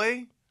inside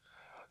play.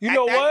 You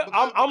know what?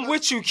 I'm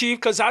with you, Keith,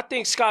 because I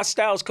think Scott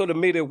Skiles could have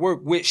made it work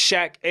with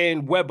Shaq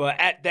and Webber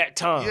at that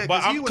time. Yeah,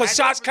 because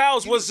Scott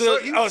Skiles was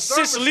the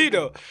assist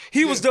leader.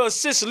 He was the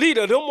assist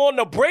leader. Them on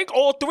the break,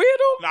 all three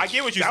of them. I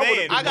get what you're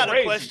saying. I got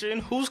a question.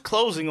 Who's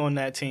closing on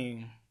that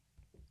team?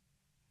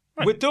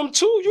 With them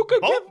two, you could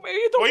give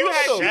either one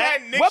of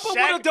them. Webber would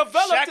have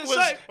developed his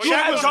side.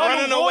 Shaq was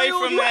running away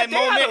from that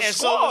moment, and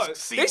so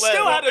was they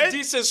still had a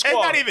decent squad.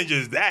 It's not even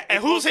just that.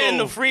 And who's hitting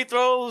the free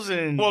throws?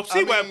 And well,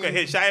 C-Web could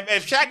hit Shaq.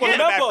 If Shaq was hitting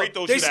the bad free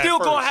throws, they still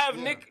gonna have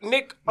Nick. You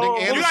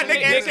got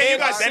Nick Anderson. You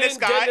got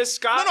Dennis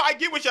Scott. No, I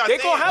get what y'all saying.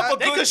 They gonna have a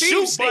good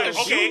team.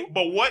 Okay,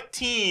 but what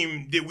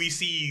team did we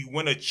see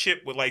win a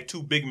chip with like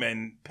two big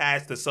men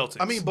past the Celtics?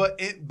 I mean, but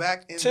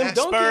back in Tim that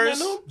Duncan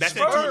Spurs, that's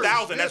in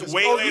 2000. That's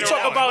way later. You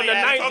talk about in the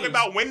 90s. Talking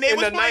about when they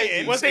was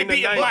playing. Was they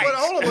beating But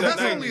hold on,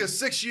 that's only a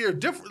 6-year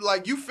difference.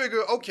 Like you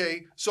figure,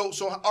 okay, so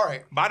all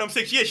right. By them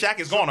 6 years, Shaq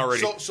is gone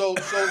already. So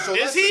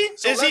is he?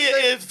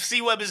 If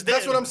C-Web is dead?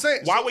 That's what I'm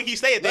saying. Why would he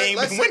stay if they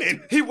ain't been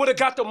winning? He would have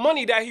got the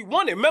money that he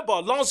wanted. Remember,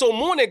 Alonzo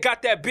Mourning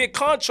got that big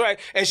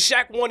contract, and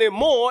Shaq wanted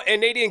more,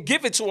 and they didn't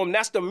give it to him.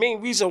 That's the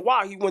main reason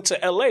why he went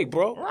to L.A.,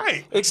 bro.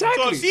 Right.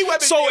 Exactly.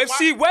 So if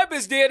C-Web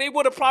is there, they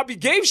would have probably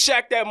gave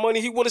Shaq that money.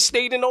 He would have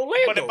stayed in Orlando.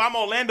 But if I'm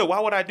Orlando, why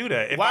would I do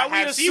that? Why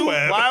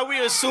are we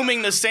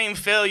assuming the same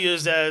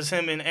failures as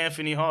him and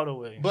Anthony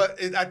Hardaway?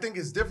 But I think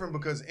it's different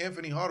because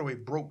Anthony Hardaway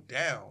broke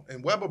down,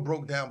 and Webber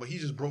broke down, but he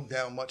just broke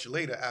down much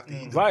later after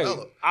he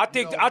developed. I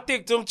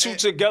think them two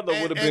together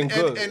would have been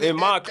good in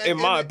my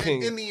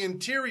opinion. In the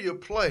interior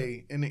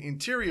play, in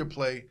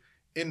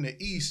the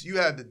East, you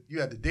had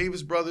the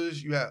Davis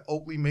brothers, you had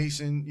Oakley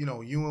Mason,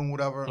 Ewing,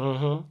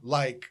 whatever.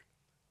 Like,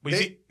 but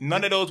see,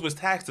 none of those was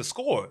taxed to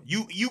score.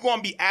 You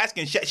gonna be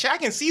asking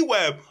Shaq and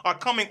C-Web are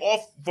coming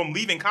off from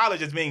leaving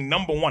college as being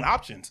number one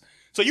options.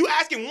 So you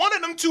asking one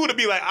of them two to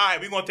be like, all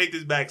right, we're gonna take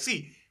this back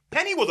seat.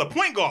 Penny was a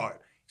point guard.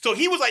 So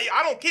he was like,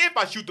 I don't care if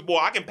I shoot the ball.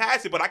 I can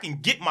pass it, but I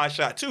can get my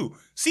shot too.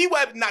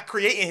 C-Web not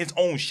creating his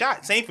own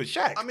shot. Same for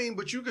Shaq. I mean,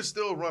 but you could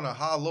still run a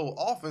high-low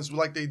offense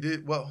like they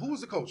did. Well, who was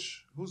the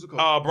coach?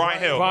 Brian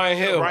Hill. Brian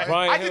Hill.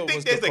 I just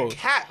think there's a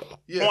cap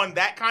on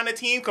that kind of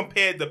team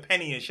compared to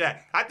Penny and Shaq.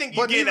 I think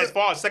you're getting as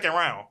far as second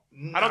round.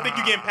 I don't think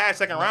you're getting past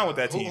second round with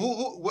that team.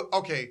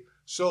 Okay,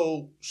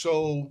 so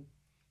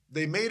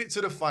they made it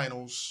to the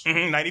finals.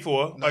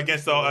 94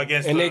 against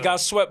and they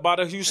got swept by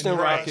the Houston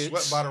Rockets.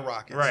 Swept by the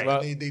Rockets.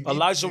 Right. They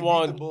Elijah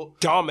Wan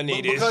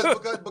dominated.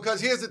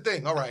 Because here's the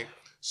thing. All right.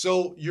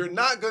 So you're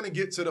not going to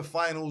get to the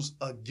finals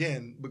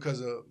again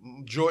because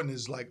Jordan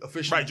is like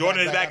officially right.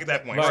 Jordan is back at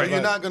that point. Right. So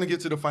you're not going to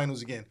get to the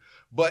finals again.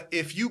 But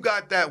if you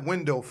got that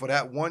window for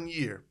that 1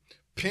 year,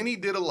 Penny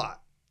did a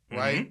lot,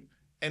 right?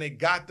 And it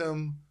got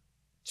them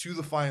to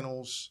the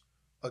finals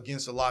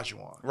against Elijah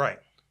Wan. Right.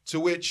 To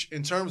which,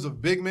 in terms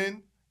of big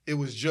men, it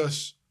was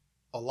just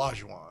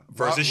Olajuwon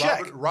versus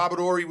Shaq. Robert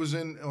Horry was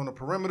on the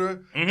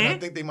perimeter, and I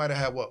think they might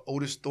have had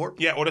Otis Thorpe.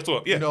 Yeah, Otis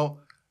Thorpe. Yeah, you know,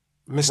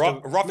 Rough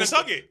and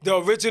Tuggett. The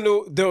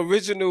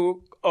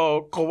original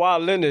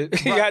Kawhi Leonard.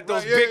 He had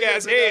those big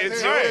ass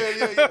heads.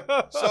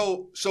 Yeah.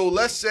 So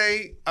let's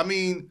say,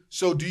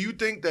 so do you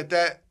think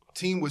that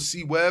team with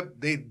C Webb,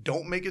 they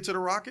don't make it to the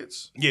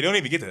Rockets? Yeah, they don't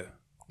even get there.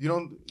 You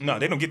don't? No,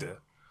 they don't get there.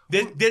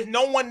 There's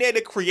no one there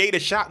to create a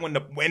shot when the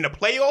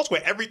playoffs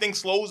where everything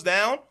slows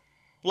down.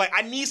 Like,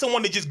 I need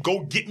someone to just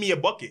go get me a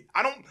bucket.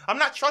 I'm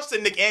not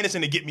trusting Nick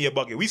Anderson to get me a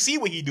bucket. We see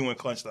what he do in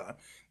clutch time.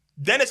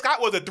 Dennis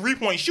Scott was a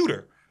 3-point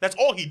shooter. That's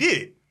all he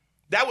did.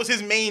 That was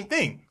his main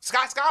thing.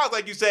 Scott Skiles,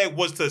 like you said,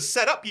 was to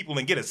set up people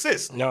and get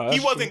assists. No, he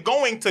wasn't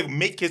going to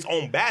make his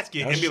own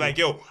basket and be like,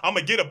 yo, I'm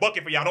going to get a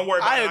bucket for y'all. Don't worry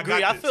about it. I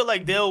agree. I feel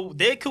like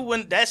they could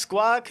win. That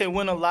squad can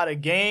win a lot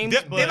of games.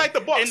 They like the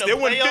Bucks. They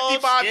win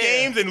 55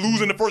 games and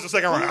lose in the first or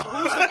second round.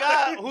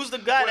 Who's the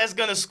guy that's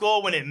going to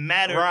score when it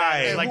matters?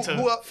 Right.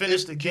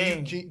 Finish the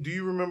game. Do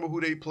you remember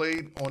who they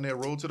played on their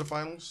road to the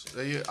finals?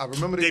 I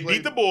remember they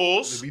beat the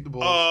Bulls.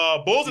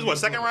 Bulls is what,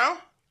 second round?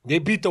 They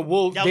beat the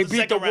Wolves. They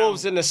beat the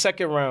Wolves in the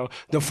second round.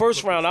 The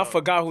first round, I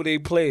forgot who they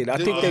played. I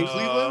think they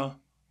Cleveland.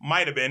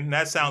 Might have been.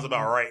 That sounds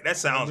about right. That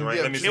sounds right.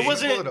 Let me see. It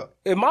wasn't.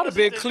 It might have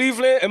been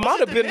Cleveland. It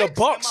might have been the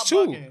Bucks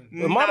too.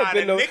 It might have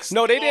been the Knicks.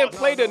 No, they didn't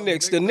play the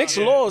Knicks. The Knicks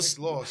lost.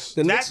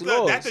 The Knicks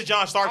lost. That's the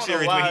John Stark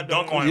series when he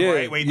dunked on him,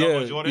 right? When he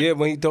dunked on Jordan. Yeah,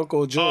 when he dunked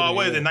on Jordan.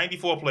 What is it?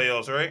 94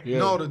 playoffs, right? Yeah.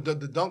 No, the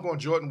dunk on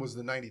Jordan was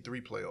the 93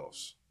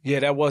 playoffs. Yeah,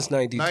 that was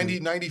 93.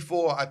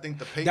 94, I think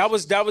the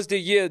Pacers. That was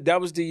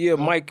the year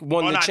Mike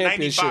won the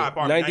championship.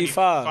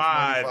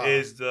 95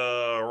 is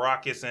the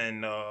Rockets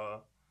and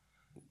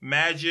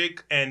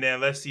Magic, and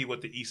then let's see what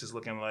the East is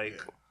looking like.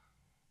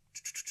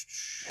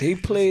 They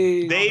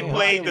played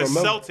the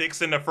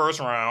Celtics in the first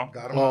round.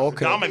 Oh,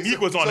 okay.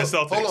 Dominique was on the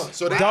Celtics. Hold on.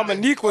 So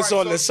Dominique was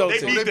on the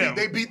Celtics.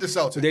 They beat the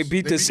Celtics. They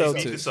beat the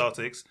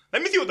Celtics.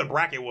 Let me see what the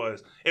bracket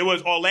was. It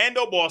was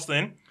Orlando,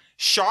 Boston.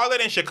 Charlotte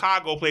and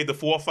Chicago played the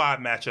 4-5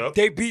 matchup.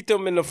 They beat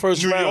them in the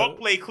first round. New York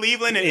played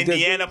Cleveland and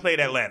Indiana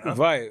played Atlanta.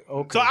 Right,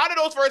 okay. So out of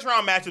those first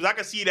round matchups, I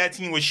could see that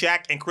team with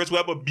Shaq and Chris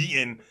Webber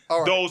beating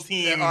those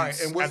teams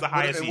as the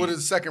highest seed. And what is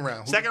the second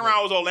round? Second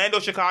round was Orlando,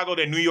 Chicago,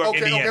 then New York,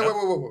 Indiana.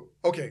 Okay, wait.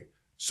 Okay,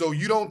 so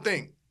you don't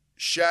think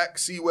Shaq,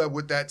 C-Webb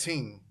with that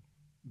team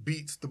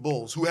beats the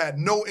Bulls, who had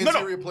no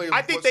interior players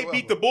I think whatsoever.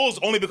 They beat the Bulls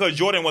only because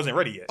Jordan wasn't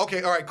ready yet.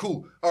 Okay, all right,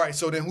 cool. All right,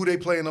 so then who they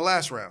play in the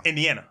last round?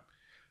 Indiana.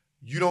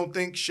 You don't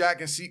think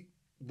Shaq and C...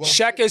 Well,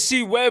 Shaq and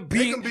C Webb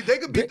beat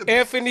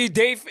Anthony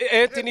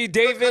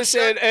Davis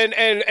and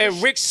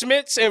Rick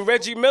Smits and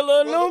Reggie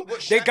Miller and them.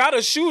 They got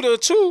a shooter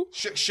too.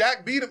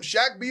 Shaq beat him.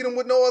 Shaq beat him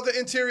with no other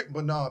interior.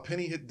 But nah,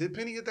 did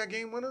Penny hit that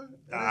game winner?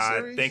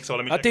 I think so.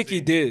 I think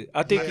he did.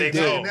 I think he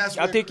did.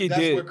 I think he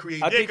did.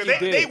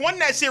 They won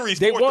that series 4-3.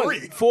 They won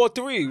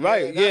 4-3,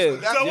 right?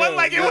 Yeah. So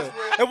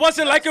it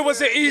wasn't like it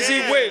was an easy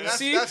win.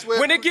 See,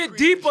 when it get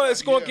deeper,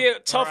 it's gonna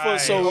get tougher.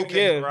 So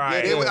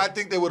I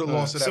think they would have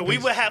lost to that. So we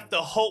would have to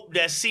hope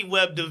that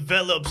C-Webb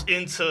develops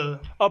into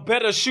a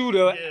better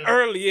shooter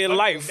early in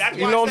life.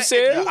 You know what I'm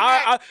saying?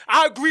 I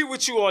agree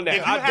with you on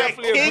that. I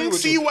definitely agree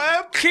with you.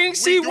 King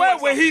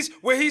C-Webb, when he's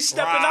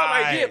stepping out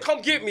like, yeah,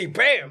 come get me,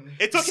 bam.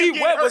 It took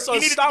C-Webb was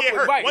unstoppable.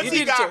 Right. Once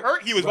he got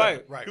hurt, he was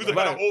better. He was a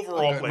better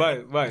overall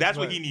player. Right. That's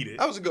what he needed.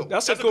 That was a good one.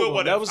 That's a good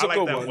one. That was a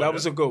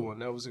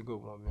good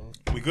one, man.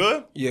 We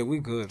good? Yeah, we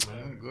good,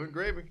 man. Good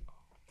gravy.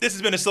 This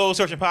has been the Soul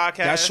Searching Podcast.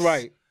 That's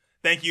right.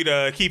 Thank you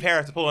to Keith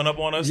Harris for pulling up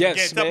on us. Yes,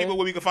 Again, tell people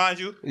where we can find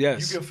you.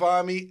 Yes. You can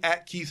find me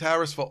at Keith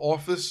Harris for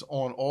Office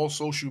on all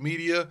social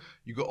media.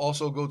 You can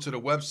also go to the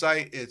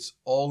website. It's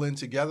All In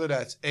Together.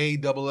 That's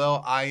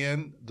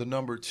ALLIN, the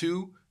number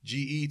 2,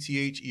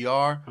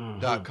 GETHER.com.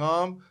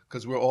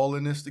 Because we're all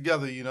in this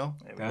together, you know.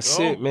 That's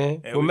it,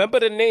 man. Remember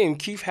the name,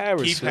 Keith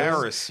Harris. Keith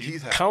Harris.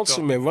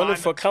 Councilman, running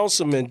for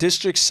councilman,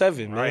 District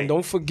 7, man. Right.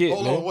 Don't forget,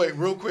 Hold on, wait,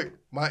 real quick.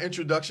 My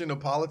introduction to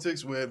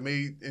politics, where it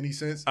made any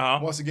sense,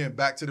 once again,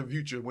 Back to the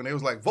Future, when they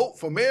was like, vote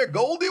for Mayor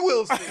Goldie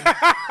Wilson.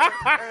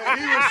 And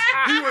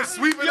he was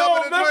sweeping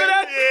up in the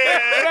joint.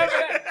 Yeah.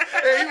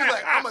 And he was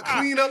like, I'm going to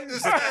clean up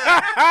this town.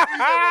 He's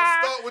going to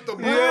start with the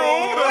broom.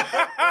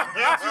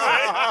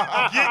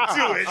 Get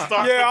to it.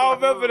 Yeah, I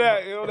remember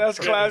that. Yo, that's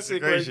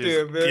classic right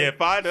there, man. Yeah,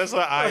 find us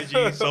on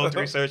IG, Soul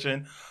 3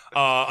 Searching.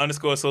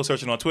 _Soul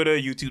Searching on Twitter,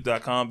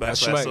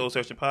 youtube.com/Soul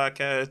Searching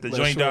Podcast,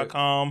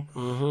 thejoint.com,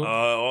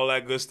 all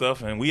that good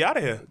stuff, and we out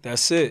of here.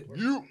 That's it.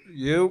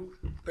 You.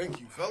 Thank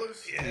you,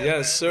 fellas.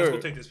 Yes, sir. Let's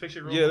go take this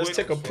picture real quick. Let's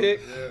take a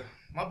pic. Yeah.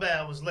 My bad,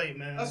 I was late,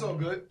 man. That's all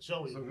good.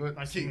 Joey, all good.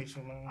 nice to meet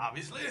you, man.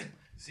 Obviously.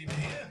 See me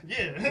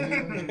Yeah.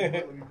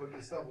 here. Let me put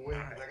this stuff away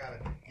because I got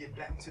to get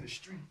back to the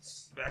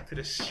streets. Back to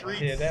the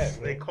streets. Hear that,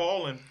 man. They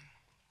calling.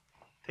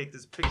 Take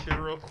this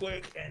picture real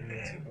quick, and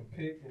then take a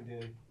pic, and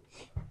then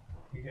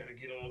we gotta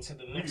get on to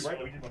the next right.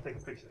 one. We just gonna take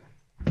a picture.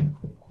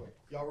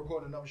 Y'all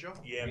recording another show?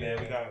 Yeah, man.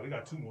 We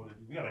got 2 more to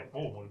do. We got like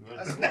 4 more to do.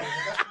 That's smart.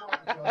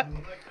 That's smart.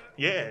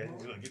 Yeah,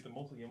 we're gonna get the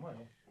most of your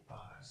money.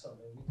 So, man,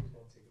 we just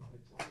gonna take a